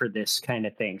work for this kind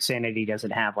of thing. Sanity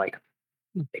doesn't have like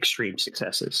extreme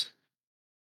successes.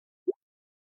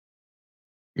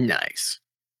 Nice.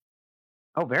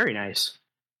 Oh, very nice.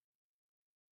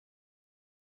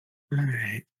 All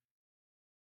right.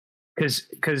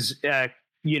 Because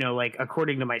like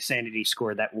according to my sanity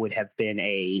score, that would have been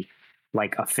a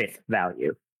 5th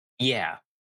value. Yeah.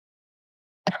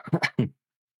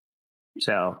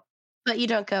 So But you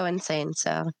don't go insane,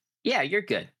 so. Yeah, you're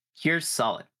good. You're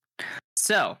solid.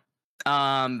 So,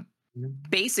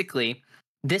 basically,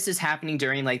 this is happening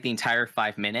during like the entire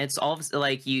 5 minutes. All of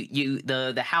like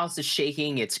the house is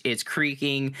shaking, it's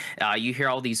creaking. You hear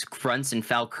all these grunts and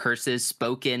foul curses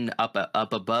spoken up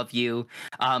above you.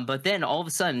 But then all of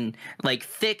a sudden, like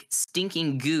thick,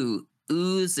 stinking goo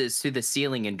oozes through the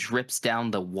ceiling and drips down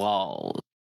the wall.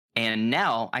 And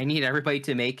now I need everybody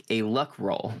to make a luck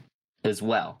roll as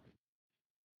well.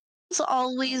 Let's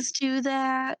always do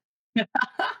that.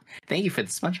 Thank you for the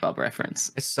SpongeBob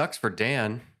reference. It sucks for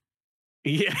Dan.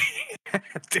 Yeah.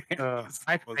 Damn.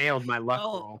 I failed my luck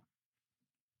Well, roll.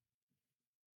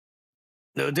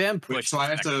 No, damn Wait, push. so I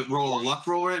have to roll a luck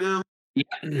roll right now?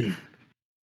 Yeah.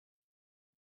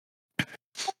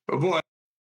 Oh boy.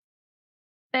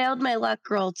 Failed my luck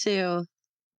roll too.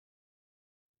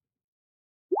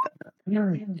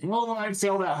 Oh, I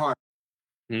fail that hard.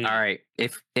 All right.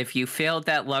 If you failed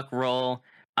that luck roll,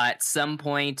 at some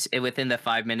point within the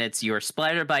 5 minutes, you're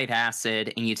splattered by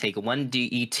acid and you take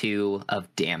 1d2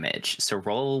 of damage. So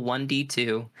roll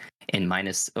 1d2 and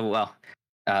minus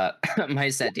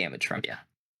minus that damage from you.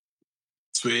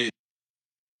 Sweet.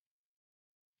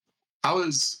 How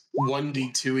is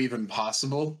 1d2 even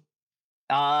possible?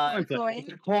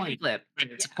 Coin. Coin flip.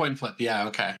 It's a coin flip. Yeah,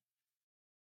 okay.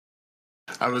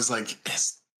 I was like,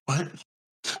 what?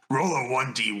 Roll a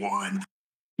 1d1.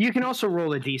 You can also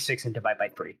roll a d6 and divide by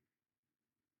 3.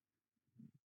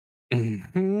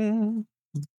 Mhm.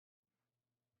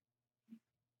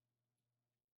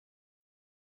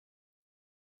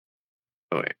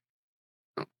 Oh, wait.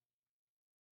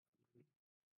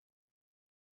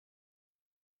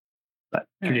 But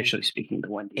traditionally speaking, the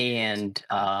 1d6. And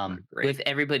Great. with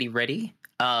everybody ready,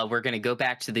 we're going to go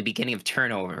back to the beginning of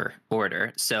turnover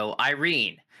order. So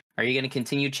Irene, are you going to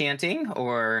continue chanting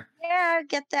or? Yeah,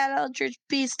 get that Eldritch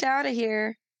Beast out of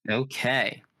here.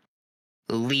 Okay.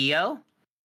 Leo?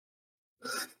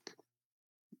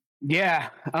 Yeah.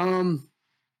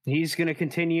 He's gonna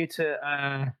continue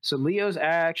to so Leo's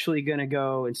actually gonna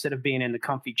go, instead of being in the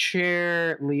comfy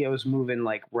chair, Leo's moving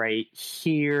like right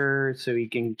here so he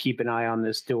can keep an eye on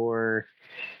this door,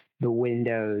 the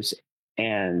windows,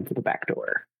 and the back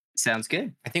door. Sounds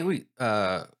good. I think we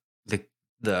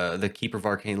the keeper of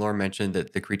arcane lore mentioned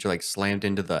that the creature like slammed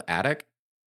into the attic,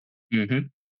 Mm-hmm.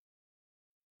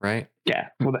 right? Yeah.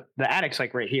 Well, the attic's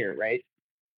like right here, right?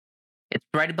 It's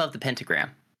right above the pentagram.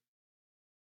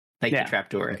 Like Yeah. the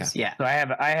trapdoor is. Okay. Yeah. So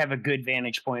I have a good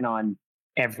vantage point on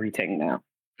everything now.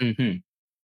 Mm-hmm.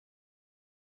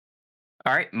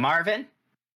 All right, Marvin.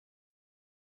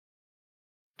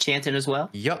 Chanting as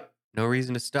well. Yep. No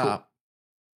reason to stop.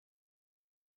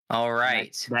 All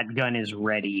right. That gun is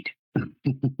readied.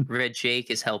 Red Jake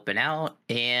is helping out,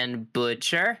 and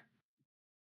Butcher.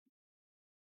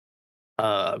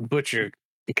 Butcher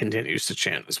continues to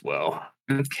chant as well.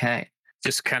 Okay.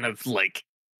 Just kind of like,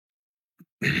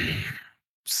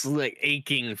 just like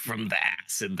aching from the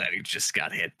acid that he just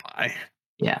got hit by.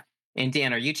 Yeah. And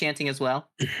Dan, are you chanting as well?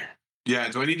 Yeah.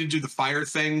 Do I need to do the fire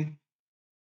thing?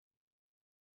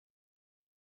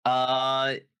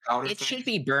 Uh, Powder it thing? should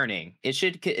be burning. It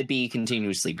should be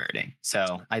continuously burning.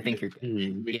 So I think you're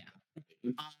good.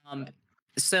 Yeah.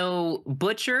 So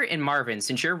Butcher and Marvin,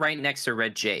 since you're right next to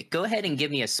Red Jake, go ahead and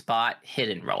give me a spot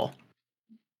hidden roll.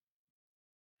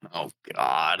 Oh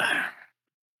God.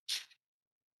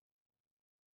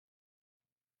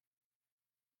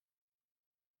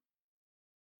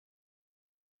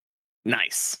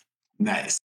 Nice.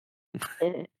 Nice.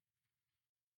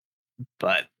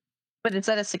 But But is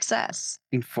that a success?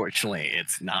 unfortunately,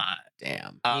 it's not.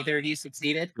 Damn. Neither of you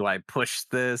succeeded. Do I push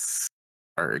this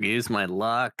or use my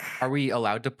luck? Are we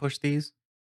allowed to push these?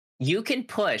 You can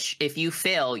push. If you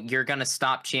fail, you're gonna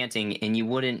stop chanting, and you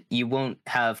won't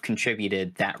have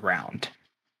contributed that round.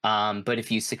 But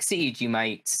if you succeed, you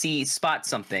might spot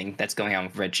something that's going on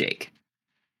with Red Jake.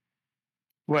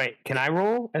 Wait, can I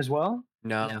roll as well?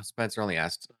 No, Spencer only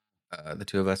asked the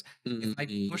two of us. If I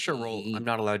push a roll, I'm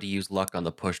not allowed to use luck on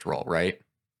the pushed roll, right?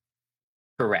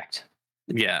 Correct.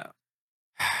 Yeah.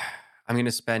 I'm going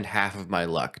to spend half of my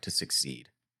luck to succeed.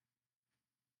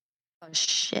 Oh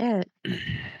shit.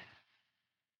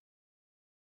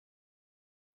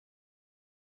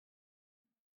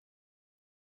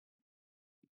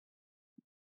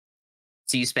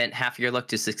 So you spent half your luck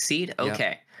to succeed? Yep.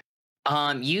 Okay.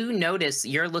 You notice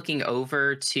you're looking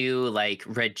over to like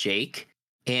Red Jake,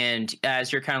 and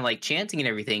as you're kind of like chanting and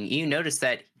everything, you notice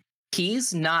that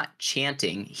he's not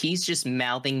chanting. He's just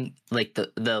mouthing like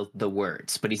the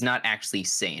words, but he's not actually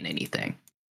saying anything.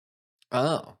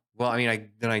 Oh. Well, I mean,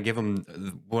 I give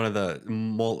him one of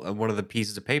the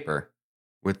pieces of paper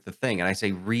with the thing, and I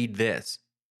say, "Read this.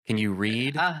 Can you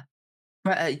read?"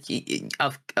 Yeah,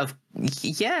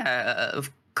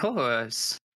 of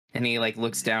course. And he like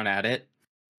looks down at it.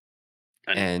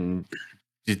 And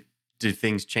do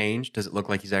things change? Does it look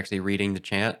like he's actually reading the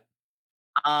chant?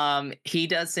 He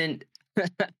doesn't.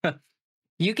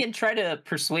 You can try to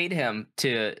persuade him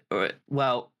to,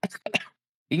 well,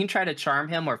 you can try to charm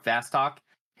him or fast talk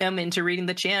him into reading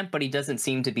the chant, but he doesn't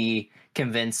seem to be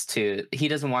convinced to. He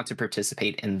doesn't want to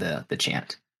participate in the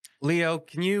chant. Leo,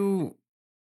 can you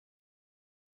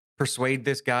persuade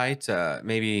this guy to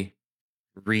maybe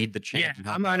read the chant? Yeah, and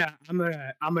help?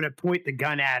 I'm gonna point the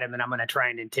gun at him and I'm gonna try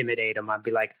and intimidate him. I'd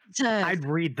be like, I'd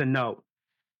read the note.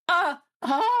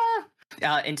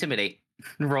 Intimidate.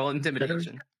 Roll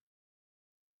intimidation.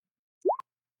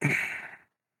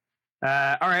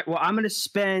 All right. Well, I'm gonna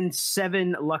spend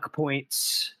 7 luck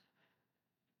points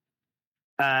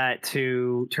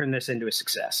to turn this into a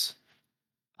success.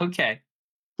 Okay.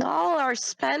 Y'all are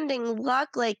spending luck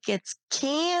like it's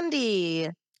candy.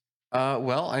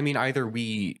 Well, I mean, either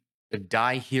we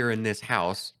die here in this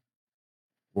house,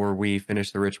 or we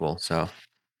finish the ritual. So,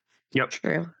 Yep.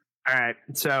 True. All right.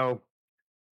 So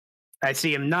I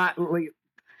see him not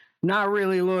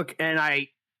really look, and I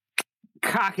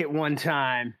cock it one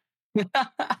time,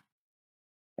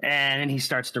 and he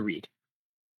starts to read.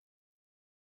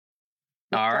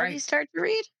 All Did right. you start to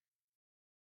read?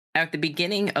 At the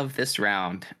beginning of this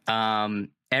round,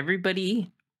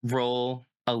 everybody roll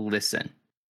a listen.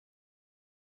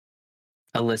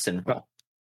 A listen roll.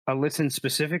 A listen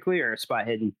specifically or a spot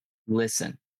hidden?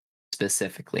 Listen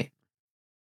specifically.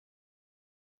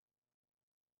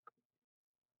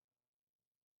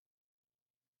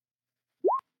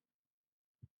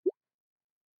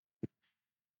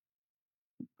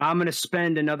 I'm going to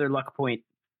spend another luck point.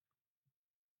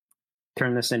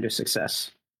 Turn this into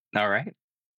success. All right.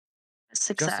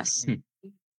 Success.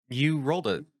 you rolled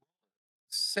a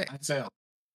 6. I failed.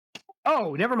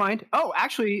 Oh, never mind. Oh,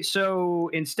 actually, so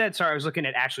instead, sorry, I was looking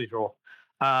at Ashley's roll.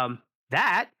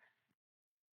 That,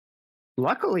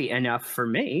 luckily enough for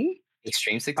me.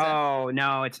 Extreme success. Oh,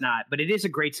 no, it's not. But it is a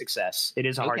great success. It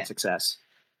is a hard Okay. success.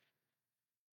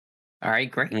 All right,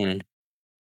 great.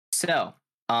 So,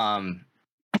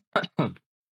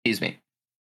 excuse me.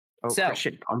 Oh, So-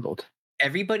 Christian fumbled.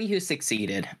 Everybody who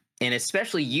succeeded, and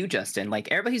especially you, Justin, like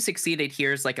everybody who succeeded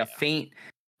hears like a faint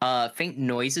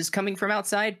noises coming from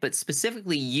outside, but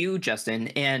specifically you, Justin,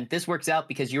 and this works out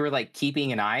because you were like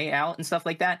keeping an eye out and stuff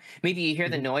like that. Maybe you hear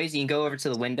the noise, you can go over to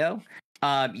the window.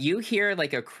 You hear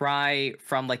like a cry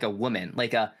from like a woman,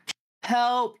 like a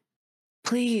help,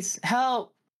 please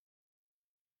help.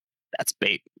 That's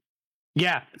bait.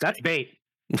 Yeah, that's bait.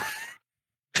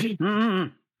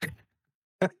 Mm.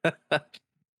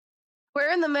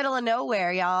 We're in the middle of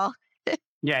nowhere, y'all.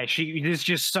 Yeah, there's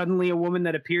just suddenly a woman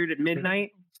that appeared at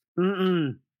midnight.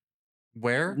 Mm-mm.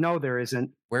 Where? No, there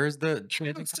isn't. Where's the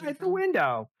Outside the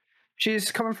window.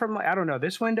 She's coming from, I don't know,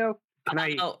 this window. Can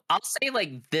I? Oh, I'll say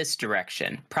like this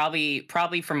direction. Probably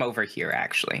from over here,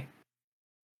 actually.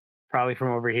 Probably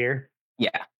from over here. Yeah.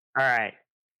 All right.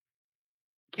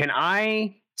 Can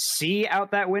I see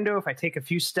out that window if I take a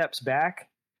few steps back?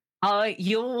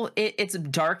 It's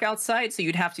dark outside, so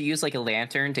you'd have to use like a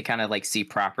lantern to kind of like see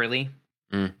properly.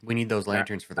 We need those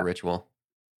lanterns for the ritual.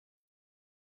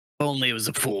 Only it was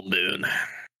a full moon.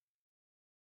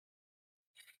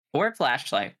 Or a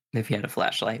flashlight, if you had a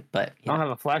flashlight, but I don't have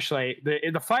a flashlight.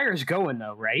 The fire's going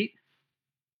though, right?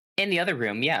 in the other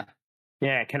room, yeah.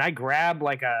 Yeah. Can I grab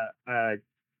like a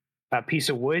piece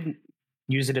of wood,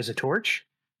 use it as a torch?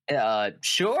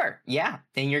 Sure, yeah.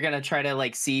 And you're gonna try to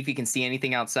like see if you can see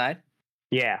anything outside.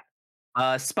 Yeah.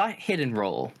 Spot hidden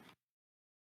roll.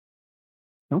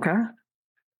 Okay.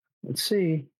 Let's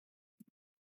see.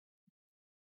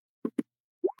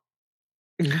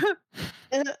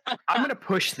 I'm gonna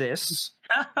push this.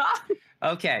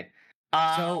 Okay.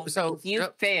 So if you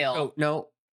fail, Oh no,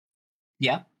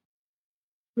 yeah.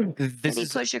 this Can you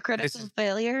is push a critical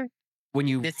failure? when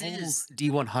you This roll is-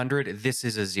 D100. This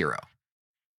is a 0.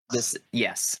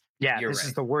 Yes. Yeah, You're this is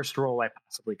right. the worst roll I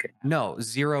possibly could have. No,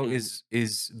 0 Mm.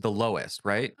 is the lowest,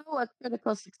 right? Oh, a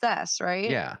critical success, right?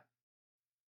 Yeah.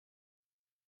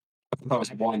 That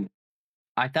was 1.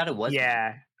 I thought it was.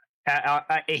 Yeah.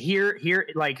 Here,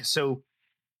 like, so,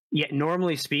 yeah,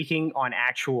 normally speaking on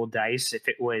actual dice, if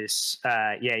it was,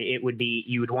 it would be,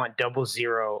 you would want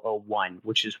 0001,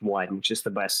 which is 1, which is the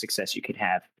best success you could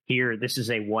have. Here, this is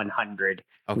a 100,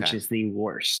 which Okay. is the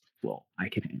worst roll I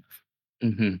could have.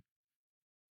 Mm-hmm.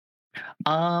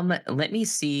 Let me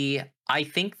see. I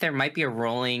think there might be a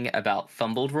rolling about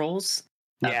fumbled rolls.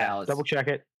 Yeah, About, double check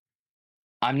it.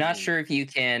 I'm not sure if you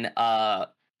can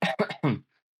I'm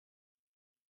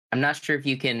not sure if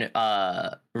you can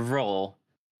roll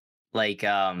like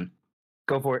Go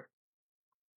for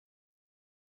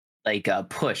it.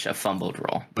 push a fumbled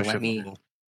roll. But Push let a me fumble.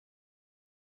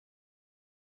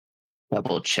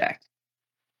 double check.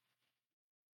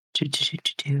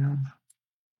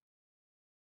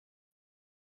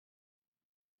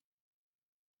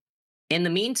 In the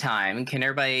meantime, can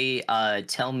everybody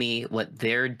tell me what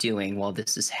they're doing while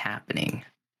this is happening?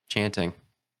 Chanting.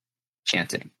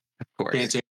 Chanting, of course.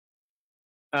 Chanting.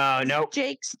 Oh, no.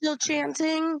 Jake still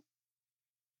chanting?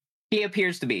 He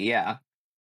appears to be, yeah.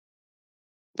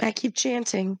 I keep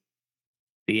chanting.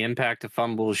 The impact of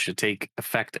fumbles should take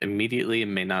effect immediately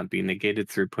and may not be negated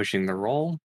through pushing the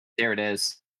roll. There it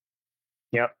is.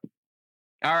 Yep.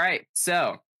 All right,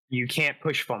 so You can't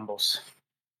push fumbles.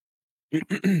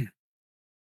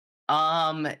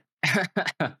 I'm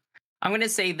gonna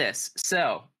say this.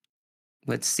 So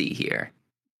let's see here.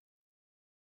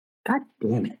 God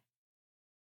damn it.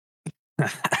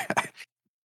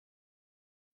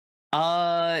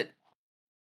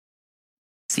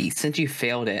 See, since you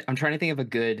failed it, I'm trying to think of a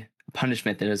good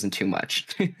punishment that isn't too much.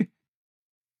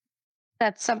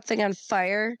 That's something on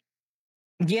fire.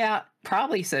 Yeah,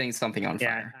 probably setting something on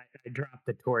Yeah, fire. I dropped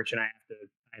the torch and I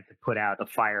have to put out the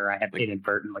fire I have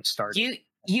inadvertently started.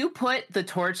 You put the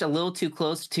torch a little too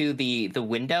close to the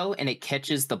window and it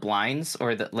catches the blinds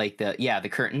or the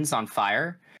curtains on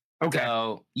fire. Okay.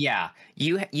 So yeah,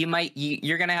 you're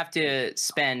gonna have to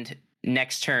spend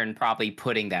next turn probably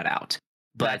putting that out.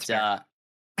 But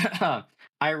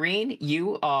Irene,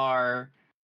 you are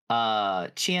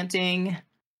chanting.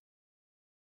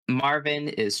 Marvin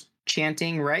is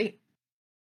chanting, right?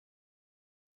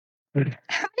 How many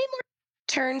more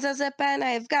turns has it been?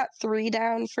 I've got 3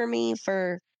 down for me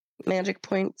for magic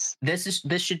points. This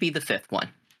should be the 5th one.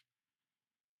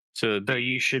 So So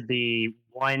you should be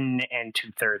 1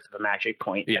 2/3 of a magic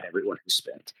point that everyone has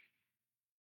spent.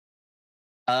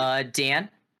 Dan,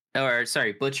 or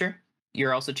sorry, Butcher,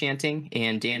 you're also chanting,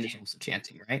 and Dan is also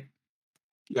chanting, right?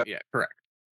 yeah, correct.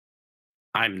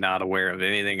 I'm not aware of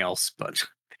anything else but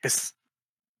this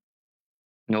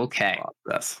Okay.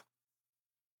 process.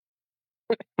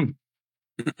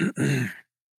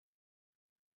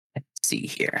 Let's see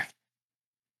here.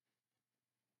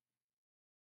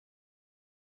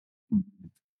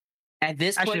 At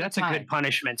this Actually, point that's in a time, good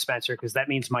punishment, Spencer, because that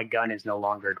means my gun is no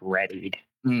longer readied.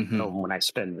 Mhm. So when I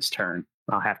spend this turn,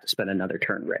 I'll have to spend another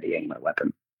turn readying my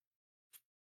weapon.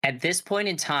 At this point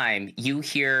in time, you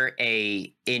hear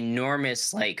a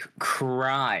enormous like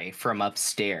cry from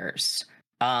upstairs.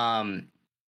 And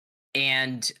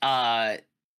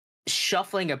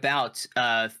shuffling about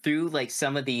through like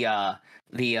some of the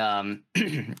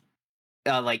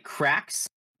like cracks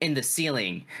in the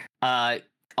ceiling,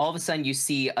 all of a sudden you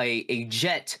see a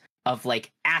jet of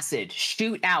like acid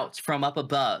shoot out from up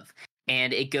above,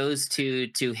 and it goes to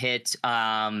hit.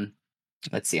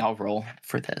 Let's see. I'll roll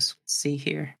for this. Let's see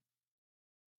here.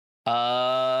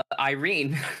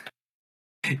 Irene.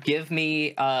 Give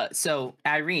me so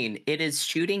Irene, it is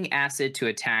shooting acid to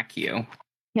attack you.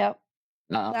 Yep.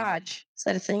 Um, Dodge. Is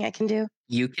that a thing I can do?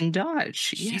 you can dodge.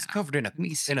 She's covered in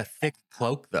a thick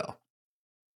cloak, though.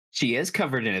 She is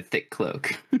covered in a thick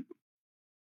cloak.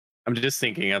 I'm just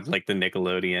thinking of like the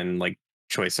Nickelodeon like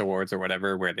Choice Awards or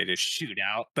whatever, where they just shoot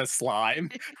out the slime.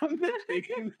 I'm just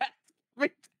thinking that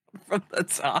right from the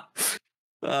top.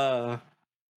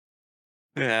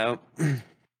 Yeah.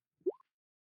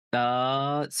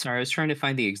 Sorry, I was trying to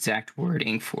find the exact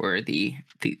wording for the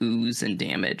ooze and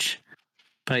damage,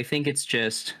 but I think it's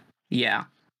just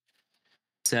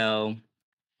So,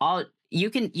 you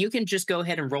can just go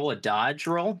ahead and roll a dodge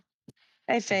roll.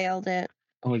 I failed it.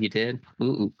 Oh, you did.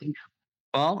 Ooh.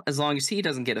 Well, as long as he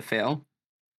doesn't get a fail.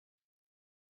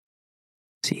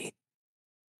 Let's see,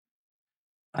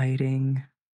 fighting.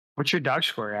 What's your dodge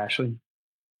score, Ashley?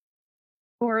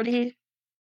 40.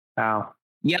 Oh.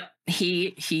 Yep,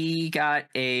 he got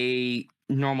a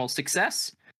normal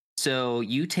success. So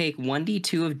you take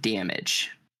 1d2 of damage.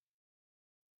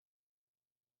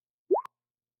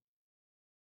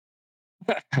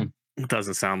 It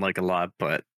doesn't sound like a lot,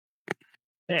 but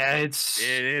Yeah, it's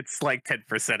it's like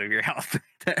 10% of your health right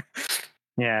there.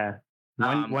 yeah.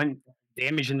 Um, One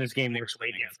damage in this game works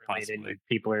way differently than Possibly.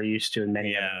 people are used to in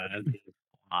many Yeah, other that's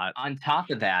a lot. On top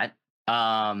of that,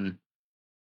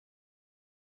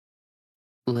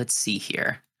 let's see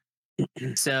here.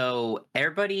 So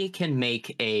everybody can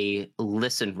make a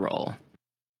listen roll.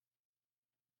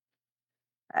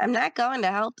 I'm not going to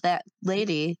help that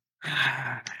lady.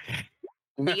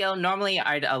 Leo, normally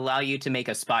I'd allow you to make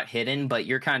a spot hidden, but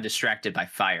you're kind of distracted by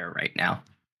fire right now.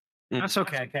 That's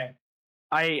okay. Okay.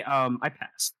 I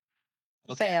passed.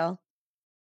 Fail.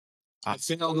 I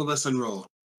failed the listen roll.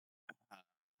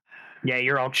 Yeah,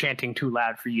 you're all chanting too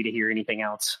loud for you to hear anything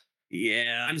else.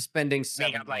 Yeah. I'm spending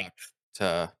 7 like- bucks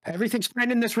to. Everything's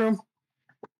fine in this room.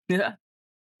 Yeah.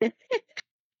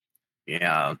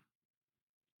 Yeah.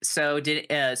 So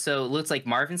so it looks like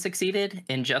Marvin succeeded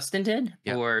and Justin did,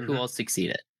 Yeah. or who Mhm. else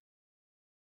succeeded?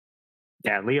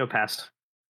 Yeah, Leo passed.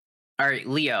 All right,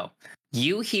 Leo,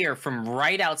 you hear from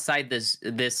right outside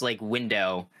this like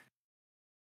window,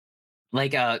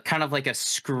 like a kind of like a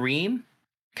scream,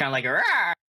 kind of like a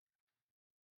 "Rah!"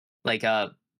 Like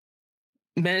a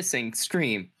menacing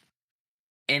scream,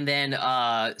 and then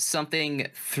something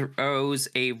throws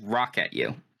a rock at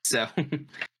you. So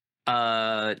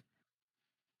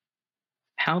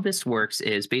how this works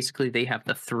is basically they have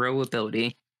the throw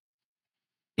ability,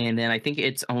 and then I think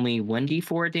it's only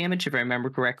 1d4 damage if I remember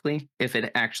correctly, if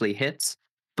it actually hits.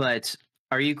 But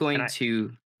are you going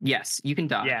to? Yes, you can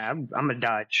dodge. Yeah, I'm gonna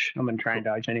dodge. I'm gonna try and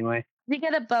dodge anyway. Did you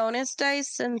get a bonus dice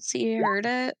since he heard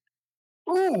it?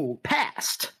 Ooh,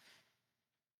 passed.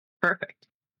 Perfect.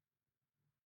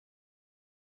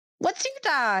 What's your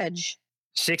dodge?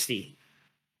 60.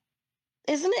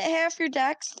 Isn't it half your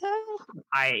dex though?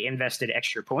 I invested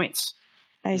extra points.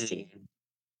 I see.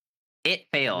 It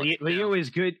failed. Leo is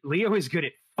good. Leo is good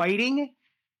at fighting,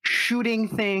 shooting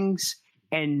things,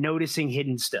 and noticing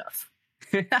hidden stuff.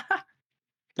 Those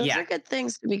Yeah. are good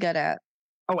things to be good at.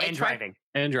 Oh, It and tried- driving.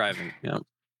 And driving. Yeah.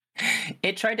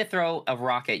 It tried to throw a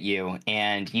rock at you,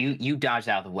 and you dodged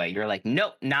out of the way. You're like,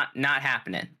 nope, not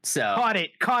happening. So Caught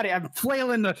it. I'm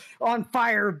flailing the on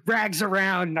fire rags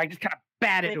around, and I just kind of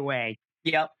bat it away.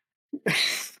 yep.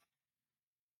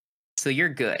 So you're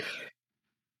good.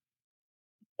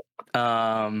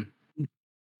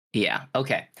 Yeah.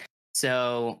 Okay.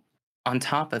 So on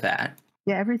top of that,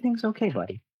 Yeah, everything's okay,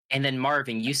 buddy. and then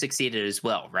Marvin, you succeeded as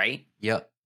well, right? Yep.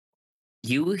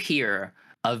 You hear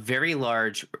a very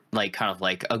large, like kind of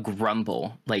like a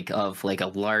grumble, like of like a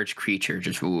large creature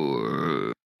just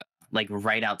like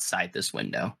right outside this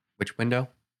window. Which window?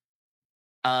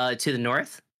 To the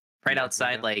north, right North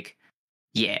outside, window? like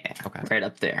yeah, Okay. right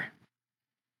up there.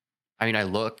 I mean, I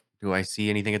look. Do I see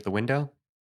anything at the window?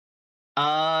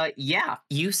 Yeah,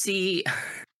 you see.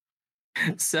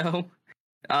 So,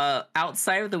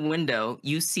 outside of the window,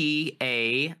 you see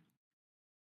a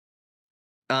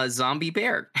zombie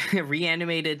bear,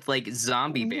 reanimated like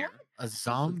zombie bear. A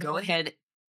zombie? Go ahead.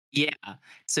 Yeah.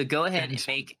 So go ahead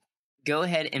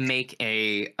and make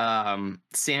a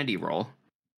sandy roll.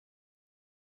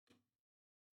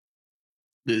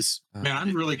 This Man,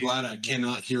 I'm really glad I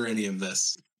cannot hear any of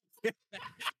this.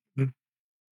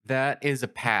 That is a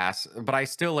pass, but I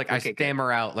still like I Okay, good.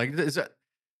 stammer out like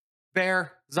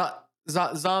bear,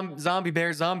 zombie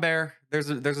bear, There's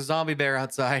a zombie bear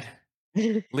outside.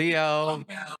 Leo,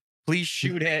 please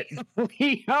shoot it.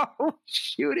 Leo,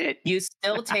 shoot it. You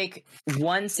still take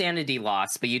 1 sanity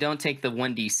loss, but you don't take the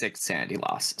 1d6 sanity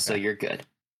loss, so Okay. you're good.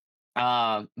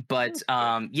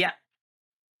 Yeah,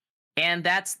 and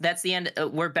that's the end.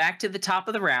 We're back to the top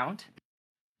of the round.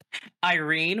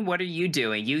 Irene, what are you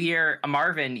doing? You hear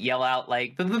Marvin yell out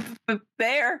like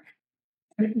bear.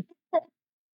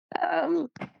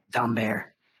 Dumb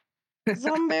bear.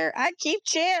 Zombear, I keep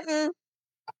chanting.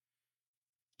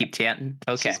 Keep chanting.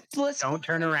 Okay. She's blissful. Don't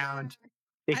turn around.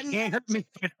 It I'm can't hurt me.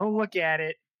 Don't look at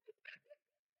it.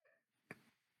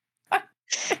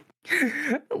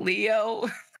 Leo,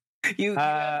 you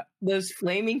have those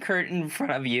flaming curtain in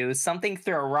front of you. Something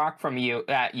threw a rock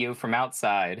at you from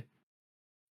outside.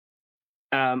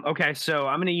 Okay, so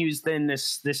I'm gonna use then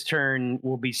this turn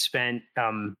will be spent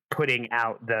putting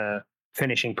out the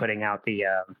Flames.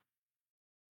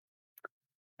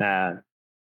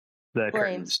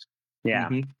 curtains. Yeah.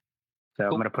 Mhm. So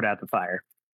Cool. I'm gonna put out the fire.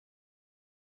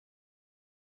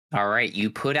 All right, you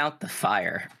put out the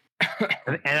fire.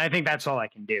 And I think that's all I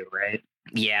can do, right?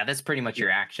 Yeah, that's pretty much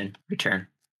your action. Your turn.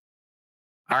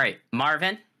 All right,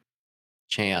 Marvin,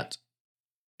 Chant.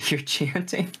 you're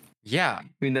chanting. Yeah, I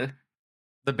mean,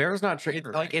 the bear's not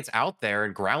like it's out there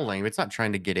and growling. It's not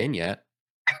trying to get in yet.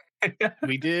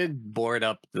 We did board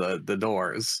up the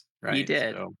doors, right?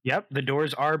 did. So, Yep, the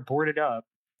doors are boarded up.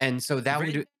 And so that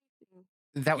would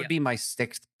Yeah. be my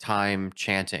 6th time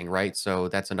chanting, right? So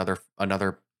that's another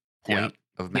point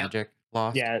of magic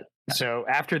lost. Yeah. So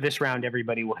after this round,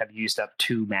 everybody will have used up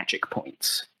 2 magic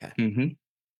points, Mm-hmm.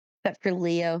 Except for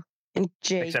Leo and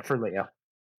Jake. except for Leo.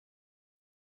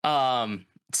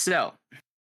 So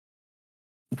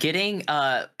getting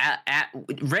at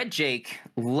Red Jake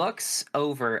looks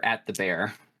over at the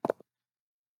bear.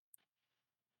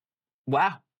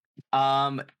 Wow.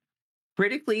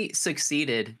 Critically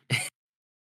succeeded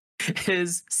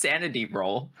his sanity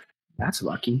roll. That's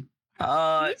lucky.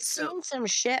 He's So seen some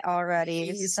shit already.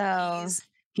 he's unfazed.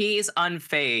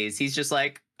 He's just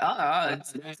like,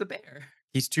 it's the bear.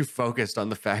 He's too focused on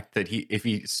the fact that if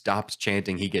he stops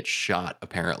chanting, he gets shot,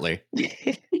 apparently.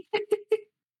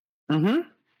 Mm-hmm.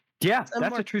 Yeah, Some that's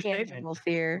more a true tangible statement.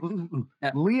 fear.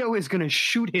 Yeah. Leo is gonna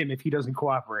shoot him if he doesn't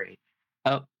cooperate.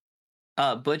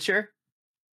 Butcher.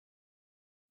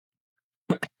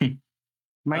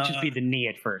 Might just be the knee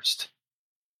at first.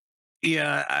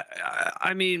 Yeah,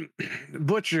 I mean,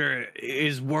 Butcher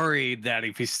is worried that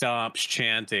if he stops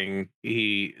chanting,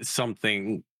 it's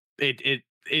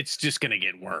just gonna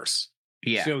get worse.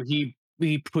 Yeah. So he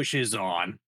pushes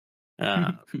on.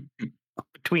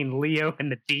 Between Leo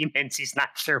and the demons, he's not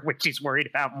sure which he's worried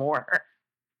about more.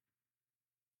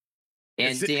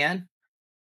 And Dan.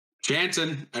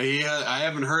 Jansen, I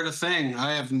haven't heard a thing.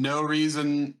 I have no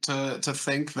reason to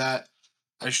think that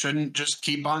I shouldn't just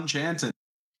keep on chanting.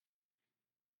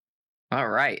 All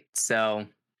right. So,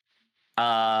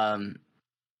 I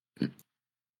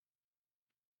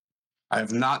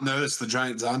have not noticed the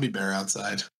giant zombie bear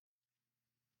outside.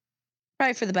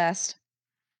 Probably for the best.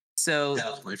 so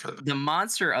Definitely for the the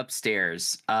monster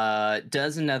upstairs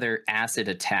does another acid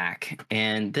attack,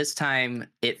 and this time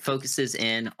it focuses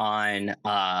in on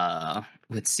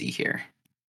let's see here,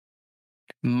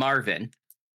 Marvin.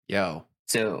 Yo.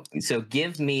 So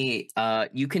give me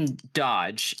you can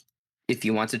dodge if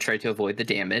you want to try to avoid the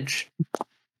damage.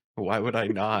 Why would I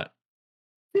not?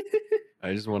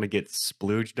 I just want to get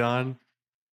splooged on. I'm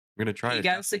gonna try You to.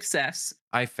 got a success.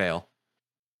 I fail.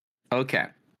 Okay.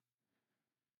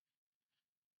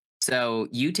 So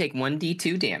you take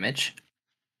 1d2 damage.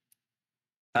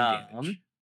 Damage.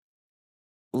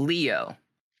 Leo,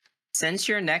 since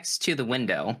you're next to the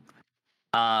window,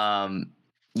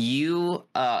 you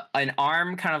an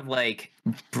arm kind of like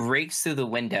breaks through the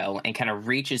window and kind of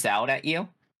reaches out at you.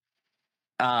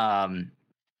 And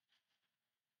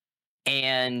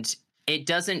it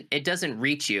doesn't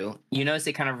reach you. You notice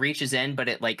it kind of reaches in, but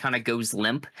it like kind of goes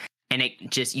limp. And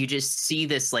you just see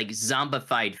this like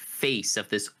zombified face of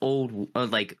this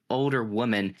older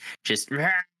woman just,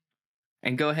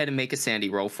 and go ahead and make a sandy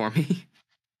roll for me.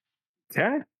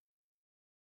 Okay.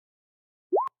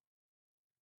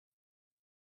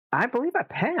 I believe I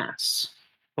pass.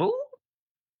 Oh,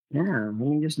 Yeah, let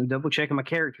me just double check my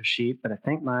character sheet, but I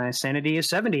think my sanity is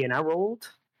 70 and I rolled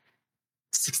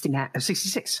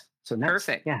 66. So nice.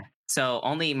 Perfect. Yeah. So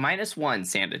only -1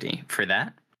 sanity for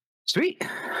that. Sweet.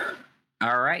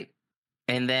 All right.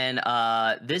 And then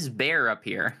this bear up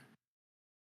here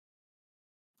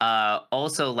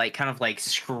also like kind of like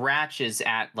scratches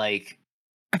at like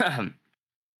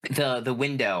the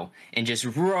window and just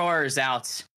roars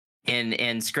out,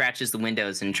 and scratches the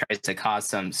windows and tries to cause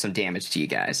some damage to you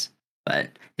guys, but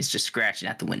it's just scratching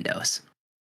at the windows.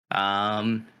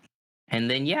 And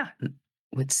then yeah,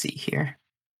 let's see here.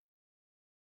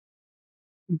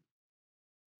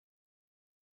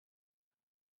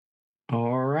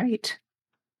 All right,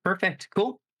 perfect,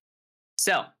 cool.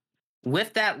 So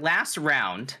with that last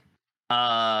round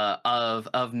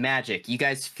of magic, you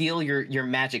guys feel your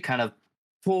magic kind of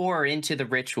pour into the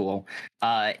ritual,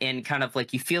 and kind of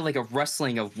like you feel like a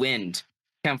rustling of wind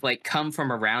kind of like come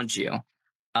from around you,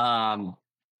 as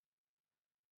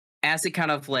it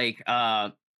kind of like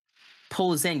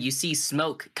pulls in. You see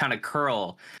smoke kind of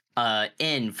curl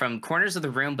in from corners of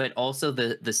the room, but also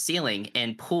the ceiling,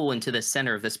 and pull into the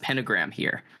center of this pentagram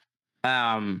here.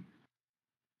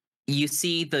 You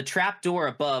see the trap door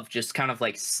above just kind of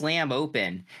like slam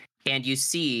open, and you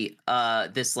see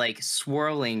this like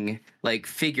swirling like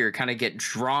figure kind of get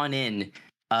drawn in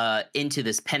into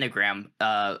this pentagram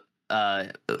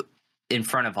in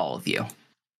front of all of you.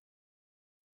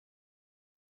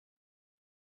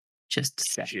 Just a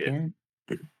second.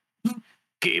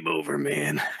 Game over,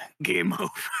 man. Game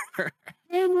over.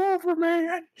 Game over,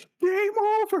 man. Game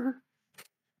over.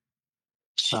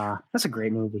 That's a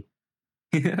great movie.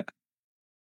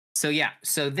 So yeah,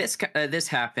 so this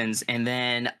happens, and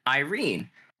then Irene,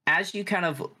 as you kind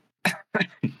of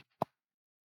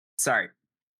sorry,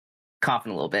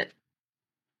 coughing a little bit.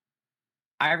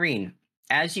 Irene,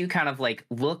 as you kind of like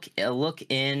look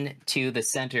into the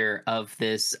center of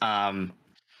this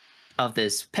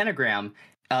pentagram,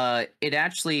 it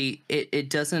actually it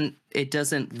doesn't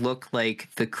look like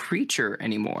the creature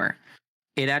anymore.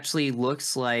 It actually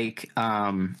looks like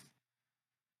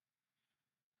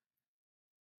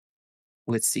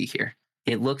let's see here.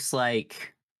 It looks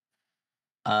like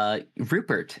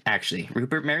Rupert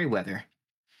Merriweather.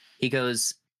 He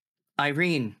goes,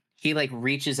 Irene. He like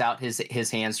reaches out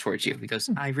his hands towards you. He goes,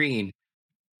 Irene,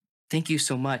 thank you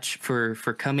so much for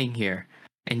coming here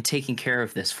and taking care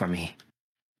of this for me.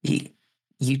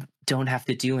 You don't have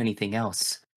to do anything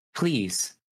else.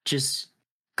 Please, just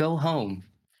go home.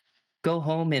 Go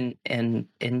home and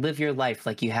live your life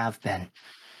like you have been.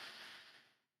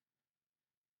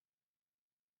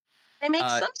 I make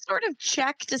some sort of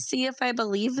check to see if I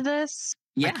believe this.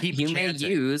 Yeah, you may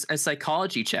use a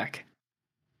psychology check.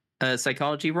 A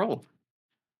psychology roll.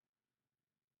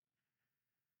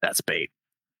 That's bait.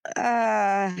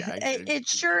 It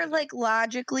sure like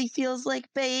logically feels like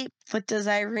bait, but does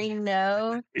Irene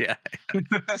know? Yeah.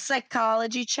 A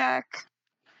psychology check.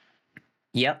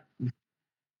 Yep.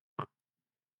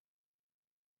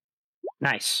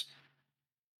 Nice.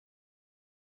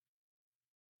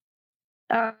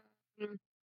 Can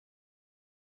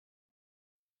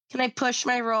I push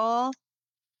my roll?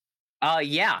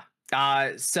 Yeah.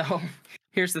 So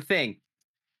here's the thing.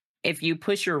 If you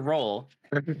push your roll,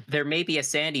 there may be a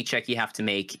sanity check you have to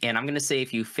make, and I'm gonna say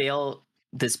if you fail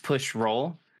this push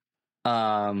roll,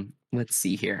 let's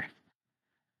see here.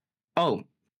 Oh,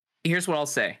 here's what I'll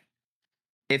say.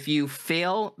 If you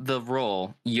fail the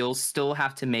roll, you'll still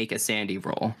have to make a sanity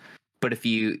roll. But if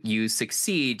you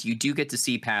succeed, you do get to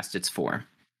see past its form.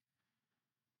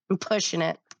 I'm pushing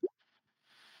it.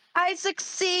 I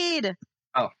succeed.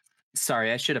 Oh,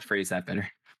 sorry, I should have phrased that better.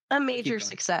 A major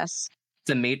success.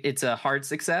 It's a hard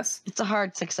success? It's a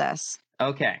hard success.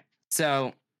 Okay.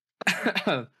 So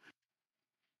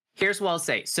here's what I'll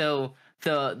say. So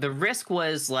the risk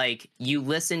was like you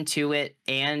listen to it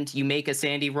and you make a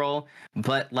sandy roll,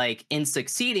 but like in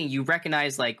succeeding, you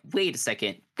recognize like, wait a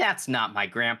second, that's not my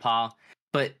grandpa.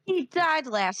 But he died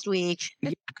last week.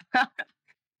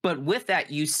 But with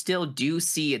that, you still do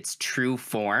see its true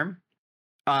form.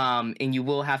 And you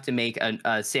will have to make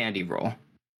a sandy roll.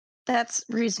 That's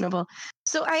reasonable.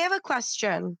 So I have a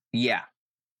question. Yeah.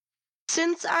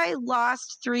 Since I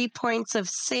lost 3 points of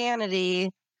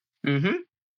sanity,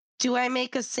 do I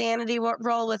make a sanity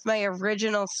roll with my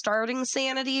original starting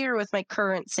sanity or with my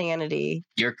current sanity?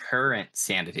 Your current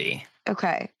sanity.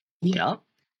 Okay. Yep.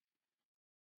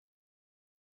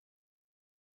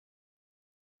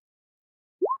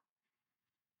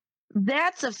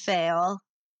 That's a fail.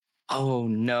 Oh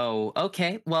no.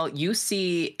 Okay. Well, you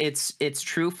see its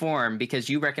true form because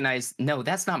you recognize, no,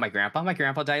 that's not my grandpa. My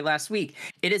grandpa died last week.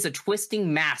 It is a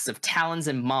twisting mass of talons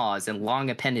and maws and long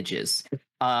appendages.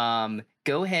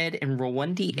 Go ahead and roll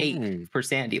 1d8 for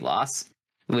sanity loss,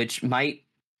 which might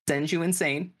send you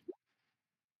insane.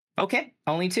 Okay,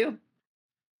 only 2.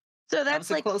 So that's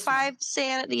like 5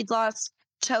 sanity loss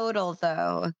total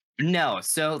though. No,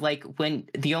 so like when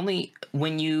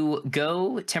you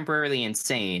go temporarily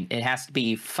insane, it has to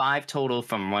be 5 total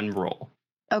from one roll.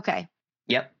 Okay.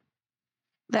 Yep.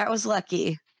 That was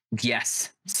lucky.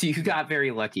 Yes. So you got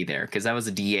very lucky there because that was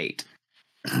a D8.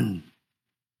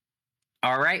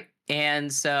 All right.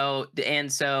 And so,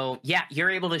 yeah, you're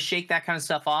able to shake that kind of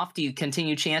stuff off. Do you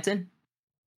continue chanting?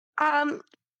 I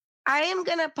am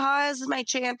gonna pause my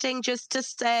chanting just to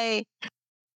say,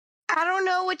 I don't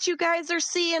know what you guys are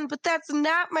seeing, but that's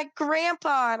not my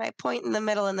grandpa. And I point in the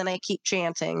middle and then I keep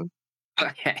chanting.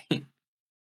 Okay.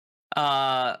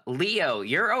 Leo,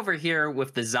 you're over here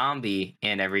with the zombie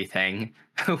and everything.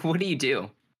 What do you do?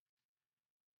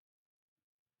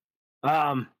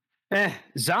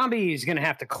 Zombie is gonna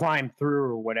have to climb through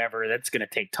or whatever. That's gonna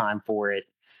take time for it.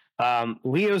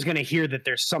 Leo's gonna hear that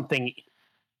there's something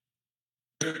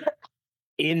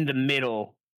in the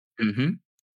middle. Mm-hmm.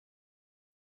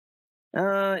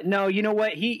 No, you know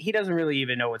what? He doesn't really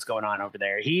even know what's going on over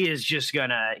there. He is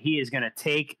gonna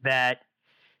take that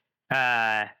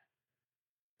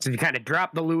to kind of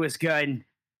drop the Lewis gun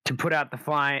to put out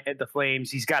the flames.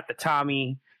 He's got the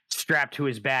Tommy strapped to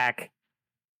his back.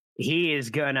 He is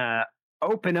gonna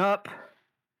open up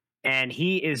and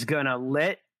he is gonna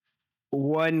let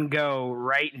one go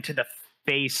right into the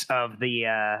face of the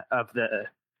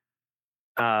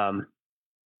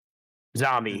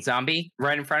zombie. Zombie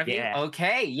right in front of Yeah. you?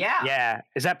 Okay, yeah. Yeah.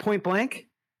 Is that point blank?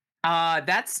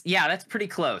 That's pretty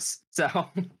close.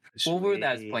 So we'll rule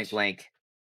that as point blank.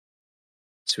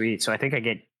 Sweet. So I think I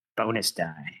get bonus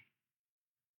die.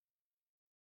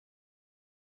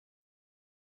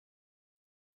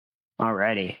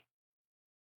 Alrighty.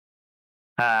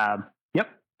 Yep,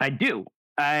 I do.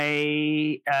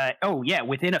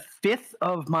 Within a fifth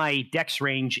of my dex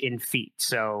range in feet.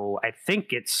 So I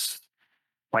think it's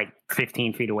like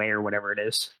 15 feet away or whatever it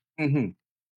is. Mm-hmm.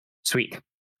 Sweet.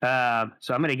 So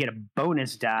I'm gonna get a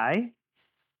bonus die.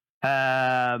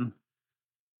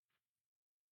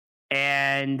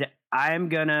 And I'm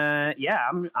gonna,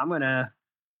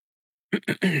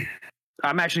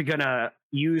 I'm actually gonna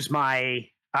use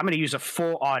I'm gonna use a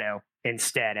full auto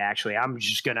instead. Actually, I'm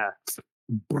just gonna.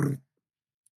 All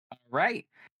right.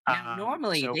 Now,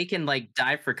 normally they can like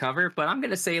dive for cover, but I'm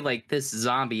gonna say like this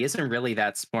zombie isn't really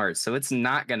that smart, so it's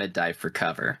not gonna dive for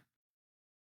cover.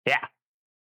 Yeah.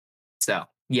 So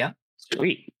yeah.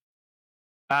 Sweet.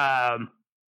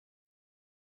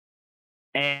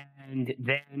 And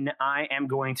then I am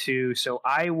going to, so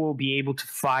I will be able to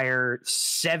fire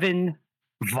 7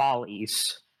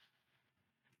 volleys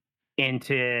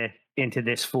into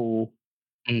this fool.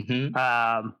 Mm-hmm.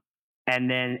 And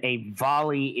then a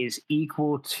volley is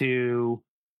equal to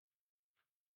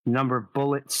number of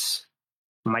bullets,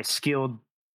 my skill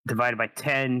divided by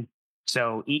 10.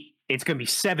 So it's going to be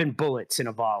 7 bullets in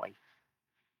a volley.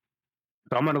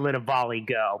 So I'm going to let a volley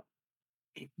go.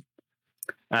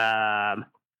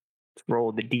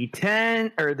 Roll the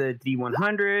D10 or the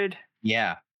D100.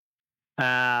 Yeah.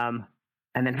 And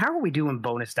then how are we doing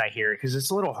bonus die here? Because it's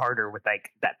a little harder with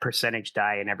like that percentage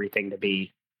die and everything to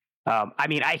be. I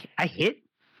mean, I hit.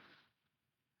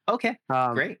 Okay.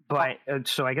 Great. But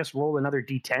so I guess roll another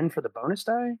D10 for the bonus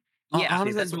die. Yeah,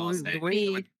 Honestly, that's what I'll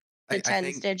say. The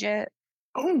tens digit.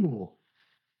 Oh,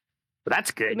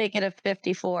 that's good. Make it a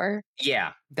 54.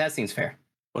 Yeah, that seems fair.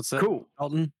 What's that? Cool.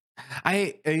 Alton?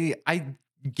 I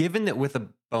given that with a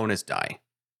bonus die,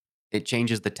 it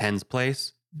changes the tens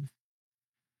place.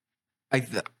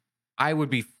 I would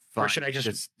be fine. Or should I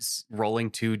just rolling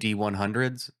 2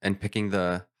 D100s and picking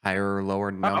the higher or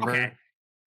lower number? Okay.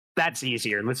 That's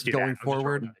easier. Let's do going that.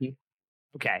 forward.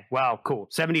 Okay. Well, cool.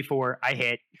 74. I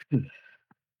hit.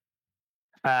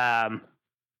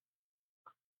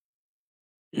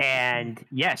 And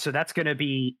yeah, so that's gonna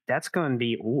be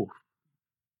ooh.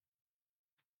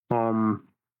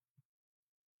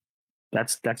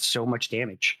 That's so much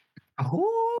damage.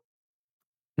 Oh.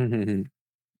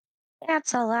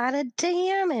 That's a lot of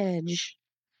damage.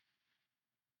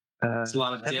 It's a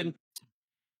lot of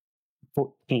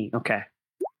 14. Okay.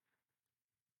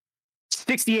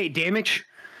 68 damage.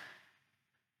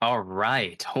 All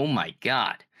right. Oh my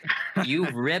god. You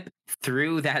rip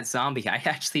through that zombie. I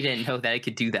actually didn't know that it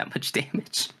could do that much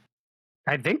damage.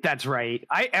 I think that's right.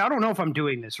 I don't know if I'm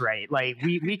doing this right. Like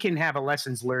we can have a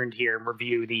lessons learned here and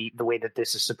review the way that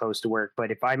this is supposed to work.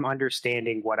 But if I'm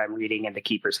understanding what I'm reading in the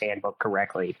Keeper's Handbook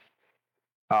correctly,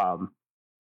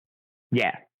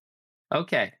 yeah.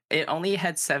 Okay. It only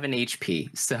had 7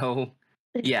 HP. So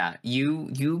yeah,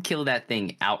 you kill that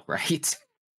thing outright.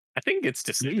 I think it's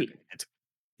distributed.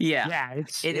 Yeah. Yeah,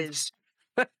 It is.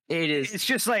 It's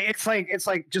just like it's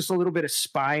like just a little bit of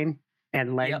spine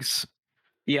and legs.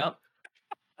 Yep.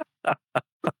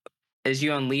 As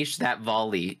you unleash that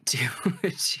volley to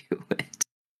it.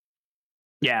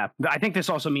 Yeah, I think this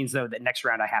also means though that next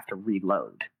round I have to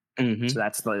reload. So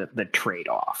that's the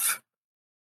trade-off.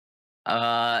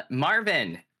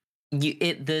 Marvin,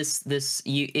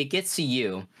 it gets to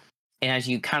you, and as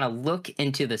you kind of look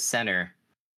into the center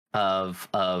of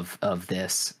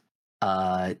this,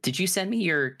 did you send me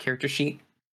your character sheet,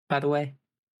 by the way?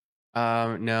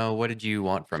 No. What did you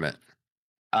want from it?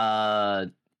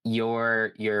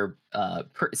 Your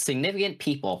significant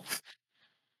people.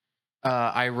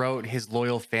 I wrote his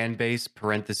loyal fan base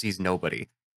 (parentheses nobody).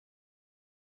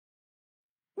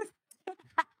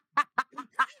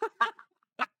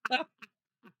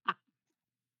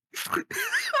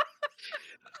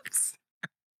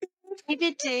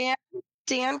 Maybe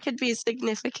Dan could be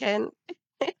significant.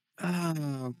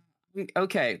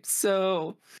 Okay,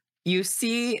 so you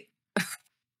see.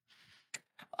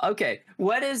 Okay,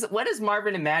 what does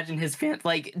Marvin imagine his fan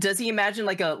like? Does he imagine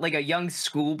like a young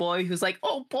schoolboy who's like,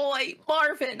 "Oh boy,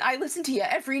 Marvin, I listen to you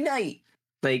every night,"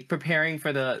 like preparing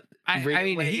for the I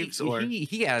mean, waves, or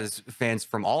he has fans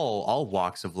from all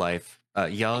walks of life.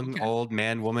 Young, Okay. old,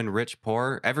 man, woman, rich,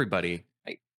 poor, everybody.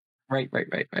 right.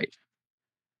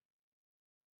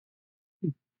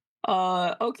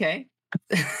 Okay.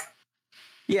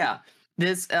 Yeah.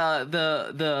 This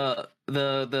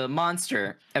the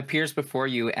monster appears before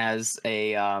you as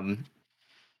a I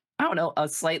don't know, a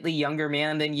slightly younger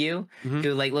man than you, Mhm.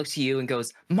 who like looks at you and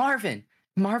goes, Marvin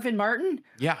Martin?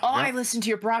 Yeah. Oh, yeah. I listen to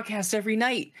your broadcast every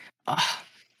night. Oh,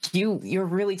 you're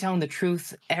really telling the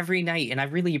truth every night, and I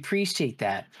really appreciate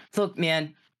that. Look,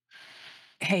 man,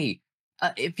 hey,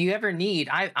 if you ever need,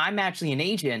 I'm actually an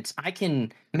agent. I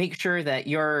can make sure that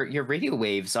your radio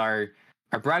waves are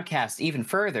broadcast even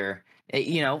further.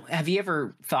 Have you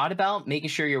ever thought about making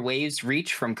sure your waves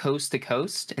reach from coast to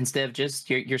coast instead of just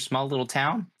your small little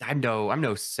town? I'm no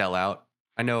sellout.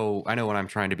 I know when I'm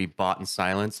trying to be bought and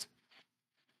silenced.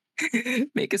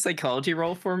 Make a psychology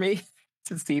roll for me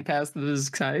to see past the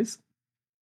disguise.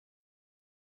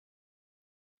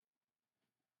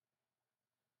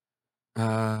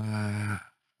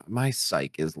 My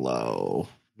psych is low.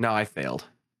 No, I failed.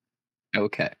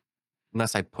 Okay.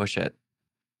 Unless I push it.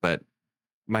 But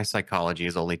my psychology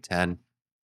is only 10.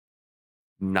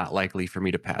 Not likely for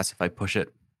me to pass if I push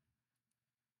it.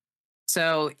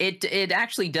 So it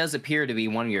actually does appear to be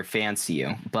one of your fans to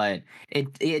you, but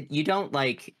it you don't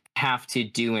like have to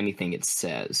do anything it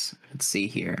says. Let's see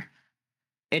here.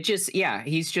 It just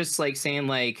he's just like saying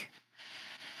like,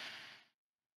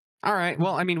 All right.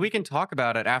 Well, I mean, we can talk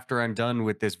about it after I'm done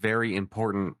with this very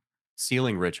important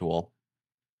sealing ritual.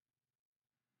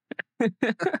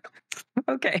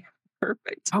 okay,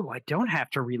 perfect. Oh, I don't have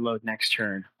to reload next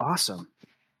turn. Awesome.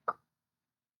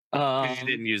 You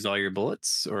didn't use all your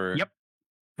bullets, or Yep.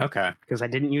 Okay. Because I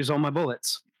didn't use all my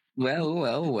bullets.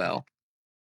 Well.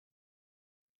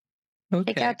 Take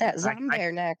Okay. out that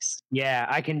zombie next. Yeah,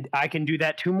 I can do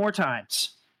that 2 more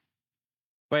times.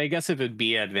 Well, I guess it would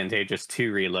be advantageous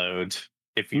to reload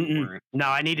if you weren't. No,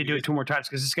 I need to do it 2 more times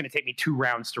because it's going to take me 2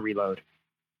 rounds to reload.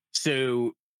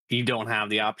 So you don't have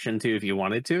the option to if you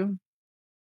wanted to?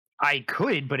 I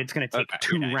could, but it's going to take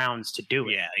 2 rounds to do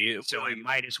it. Yeah. So I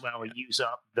might as well use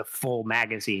up the full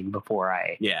magazine before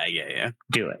I Yeah.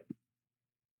 do it.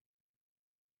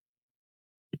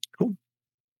 Cool.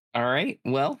 All right.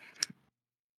 Well,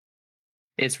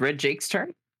 it's Red Jake's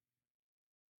turn.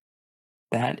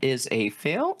 That is a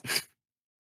fail.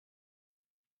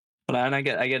 Hold on, I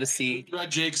got to see. Red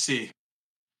Jake see.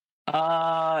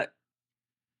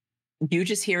 You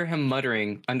just hear him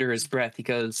muttering under his breath. He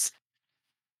goes,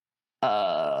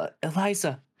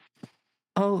 Eliza.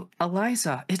 Oh,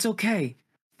 Eliza, it's okay.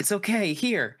 It's okay.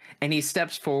 Here. And he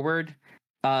steps forward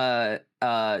to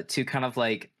kind of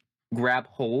like grab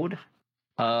hold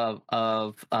of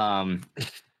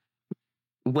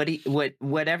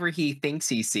whatever he thinks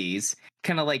he sees,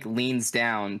 kind of like leans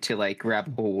down to like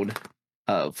grab hold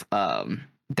of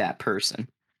that person.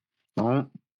 Oh,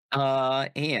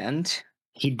 And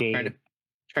he did.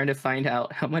 trying to find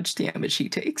out how much damage he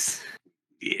takes.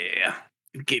 Yeah,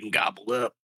 getting gobbled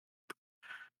up.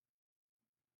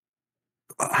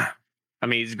 I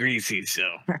mean, he's greasy, so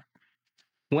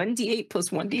 1d8 plus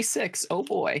 1d6. Oh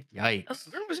boy.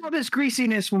 Yikes. Where was all this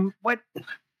greasiness from? What?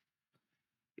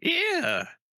 yeah.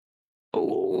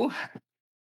 Oh.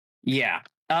 Yeah.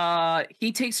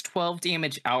 He takes 12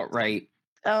 damage outright.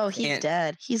 Oh, he's And-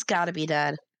 dead. He's got to be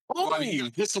dead. Oh, he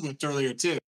got pistol whipped earlier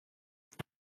too.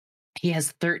 He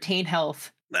has 13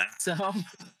 health. Nah.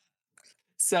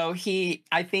 So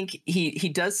I think he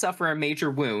does suffer a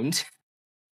major wound.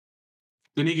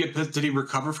 Did he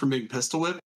recover from being pistol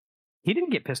whipped? He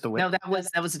didn't get pistol whipped. No, that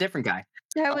was a different guy.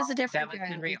 That was a different was guy.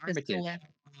 Henry with pistol Armitage.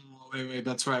 whip. Oh wait.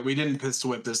 That's right. We didn't pistol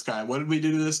whip this guy. What did we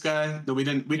do to this guy? No, we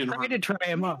didn't. We didn't. Try Harm to him. try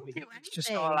him up. Do It's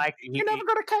just all anything. like, you're never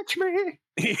gonna catch me.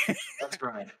 That's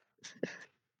right.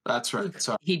 That's right.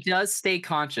 Sorry. He does stay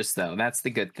conscious, though. That's the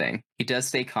good thing. He does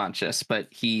stay conscious, but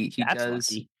he That's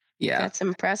does. lucky. Yeah. That's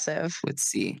impressive. Let's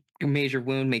see. A major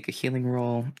wound. Make a healing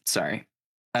roll. Sorry.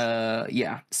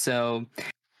 Yeah. So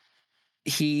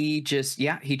he just.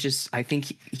 I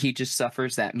think he just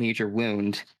suffers that major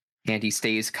wound, and he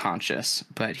stays conscious,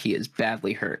 but he is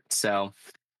badly hurt. So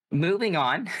moving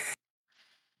on.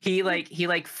 He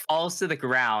falls to the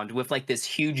ground with like this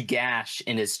huge gash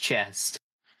in his chest.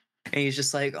 And he's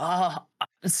just like, "Oh,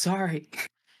 I'm sorry."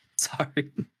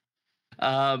 Sorry.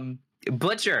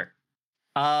 Butcher.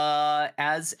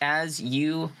 As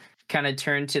you kind of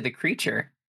turn to the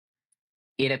creature,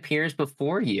 it appears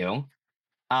before you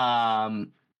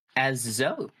as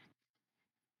Zoe.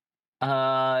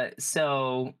 That's,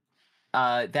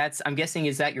 I'm guessing,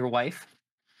 is that your wife?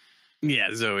 Yeah,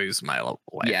 Zoe's my wife.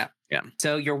 Yeah. Yeah.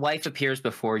 So your wife appears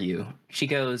before you. She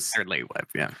goes, Her late wife,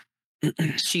 yeah.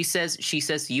 she says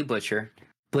to you, Butcher,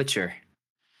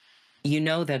 you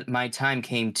know that my time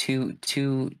came too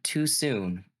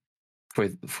soon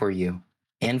for you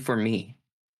and for me.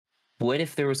 What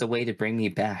if there was a way to bring me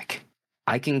back?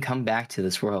 I can come back to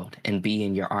this world and be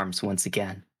in your arms once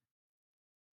again.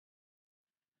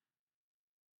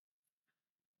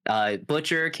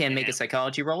 Butcher can make a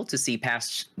psychology roll to see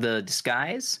past the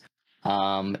disguise.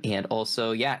 And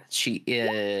also, there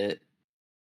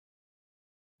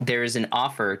is an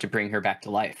offer to bring her back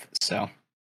to life. So,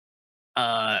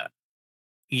 Yeah,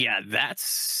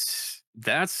 that's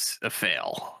a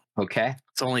fail. okay.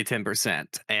 It's only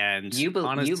 10%, and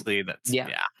honestly, that's yeah.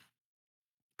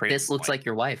 Pretty This looks like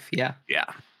your wife. Yeah. Yeah.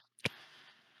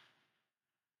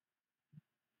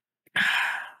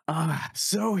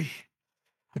 Zoe,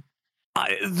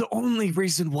 the only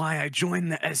reason why I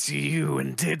joined the SEU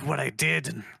and did what I did,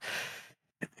 and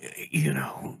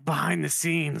behind the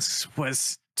scenes,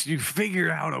 was to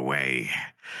figure out a way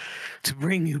to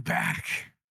bring you back.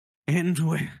 And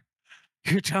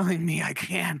you're telling me I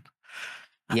can.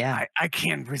 Yeah. I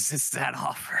can't resist that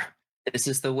offer. This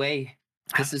is the way.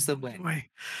 This is the way.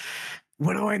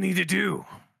 What do I need to do?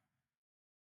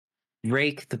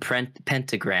 Break the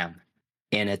pentagram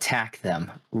and attack them.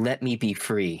 Let me be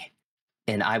free,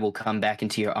 and I will come back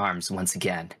into your arms once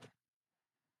again.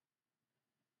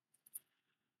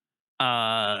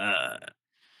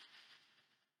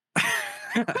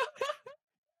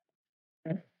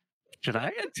 Should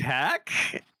I attack?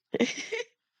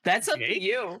 That's up Jake? to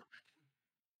you.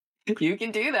 You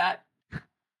can do that.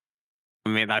 I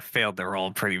mean, I failed the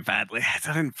roll pretty badly. I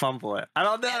didn't fumble it. I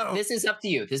don't know. This is up to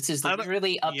you. This is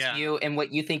literally up to you and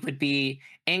what you think would be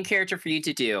in character for you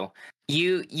to do.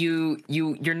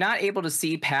 You're not able to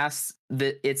see past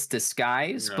its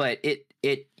disguise, but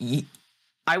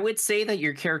I would say that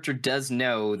your character does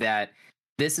know that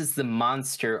this is the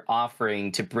monster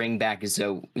offering to bring back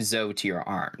Zoe to your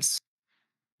arms.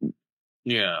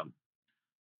 Yeah.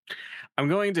 I'm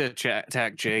going to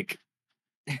attack Jake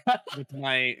with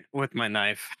my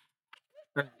knife.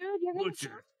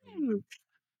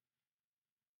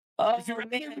 Oh,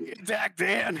 Attack,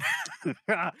 Dan.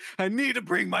 I need to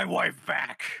bring my wife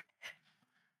back.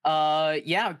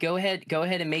 Yeah. Go ahead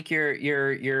and make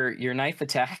your knife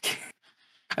attack.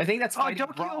 I think that's fine.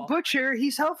 Don't kill Butcher.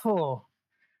 He's helpful.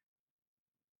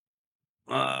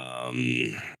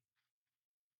 Shut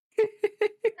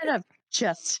up,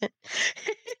 Justin.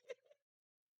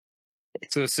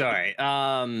 So sorry.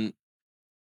 I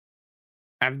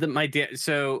have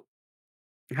so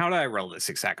how do I roll this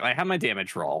exactly? I have my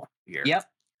damage roll here. Yep.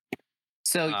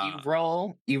 So you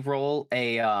roll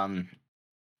a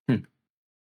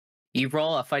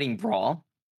fighting brawl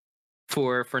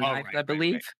for knife, right, I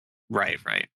believe. Right.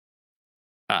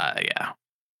 Yeah. I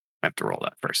have to roll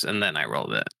that first, and then I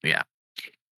roll it. Yeah.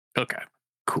 Okay.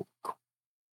 Cool.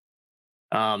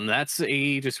 That's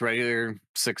a just regular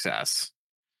success.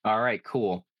 All right,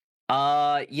 cool.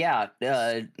 Yeah.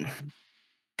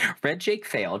 Red Jake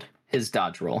failed his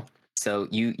dodge roll, so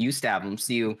you stab him.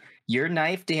 So your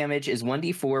knife damage is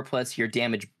 1d4 plus your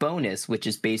damage bonus, which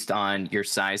is based on your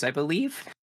size, I believe.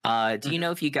 Do you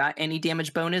know if you got any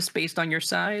damage bonus based on your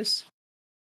size?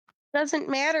 Doesn't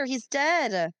matter. He's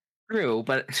dead. True,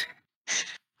 but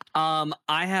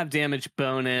I have damage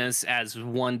bonus as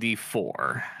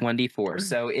 1d4. 1d4.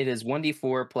 So it is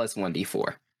 1d4 plus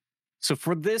 1d4. So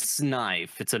for this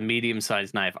knife, it's a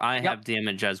medium-sized knife. I have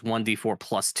damage as 1d4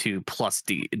 plus 2 plus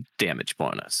D damage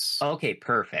bonus. Okay,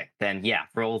 perfect. Then yeah,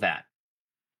 roll that.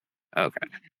 Okay.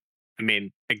 I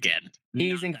mean, again,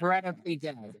 He's incredibly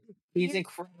dead. He's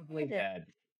incredibly dead.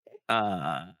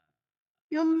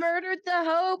 You murdered the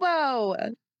hobo.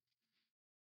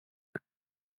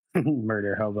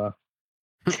 Murder hobo.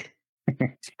 Well,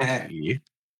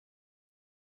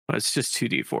 it's just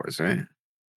 2d4s, right?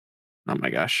 Oh my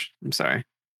gosh. I'm sorry.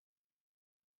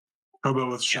 Hobo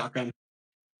with shotgun.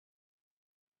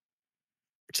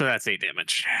 So that's 8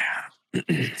 damage.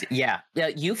 Yeah,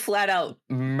 you flat out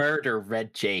murder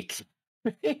Red Jake.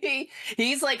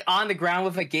 He's like on the ground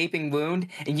with a gaping wound,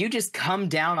 and you just come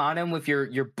down on him with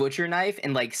your butcher knife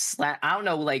and like slash. I don't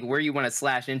know like where you want to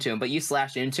slash into him, but you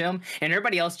slash into him, and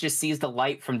everybody else just sees the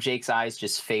light from Jake's eyes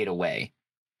just fade away.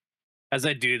 As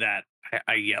I do that,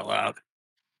 I yell out,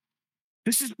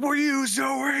 "This is for you,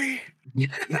 Zoe!"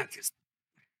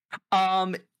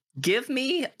 Give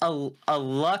me a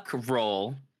luck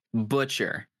roll,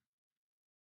 butcher.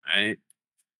 Right?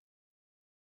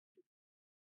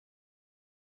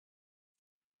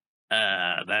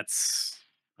 That's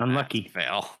Unlucky.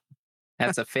 fail.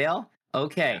 That's a fail?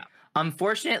 Okay. Yeah.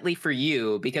 Unfortunately for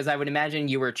you, because I would imagine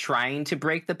you were trying to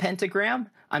break the pentagram,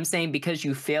 I'm saying because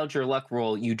you failed your luck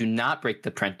roll, you do not break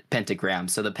the pentagram.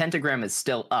 So the pentagram is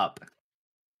still up.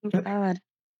 Oh, God.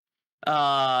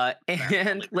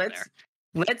 And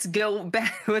let's go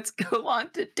back. Let's go on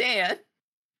to Dan.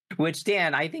 Which,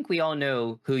 Dan, I think we all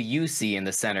know who you see in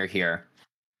the center here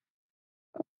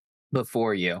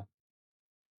before you.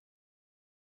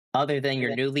 Other than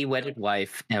your newly wedded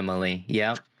wife, Emily.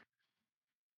 Yep.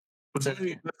 What's that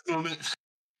moment?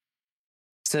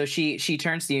 So she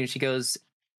turns to you and she goes,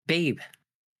 "Babe,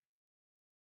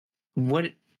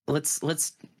 what? Let's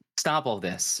stop all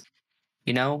this.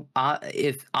 You know,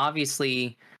 if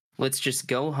obviously, let's just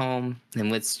go home and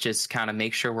let's just kind of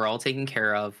make sure we're all taken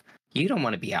care of. You don't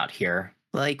want to be out here.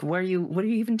 Like, what are you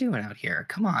even doing out here?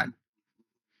 Come on.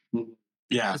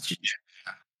 Yeah. Let's just,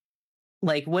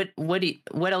 like, what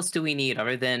else do we need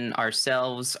other than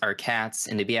ourselves, our cats,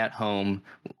 and to be at home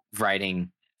writing?"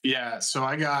 Yeah. So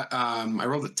I got I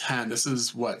rolled a 10. This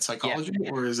is what, psychology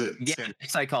or is it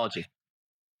Psychology.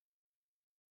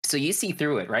 So you see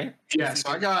through it, right? Yeah, so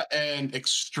I got an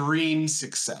extreme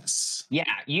success. Yeah,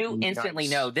 you instantly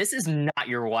Nice. know this is not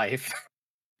your wife.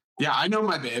 Yeah, I know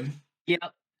my babe. Yep.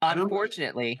 I know my-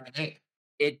 Unfortunately, Hey.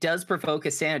 it does provoke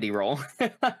a sanity roll.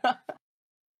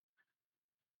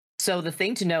 So the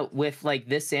thing to note with like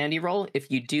this sanity roll, if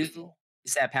you do,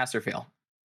 is that pass or fail?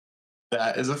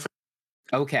 That is a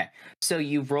Okay, so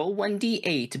you roll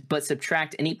 1d8, but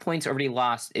subtract any points already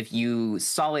lost if you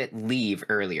saw it leave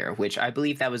earlier, which I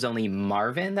believe that was only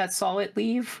Marvin that saw it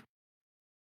leave.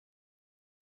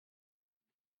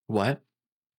 What?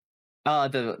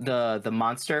 The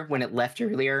monster when it left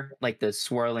earlier, like the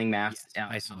swirling mass. Yes,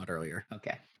 I saw it earlier.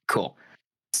 Okay, cool.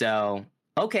 So,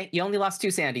 okay, you only lost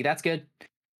 2 sanity. That's good.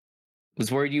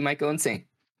 Was worried you might go insane.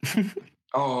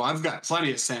 Oh, I've got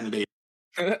plenty of sanity.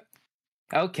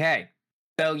 Okay,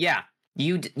 so yeah,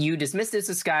 you dismiss this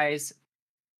disguise.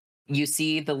 You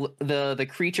see the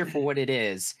creature for what it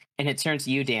is, and it turns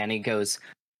to you, Dan, and goes,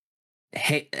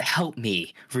 "Hey, help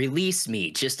me, release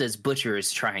me, just as Butcher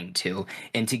is trying to,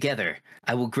 and together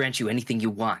I will grant you anything you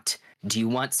want. Do you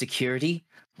want security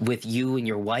with you and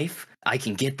your wife? I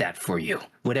can get that for you,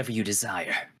 whatever you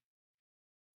desire."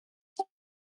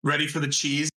 Ready for the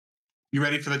cheese? You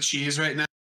ready for the cheese right now?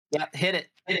 Yep, hit it.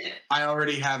 I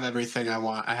already have everything I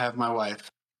want. I have my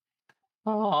wife.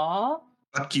 Aww.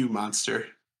 Fuck you, monster.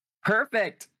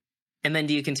 Perfect. And then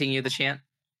do you continue the chant?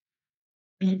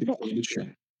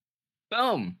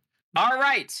 Boom. All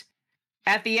right.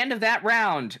 At the end of that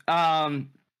round,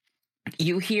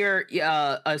 you hear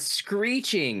a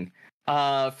screeching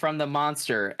from the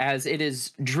monster as it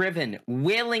is driven,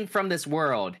 wailing from this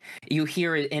world. You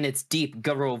hear it in its deep,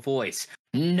 guttural voice.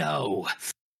 "No,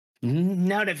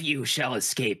 none of you shall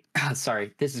escape."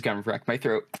 Sorry, this is gonna wreck my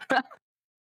throat.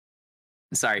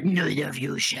 Sorry. "None of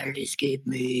you shall escape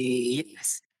me.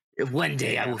 Yes. One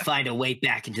day I will find a way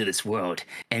back into this world,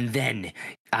 and then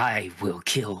I will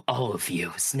kill all of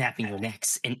you, snapping your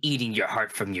necks and eating your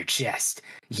heart from your chest.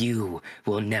 You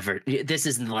will never. This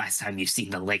isn't the last time you've seen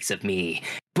the likes of me.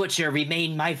 Butcher,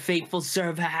 remain my faithful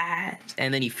servant."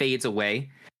 And then he fades away.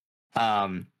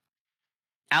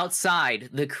 Outside,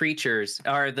 the creatures,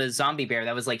 or the zombie bear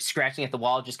that was like scratching at the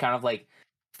wall, just kind of like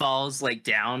falls like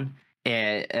down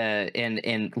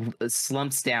and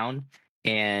slumps down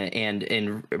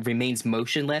and remains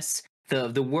motionless.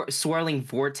 The swirling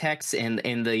vortex and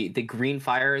the green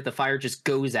fire, the fire just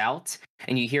goes out,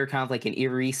 and you hear kind of like an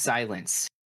eerie silence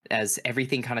as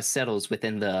everything kind of settles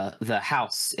within the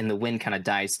house, and the wind kind of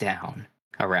dies down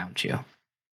around you.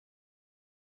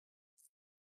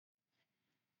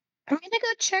 I'm gonna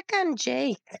go check on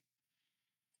Jake.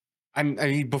 I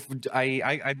mean, before,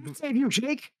 I Save you,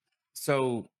 Jake.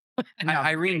 So No,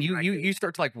 Irene, Jake, you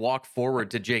start to like walk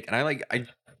forward to Jake, and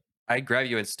I grab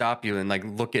you and stop you and like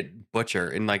look at Butcher,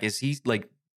 and like, is he like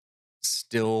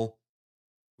still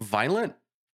violent?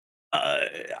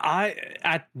 I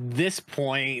at this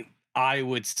point, I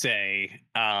would say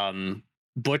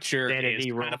Butcher is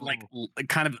Sanity kind of roll. like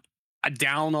kind of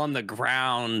down on the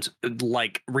ground,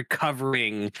 like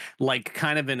recovering, like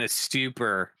kind of in a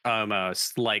stupor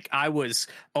almost. Like I was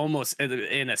almost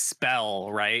in a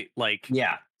spell, right? Like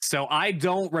Yeah. so I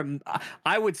don't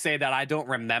I would say that I don't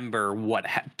remember what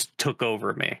took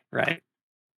over me, right?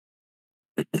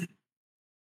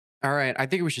 All right, I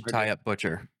think we should tie up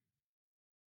Butcher.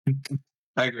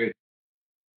 I agree.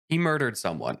 He murdered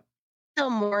someone. Till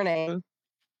morning.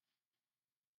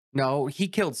 No, he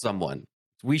killed someone.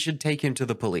 We should take him to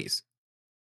the police.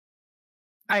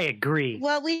 I agree.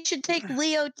 Well, we should take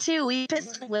Leo too. We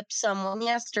pistol whipped someone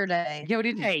yesterday. Yeah, we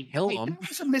didn't kill him. That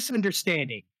was a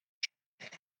misunderstanding.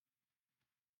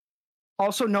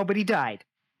 Also, nobody died,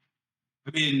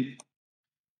 I mean,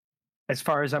 as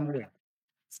far as I'm aware.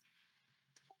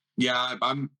 yeah,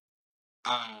 I'm.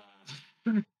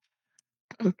 So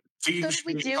you So should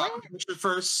we do talk to Butcher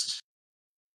first.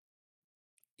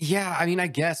 Yeah, I mean, I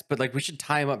guess, but like, we should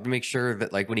tie him up to make sure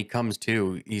that like when he comes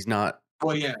to, he's not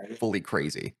Well, yeah, fully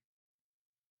crazy.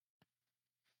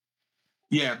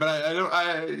 yeah, but I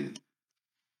don't.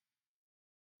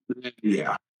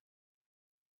 Yeah,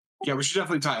 yeah, we should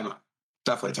definitely tie him up.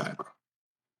 Definitely tie him up.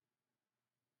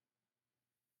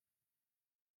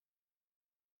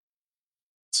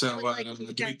 So, Would like do to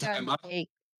we check tie him on up? Jake.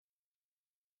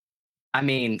 I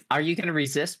mean, are you going to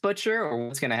resist Butcher, or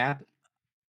what's going to happen?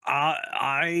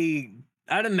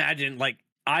 I'd imagine like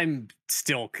I'm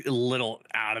still a little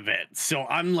out of it. So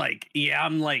I'm like, yeah,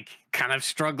 I'm like kind of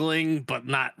struggling, but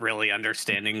not really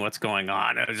understanding what's going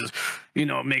on. I was just,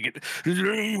 make it.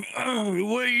 Oh,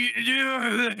 what are you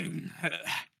doing?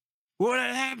 What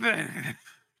happened?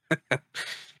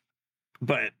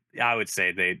 But I would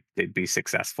say they'd be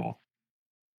successful.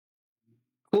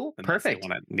 Cool. Unless they Perfect.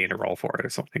 want to need a roll for it or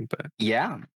something. But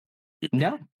Yeah.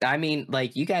 No, I mean,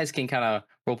 like, you guys can kind of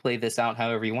role play this out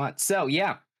however you want. So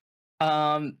yeah,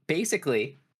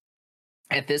 basically,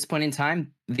 at this point in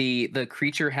time, the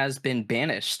creature has been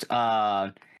banished,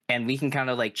 and we can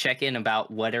kind of like check in about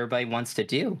what everybody wants to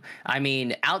do. I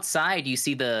mean, outside you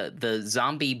see the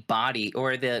zombie body,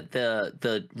 or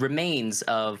the remains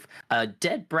of a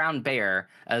dead brown bear,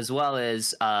 as well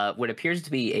as what appears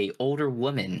to be a older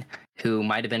woman who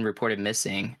might have been reported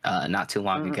missing not too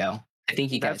long ago. I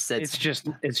think you guys said It's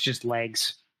just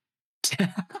legs.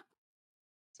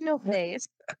 No face.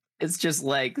 it's just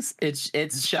legs. It's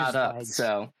shot just up. legs.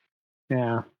 So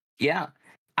Yeah. yeah,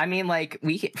 I mean, like,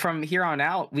 from here on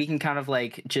out, we can kind of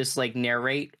like just like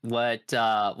narrate what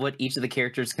each of the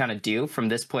characters kind of do from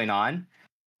this point on.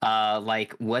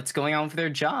 Like, what's going on with their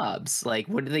jobs? Like,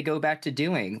 what do they go back to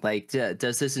doing? Like,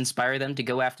 does this inspire them to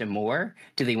go after more?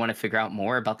 Do they want to figure out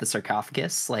more about the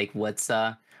sarcophagus? Like, what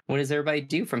does everybody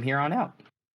do from here on out?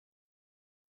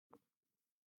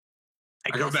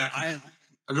 I go back. I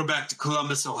go back to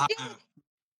Columbus, Ohio.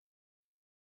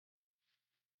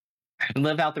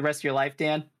 Live out the rest of your life,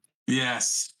 Dan?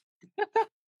 Yes.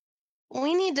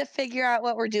 We need to figure out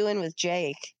what we're doing with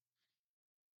Jake.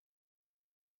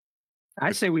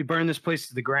 I say we burn this place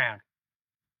to the ground.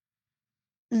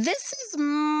 This is.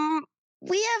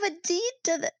 We have a deed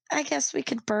to the. I guess we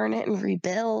could burn it and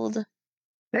rebuild.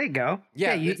 There you go.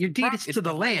 Yeah, your deed is it's to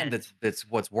the land. That's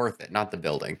what's worth it, not the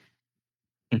building.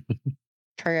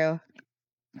 True.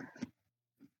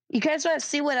 You guys want to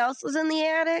see what else is in the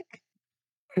attic?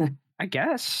 I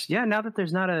guess. Yeah. Now that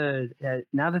there's not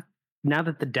now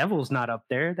that the devil's not up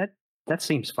there, that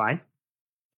seems fine.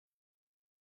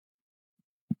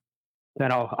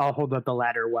 Then I'll hold up the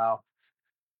ladder while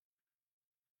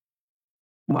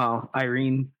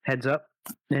Irene heads up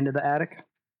into the attic.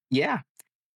 Yeah.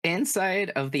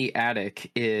 Inside of the attic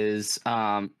is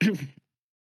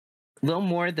little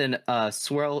more than a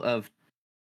swirl of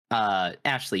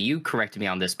Ashley, you corrected me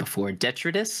on this before.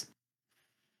 Detritus?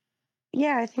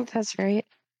 Yeah, I think that's right.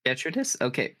 Detritus?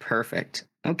 Okay, perfect.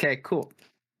 Okay, cool.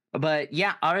 But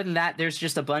yeah, other than that, there's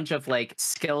just a bunch of like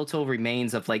skeletal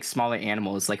remains of like smaller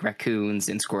animals like raccoons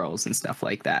and squirrels and stuff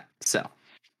like that. So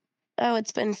Oh,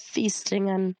 it's been feasting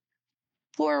on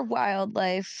poor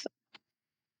wildlife.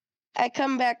 I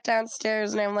come back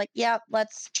downstairs and I'm like, yep,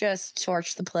 let's just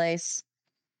torch the place.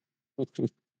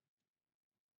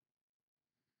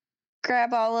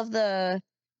 Grab all of the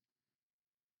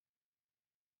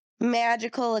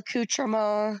magical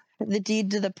accoutrement, the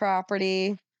deed to the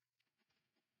property.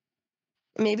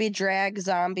 Maybe drag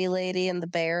zombie lady and the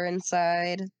bear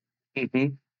inside.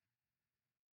 Mhm.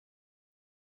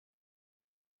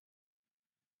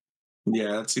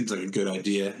 Yeah, that seems like a good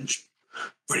idea.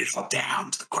 Bring it all down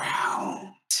to the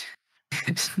ground.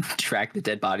 Track the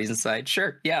dead bodies inside.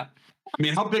 Sure, yeah. I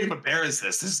mean, how big of a bear is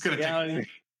this? This is gonna Yeah, take. I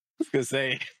was gonna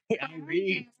say.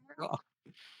 It's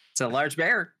a large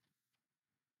bear.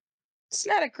 It's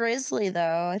not a grizzly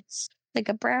though. It's like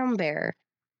a brown bear.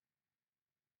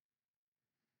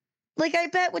 Like I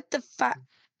bet with the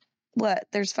what?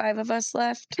 There's 5 of us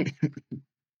left.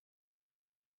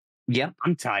 Yep.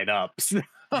 I'm tied up.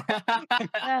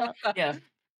 Yeah.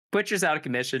 Butcher's out of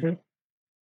commission.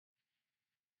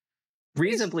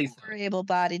 Reasonably so. We're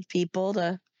able-bodied people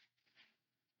to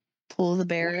pull the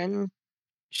bear in.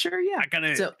 Sure, yeah. I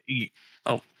gotta. So,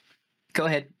 go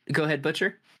ahead,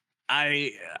 Butcher.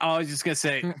 I was just gonna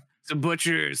say, so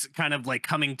Butcher's kind of like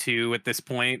coming to at this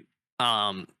point.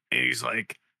 And he's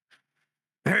like,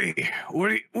 "Hey,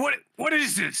 what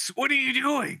is this? What are you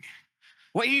doing?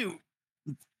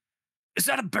 Is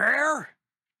that a bear?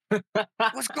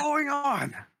 What's going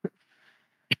on?"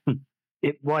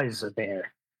 It was a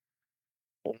bear.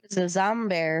 It's a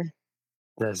zombie.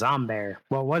 The zombear.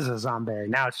 Well, it was a zombear.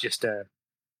 Now it's just a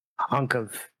hunk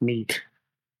of meat.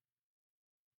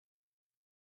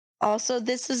 Also,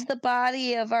 this is the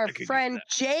body of our I could use friend that.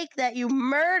 Jake that you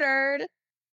murdered.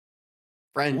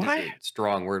 Friend What? is a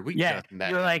strong word. We Yeah, just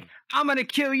met. you're like, I'm gonna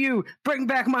kill you. Bring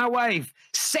back my wife,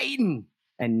 Satan.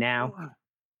 And now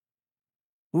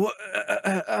What?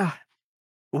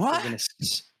 What?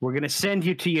 we're gonna send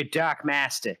you to your dark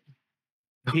master.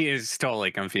 He is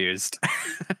totally confused. Burning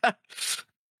the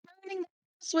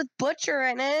house with Butcher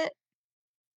in it.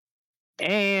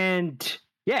 And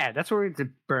yeah, that's where we're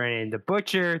burning the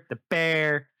butcher, the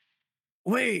bear.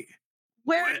 Wait,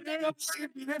 Where is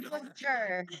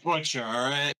Butcher? Butcher, all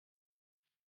right.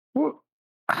 Whoa.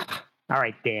 All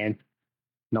right, Dan.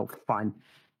 No fun.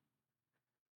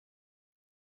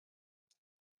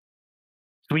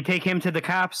 So we take him to the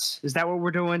cops. Is that what we're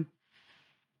doing?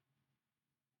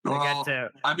 Well, I got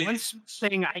to. I mean, One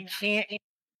thing I can't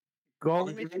go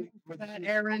with that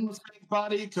errand.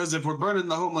 body, because if we're burning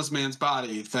the homeless man's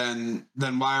body, then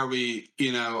why are we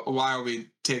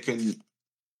taking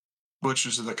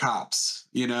Butchers to the cops?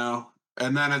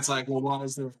 And then it's like, well, why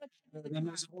is there? Then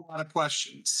there's a whole lot of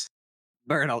questions.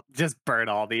 just burn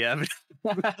all the evidence.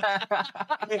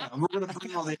 Yeah, we're gonna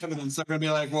find all the evidence. They're gonna be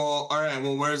like, well, all right,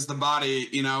 well, where's the body?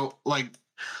 Like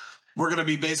we're gonna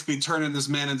be basically turning this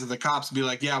man into the cops and be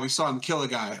like, yeah, we saw him kill a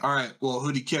guy. All right, well,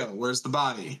 who'd he kill? Where's the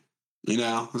body? There's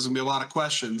gonna be a lot of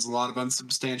questions, a lot of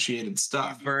unsubstantiated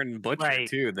stuff. Burn Butcher Right.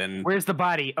 too. Then Where's the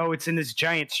body? Oh, it's in this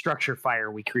giant structure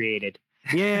fire we created.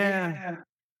 Yeah.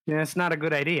 Yeah, it's not a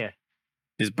good idea.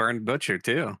 just burn Butcher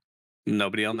too.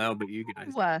 Nobody will know but you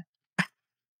guys. What?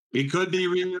 He could be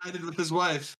reunited with his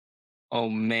wife. Oh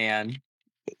man.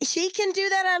 He can do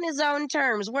that on his own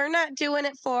terms. We're not doing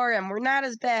it for him. We're not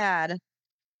as bad.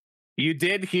 You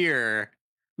did hear.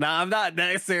 Now, I'm not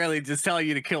necessarily just telling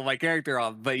you to kill my character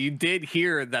off, but you did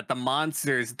hear that the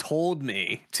monsters told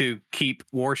me to keep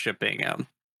worshiping him.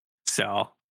 So,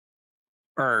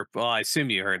 well, I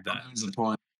assume you heard that. That's the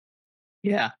point.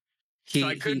 Yeah. So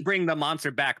I could bring the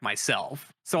monster back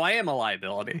myself. So I am a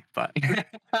liability, but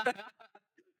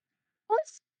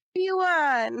What's you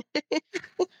on?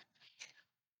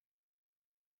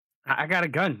 I got a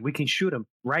gun. We can shoot him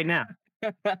right now.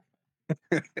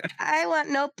 I want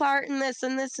no part in this,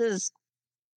 and this is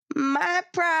my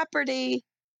property.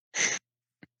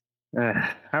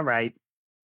 All right.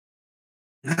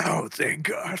 Oh, thank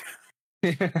God.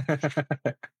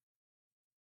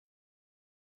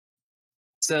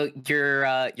 So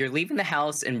you're leaving the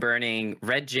house and burning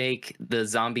Red Jake, the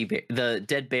zombie bear, the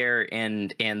dead bear,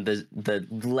 and the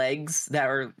legs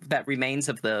that remains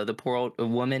of the poor old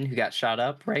woman who got shot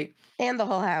up, right? And the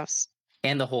whole house.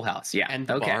 And the whole house, yeah. And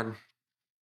the barn.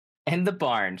 And the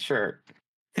barn, sure.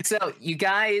 So you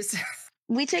guys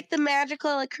We take the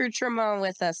magical accoutrement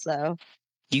with us, though.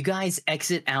 You guys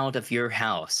exit out of your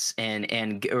house and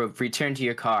return to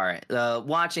your car,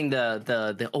 watching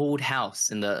the old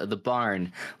house and the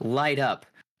barn light up,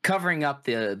 covering up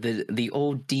the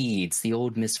old deeds, the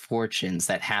old misfortunes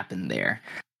that happened there.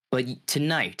 But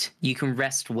tonight, you can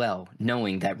rest well,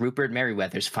 knowing that Rupert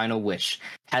Merriweather's final wish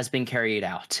has been carried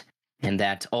out, and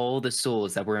that all the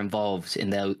souls that were involved in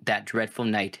that dreadful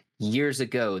night years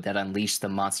ago that unleashed the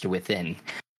monster within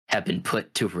have been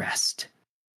put to rest.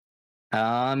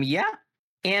 Yeah.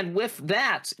 And with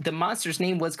that, the monster's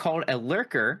name was called a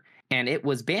lurker, and it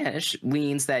was banished,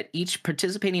 means that each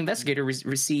participating investigator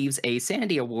receives a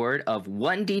sanity award of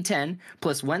 1d10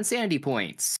 plus 1 sanity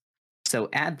points. So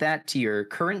add that to your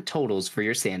current totals for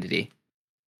your sanity.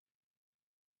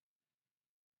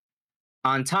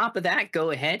 On top of that,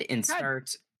 go ahead and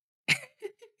start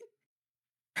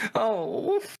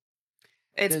Oh,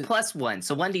 it's Does- +1,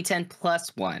 so 1d10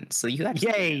 +1. So you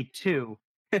actually Yay, 2.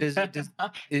 Does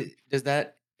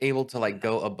that able to like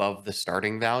go above the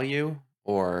starting value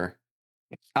or?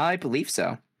 I believe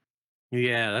so.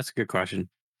 Yeah, that's a good question.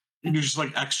 You're just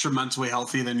like extra mentally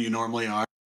healthy than you normally are.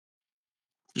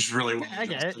 Just really well I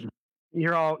get it. adjusted.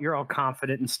 You're all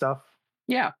confident and stuff.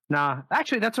 Yeah. Nah,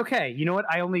 actually, that's okay. You know what?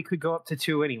 I only could go up to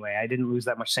 2 anyway. I didn't lose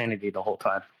that much sanity the whole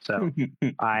time, so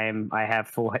I have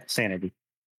full sanity.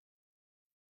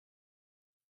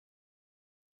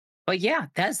 But yeah,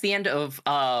 that's the end of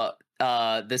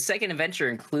the second adventure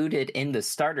included in the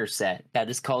starter set that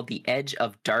is called The Edge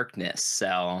of Darkness.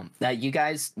 So you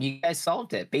guys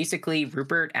solved it. Basically,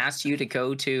 Rupert asked you to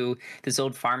go to this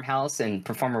old farmhouse and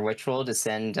perform a ritual to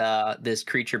send this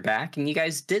creature back, and you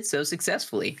guys did so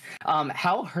successfully.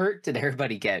 How hurt did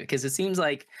everybody get? Because it seems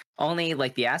like only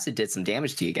like the acid did some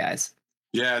damage to you guys.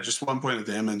 Yeah, just 1 point of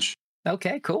damage.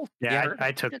 Okay, cool. Yeah,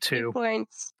 I took Took 2.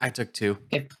 points. I took 2.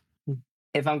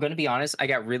 If I'm going to be honest, I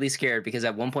got really scared because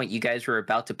at one point you guys were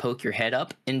about to poke your head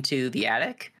up into the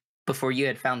attic before you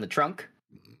had found the trunk.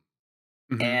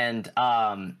 Mhm.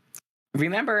 And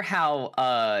remember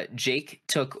how Jake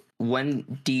took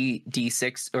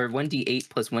 1d6 or 1d8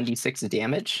 plus 1d6 of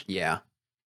damage? Yeah.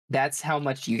 That's how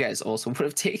much you guys also would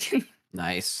have taken.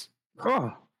 Nice.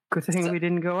 Oh, good thing So- we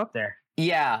didn't go up there.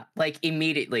 Yeah, like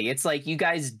immediately. It's like you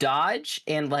guys dodge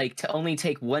and like to only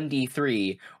take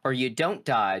 1d3, or you don't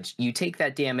dodge, you take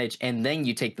that damage, and then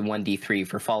you take the 1d3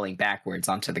 for falling backwards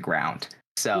onto the ground.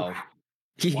 So,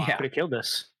 yeah. Could have killed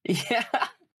us. Yeah.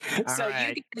 So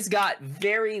Alright. you guys got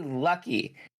very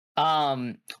lucky.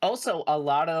 Also a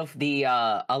lot of the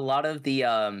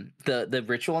the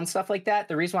ritual and stuff like that.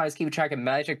 The reason why I was keeping track of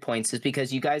magic points is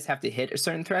because you guys have to hit a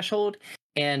certain threshold,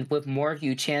 and with more of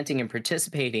you chanting and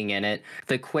participating in it,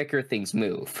 the quicker things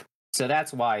move. So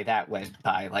that's why that went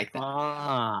by like that.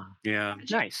 Ah, Yeah.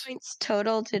 nice. Points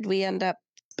total did we end up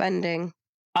spending?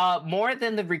 More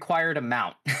than the required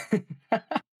amount.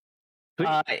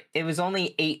 It was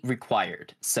only 8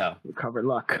 required. So Recovered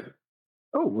luck.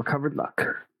 Oh, recovered luck.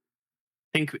 I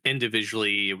think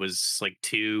individually it was like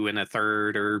 2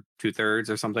 1/3 or 2/3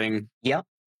 or something. yep.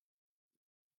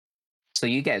 So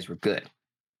you guys were good.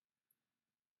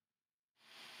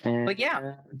 But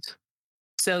yeah. And-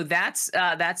 So that's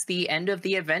the end of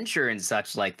the adventure and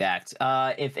such like that.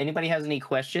 If anybody has any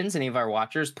questions, any of our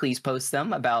watchers, please post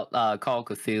them about Call of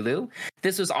Cthulhu.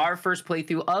 This was our first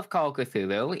playthrough of Call of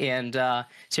Cthulhu, and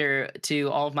to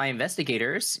all of my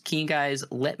investigators, can you guys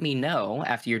let me know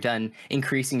after you're done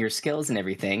increasing your skills and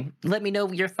everything? Let me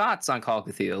know your thoughts on Call of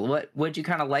Cthulhu. What you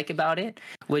kind of like about it?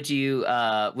 Was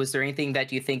there anything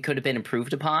that you think could have been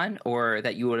improved upon, or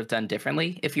that you would have done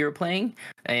differently if you were playing,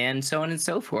 and so on and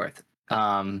so forth?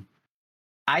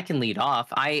 I can lead off.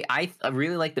 I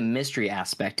really like the mystery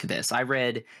aspect to this. I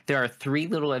read there are 3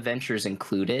 little adventures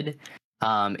included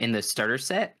in the starter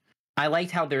set. I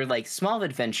liked how they're like small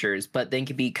adventures, but they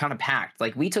can be kind of packed.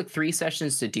 Like we took 3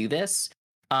 sessions to do this,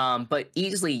 but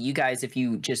easily you guys, if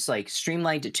you just like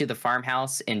streamlined it to the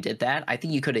farmhouse and did that, I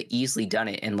think you could have easily done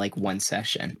it in like 1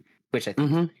 session, which I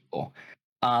think is pretty cool.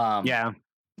 yeah.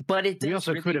 But it We does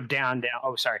also really- could have down.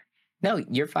 Oh, sorry. No,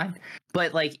 you're fine.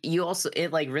 But like you also,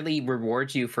 it like really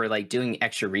rewards you for like doing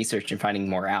extra research and finding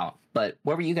more out. But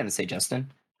what were you gonna say, Justin?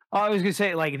 Oh, I was gonna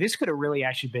say, like, this could have really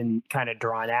actually been kind of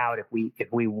drawn out if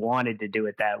we wanted to do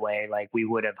it that way. Like, we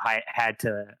would have had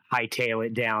to hightail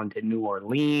it down to New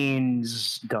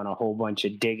Orleans, done a whole bunch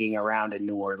of digging around in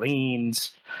New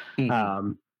Orleans.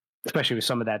 Mhm. Especially with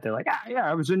some of that, they're like,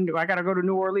 yeah, I got to go to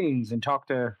New Orleans and talk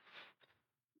to,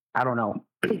 I don't know,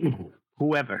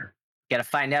 whoever. Got to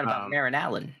find out about um, Marin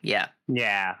Allen. Yeah.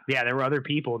 Yeah, there were other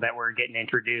people that were getting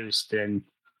introduced, and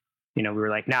we were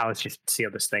like, now let's just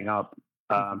seal this thing up.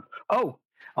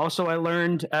 Also, I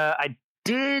learned I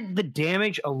did the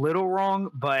damage a little wrong,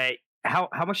 but how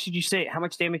much did you say? How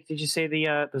much damage did you say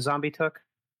the zombie took?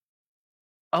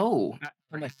 Oh,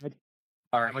 how much?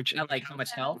 All right. much- Like how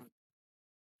much health?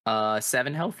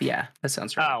 7 health. Yeah, that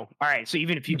sounds right. Oh, all right. So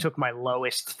even if you took my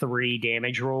lowest 3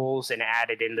 damage rolls and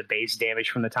added in the base damage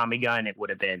from the Tommy gun, it would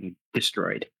have been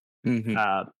destroyed.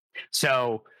 Mhm.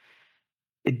 So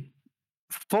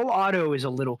full auto is a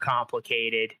little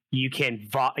complicated. You can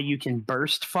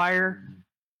burst fire,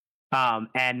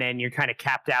 and then you're kind of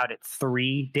capped out at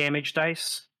 3 damage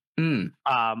dice. Mm.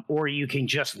 Or you can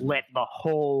just let the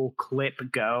whole clip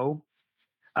go,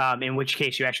 in which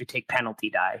case you actually take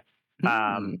penalty die.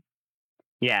 Mm.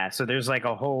 Yeah, so there's like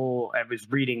a whole. I was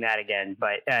reading that again,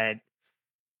 but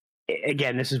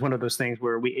again, this is one of those things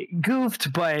where we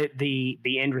goofed, but the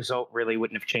end result really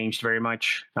wouldn't have changed very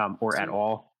much, or at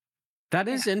all. That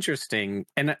is interesting,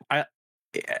 and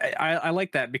I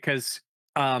like that because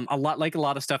a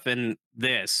lot of stuff in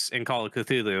Call of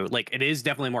Cthulhu, like it is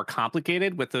definitely more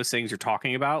complicated with those things you're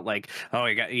talking about. Like, oh,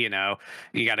 you got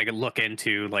to look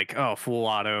into like full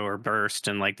auto or burst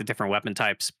and like the different weapon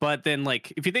types. But then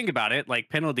like if you think about it, like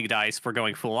penalty dice for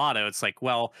going full auto, it's like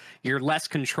well you're less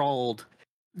controlled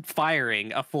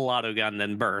firing a full auto gun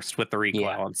than burst with the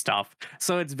recoil and stuff.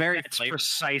 So it's very That's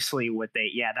precisely what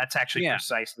that's actually Yeah.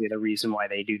 precisely the reason why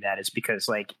they do that is because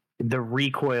like the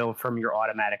recoil from your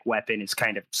automatic weapon is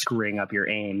kind of screwing up your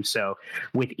aim. So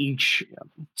with each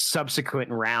subsequent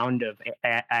round of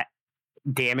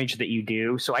damage that you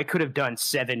do, so I could have done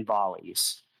 7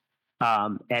 volleys.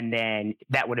 And then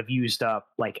that would have used up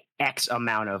like X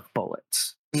amount of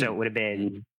bullets. So it would have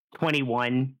been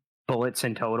 21 bullets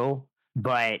in total,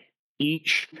 but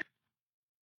each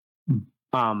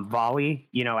volley,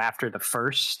 after the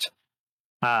first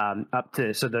up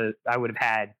to I would have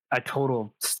had a total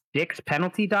of 6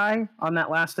 penalty die on that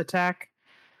last attack.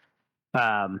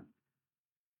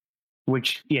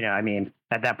 Which, I mean,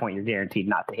 at that point you're guaranteed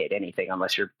not to hit anything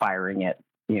unless you're firing at,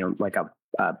 like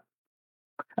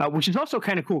which is also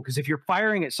kind of cool because if you're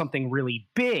firing at something really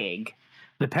big,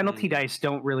 the penalty dice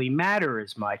don't really matter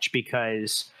as much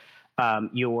because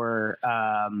you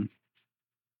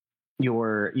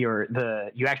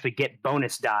actually get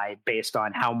bonus die based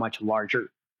on how much larger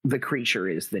the creature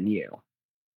is than you.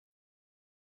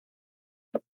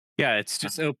 Yeah, it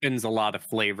just opens a lot of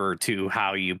flavor to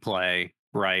how you play,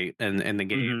 right? And the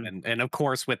game. And of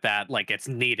course with that, like it's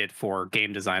needed for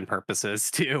game design purposes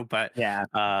too, but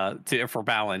for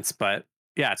balance. But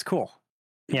yeah, it's cool.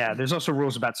 Yeah, there's also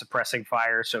rules about suppressing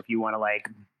fire. So if you want to like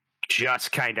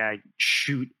just kind of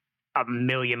shoot a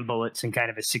million bullets in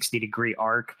kind of a 60-degree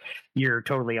arc, you're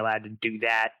totally allowed to do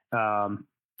that.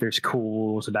 There's cool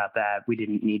rules about that. We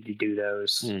didn't need to do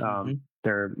those.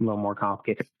 They're a little more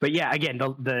complicated. But yeah, again,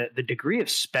 the degree of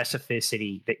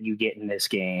specificity that you get in this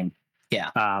game,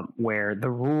 where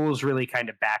the rules really kind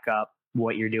of back up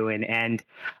what you're doing. And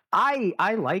I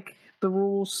like the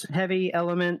rules heavy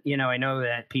element. I know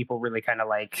that people really kind of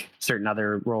like certain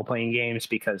other role-playing games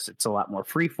because it's a lot more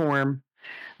freeform.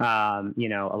 A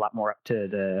lot more up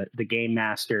to the game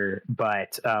master.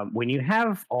 But when you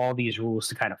have all these rules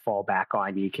to kind of fall back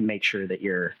on, you can make sure that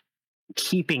you're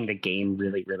keeping the game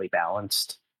really, really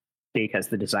balanced because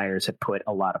the designers have put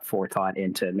a lot of forethought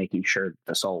into making sure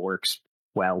this all works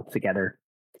well together.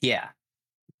 Yeah.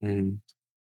 Yep.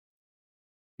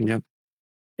 And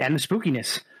the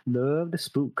spookiness. Love the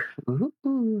spook.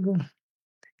 Ooh.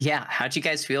 Yeah, how'd you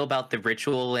guys feel about the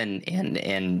ritual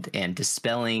and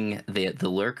dispelling the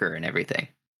lurker and everything?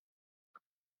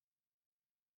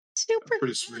 Super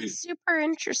Pretty sweet. super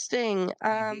interesting.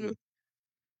 I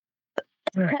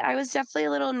was definitely a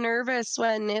little nervous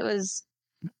when it was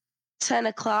 10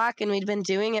 o'clock and we'd been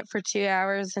doing it for 2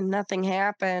 hours and nothing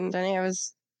happened. And I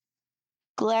was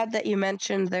glad that you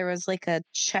mentioned there was like a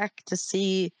check to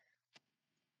see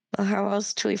how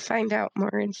else do we find out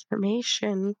more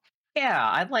information. Yeah,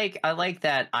 I like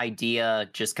that idea,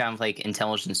 just kind of like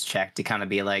intelligence check to kind of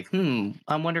be like,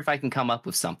 I wonder if I can come up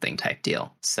with something type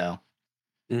deal. So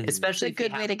It's especially a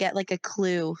good way to get like a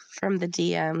clue from the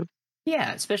DM.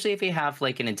 Yeah, especially if you have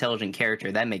like an intelligent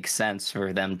character, that makes sense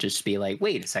for them just to be like,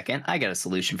 wait a second, I got a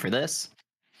solution for this.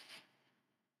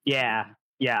 Yeah,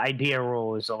 idea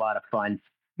roll is a lot of fun.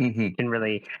 And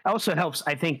really also helps.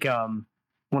 I think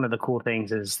one of the cool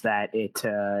things is that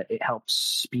it helps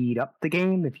speed up the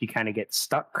game if you kind of get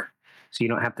stuck, so you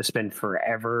don't have to spend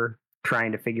forever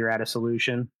trying to figure out a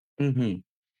solution.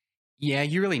 Yeah,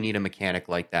 you really need a mechanic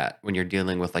like that when you're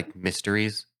dealing with like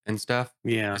mysteries and stuff.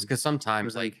 Yeah. Because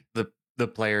sometimes like the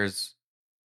players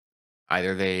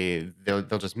either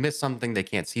they'll just miss something, they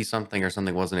can't see something, or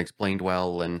something wasn't explained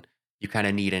well, and you kind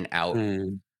of need an out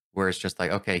where it's just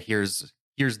like, okay, here's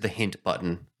the hint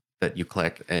button that you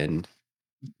click and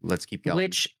let's keep going.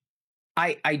 Which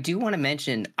I do want to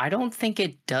mention, I don't think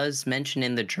it does mention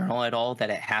in the journal at all that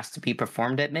it has to be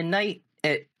performed at midnight.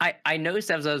 I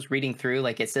noticed as I was reading through,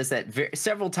 like it says that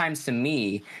several times to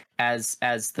me as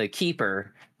the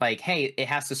keeper, like, hey, it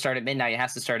has to start at midnight. It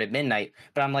has to start at midnight.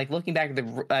 But I'm like looking back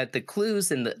at the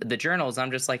clues in the journals.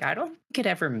 I'm just like, I don't think it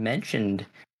ever mentioned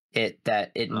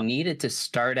that it needed to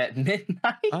start at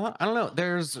midnight. I don't know.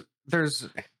 There's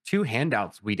 2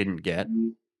 handouts we didn't get.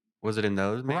 Was it in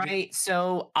those? Maybe? Right.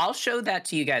 So I'll show that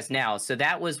to you guys now. So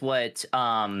that was what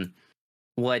Irene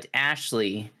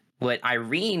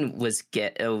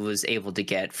was able to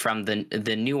get from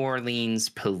the New Orleans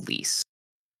police.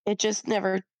 It just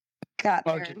never got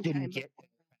there.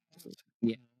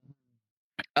 Yeah.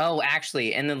 Oh,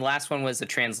 actually, and then the last one was a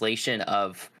translation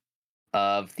of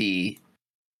of the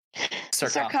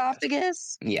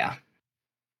Sarcophagus. Yeah.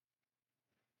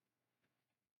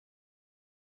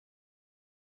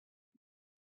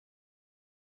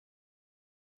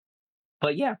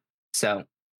 But yeah, so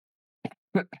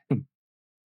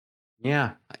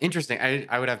Yeah, interesting.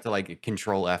 I would have to like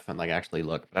control F and like actually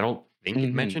look, but I don't think it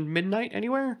Mhm. mentioned midnight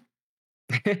anywhere.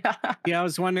 Yeah, I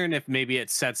was wondering if maybe it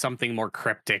said something more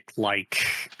cryptic, like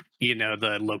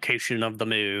the location of the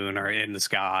moon or in the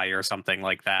sky or something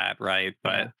like that, right?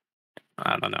 But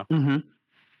I don't know.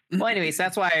 Mm-hmm. Well, anyways,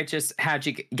 that's why I just had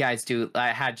you guys do. I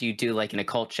had you do like an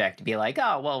occult check to be like,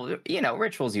 oh, well,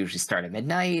 rituals usually start at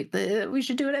midnight. We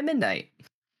should do it at midnight.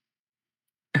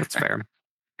 That's fair.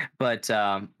 But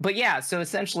yeah. So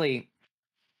essentially,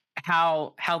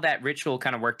 how that ritual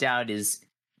kind of worked out is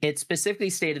it specifically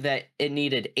stated that it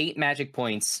needed 8 magic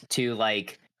points to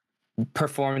like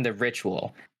perform the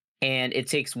ritual, and it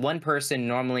takes one person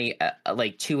normally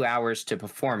like 2 hours to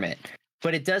perform it.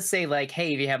 But it does say like,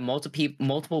 hey, if you have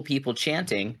multiple people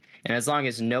chanting, and as long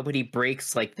as nobody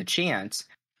breaks like the chant,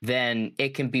 then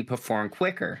it can be performed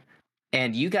quicker.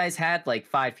 And you guys had like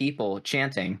 5 people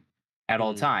chanting at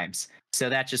all times, so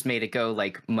that just made it go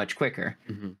like much quicker.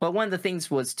 Mhm. But one of the things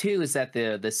was too is that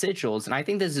the sigils, and I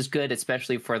think this is good,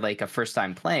 especially for like a first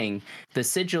time playing, the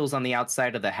sigils on the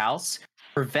outside of the house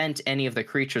prevent any of the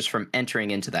creatures from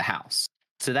entering into the house.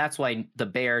 So that's why the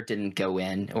bear didn't go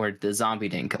in or the zombie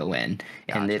didn't go in,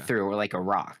 and they Gotcha. threw like a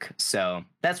rock. So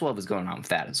that's what was going on with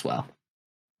that as well.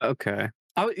 Okay.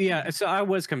 Oh yeah, so I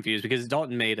was confused because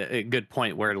Dalton made a good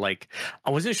point where like I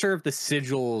wasn't sure if the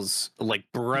sigils like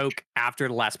broke after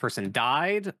the last person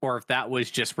died or if that was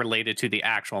just related to the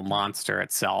actual monster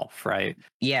itself, right?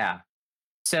 Yeah.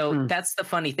 So Hmm. that's the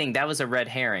funny thing. That was a red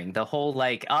herring. The whole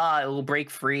like, it will break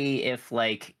free if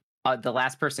like the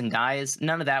last person dies.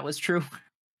 None of that was true.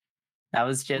 That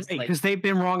was just like, Because they've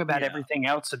been wrong about Yeah. everything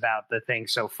else about the thing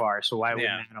so far. So why would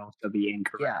Yeah. that also be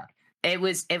incorrect? yeah.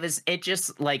 It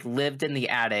just like lived in the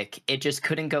attic. It just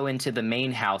couldn't go into the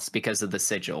main house because of the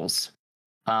sigils.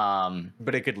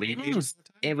 But it could leave the entire time?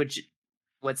 It would.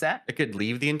 What's that? It could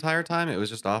leave the entire time. It was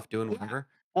just off doing whatever.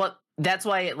 Well, that's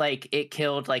why it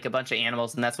killed like a bunch of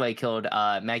animals, and that's why it killed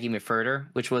Maggie McFurter,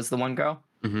 which was the one girl.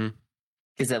 Mm-hmm.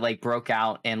 Because it like broke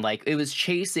out and like it was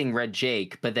chasing Red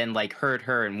Jake, but then like heard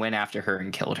her and went after her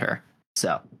and killed her.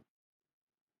 So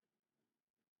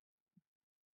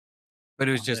But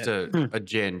it was just Hmm. a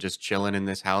djinn just chilling in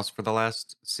this house for the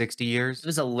last 60 it years.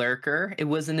 was a lurker. It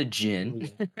wasn't a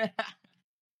djinn. It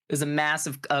was a mass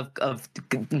of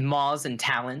maws and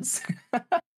talons.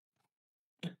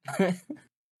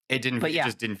 It didn't. But It yeah.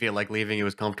 just didn't feel like leaving. It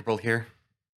was comfortable here.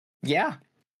 Yeah,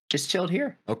 just chilled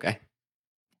here. Okay.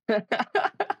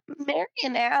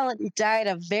 Marion Allen died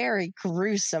a very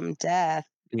gruesome death.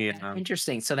 Yeah.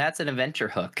 Interesting. So that's an adventure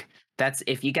hook. That's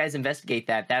if you guys investigate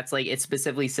that, that's like it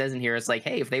specifically says in here, it's like,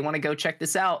 hey, if they want to go check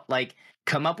this out, like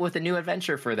come up with a new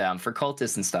adventure for them, for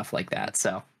cultists and stuff like that.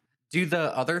 So Do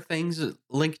the other things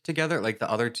link together? Like the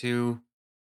other 2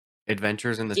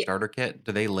 adventures in the Yeah. starter kit,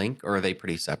 do they link or are they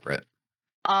pretty separate?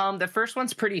 the first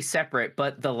one's pretty separate,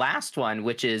 but the last one,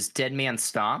 which is Dead Man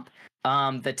Stomp,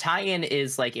 the tie-in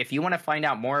is like if you want to find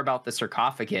out more about the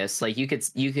sarcophagus, like you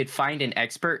could find an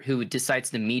expert who decides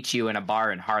to meet you in a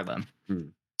bar in Harlem.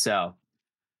 So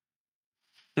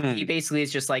he basically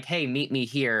is just like, hey, meet me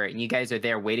here, and you guys are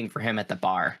there waiting for him at the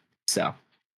bar. So,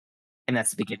 and that's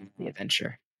the beginning of the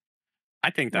adventure. I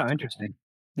think that's Oh, interesting.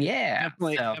 Yeah,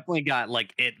 definitely so definitely got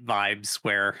like it vibes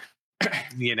where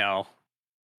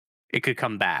it could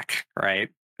come back, right? Is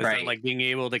that, Right. like being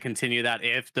able to continue that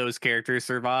if those characters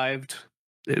survived,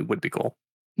 it would be cool.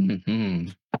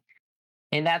 Mhm.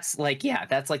 And that's like, yeah,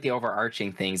 that's like the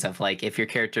overarching things of like if your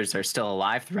characters are still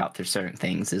alive throughout their certain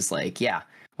things is like, yeah,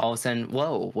 all of a sudden,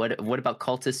 whoa, what about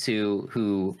cultists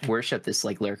who worship this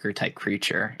like lurker type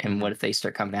creature, and what if they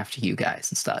start coming after you guys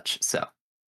and such? So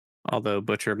Although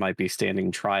Butcher might be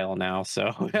standing trial now, so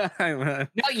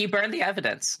no, you burned the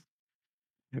evidence.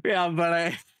 yeah,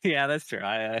 but yeah, that's true.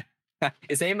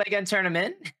 Is anybody gonna turn him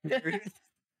in?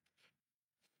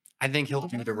 I think he'll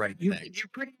do the right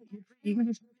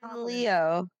thing.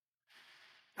 Leo.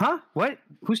 Huh? What?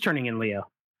 Who's turning in Leo?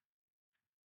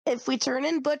 If we turn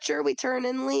in Butcher, we turn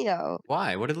in Leo.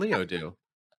 Why? What did Leo do?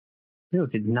 Leo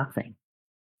did nothing.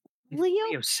 Leo?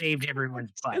 Leo saved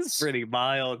everyone's It's butts. pretty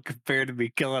mild compared to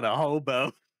me killing a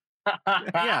hobo.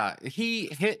 Yeah, he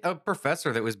hit a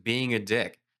professor that was being a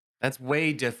dick. That's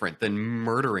way different than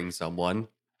murdering someone.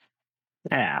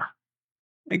 Yeah.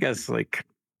 I guess like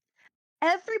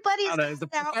Everybody's the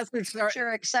out professor.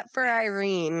 Butcher except for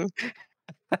Irene.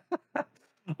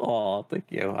 Oh, thank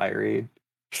you, Irene.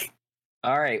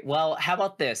 All right. Well, how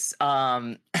about this?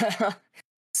 That's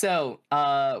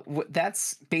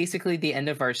basically the end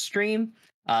of our stream.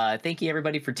 Thank you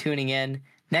everybody for tuning in.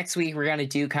 Next week we're gonna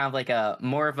do kind of like a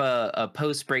more of a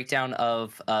post breakdown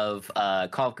of Call of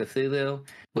Cthulhu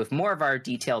with more of our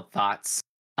detailed thoughts.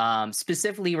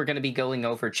 Specifically, we're going to be going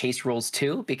over Chase Rules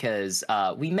 2 because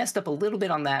we messed up a little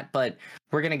bit on that, but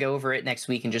we're going to go over it next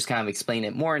week and just kind of explain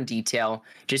it more in detail.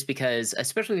 Just because,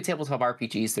 especially with tabletop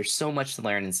RPGs, there's so much to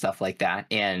learn and stuff like that,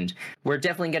 and we're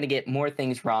definitely going to get more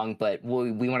things wrong, but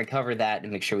we want to cover that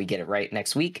and make sure we get it right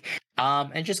next week.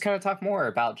 And just kind of talk more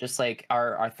about just like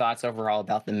our thoughts overall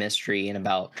about the mystery and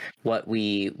about what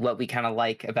we kind of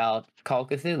like about Call of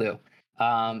Cthulhu.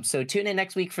 So tune in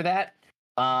next week for that.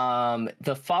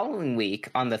 The following week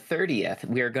on the 30th,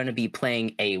 we are going to be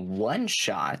playing a one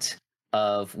shot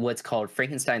of what's called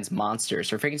Frankenstein's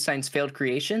Monsters or Frankenstein's Failed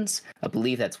Creations. I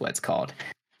believe that's what it's called.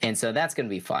 And so that's going to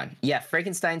be fun. Yeah,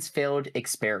 Frankenstein's Failed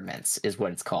Experiments is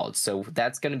what it's called. So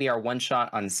that's going to be our one shot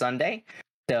on Sunday.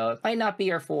 So it might not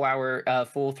be our full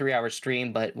 3-hour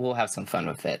stream, but we'll have some fun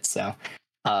with it. So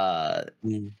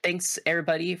thanks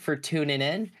everybody for tuning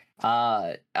in.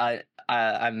 I'm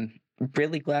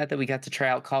really glad that we got to try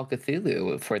out Call of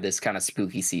Cthulhu for this kind of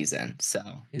spooky season. So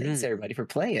thanks everybody for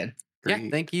playing. Yeah,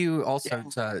 thank you also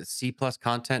to C Plus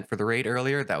Content for the raid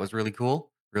earlier. That was really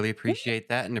cool. Really appreciate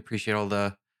that, and appreciate all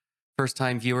the first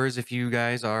time viewers if you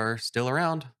guys are still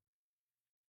around.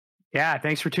 Yeah,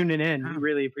 thanks for tuning in. We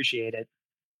really appreciate it.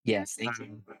 Yes, thank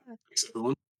you. Thanks,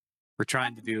 everyone. We're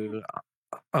trying to do.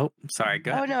 Oh, sorry.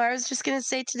 Go Oh ahead. no, I was just gonna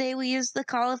say today we used the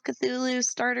Call of Cthulhu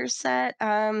starter set.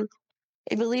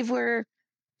 I believe we're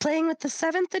playing with the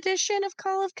 7th edition of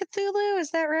Call of Cthulhu. Is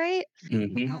that right?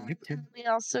 Mhm. We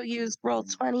also used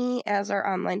Roll20 as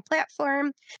our online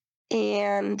platform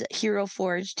and Hero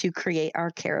Forge to create our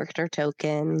character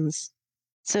tokens.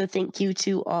 So thank you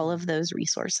to all of those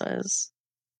resources.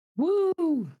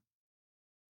 Woo!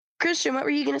 Christian, what were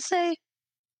you gonna say?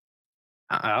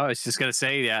 I was just gonna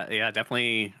say, yeah,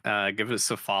 definitely give us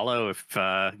a follow if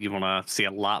you want to see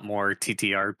a lot more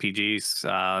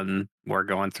TTRPGs. We're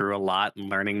going through a lot and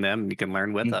learning them. You can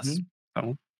learn with us.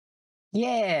 So.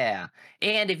 Yeah.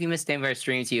 And if you missed any of our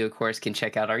streams, you of course can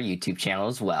check out our YouTube channel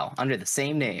as well under the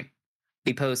same name.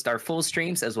 We post our full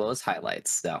streams as well as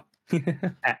highlights. So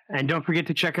And don't forget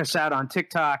to check us out on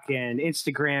TikTok and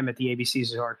Instagram at the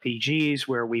ABCs of RPGs,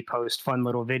 where we post fun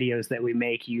little videos that we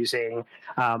make using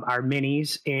our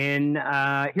minis in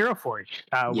Hero Forge,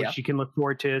 which you can look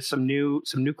forward to some new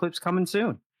clips coming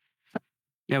soon.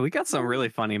 Yeah, we got some really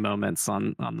funny moments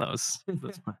on those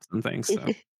parts and things. So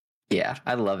yeah,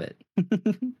 I love it.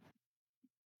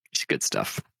 it's good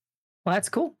stuff. Well, that's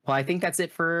cool. Well, I think that's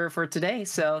it for today.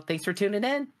 So thanks for tuning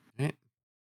in.